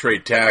phone and just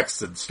trade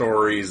texts and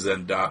stories,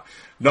 and this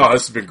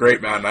has been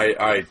great, man.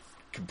 I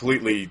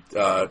completely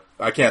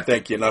I can't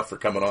thank you enough for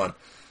coming on.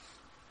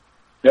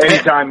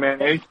 Anytime,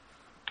 man.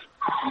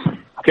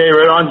 Okay,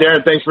 right on,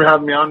 Darren. Thanks for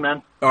having me on,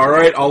 man. All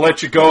right, I'll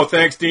let you go.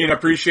 Thanks, Dean. I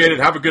appreciate it.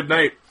 Have a good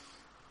night.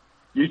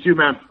 You too,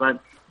 man. Bye.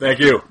 Thank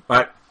you.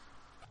 Bye.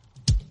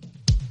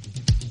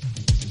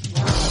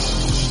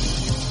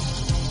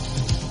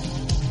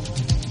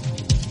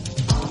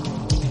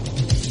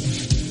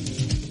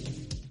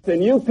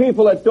 And you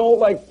people that don't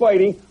like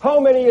fighting, how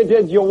many of you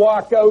did you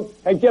walk out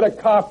and get a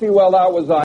coffee while that was on?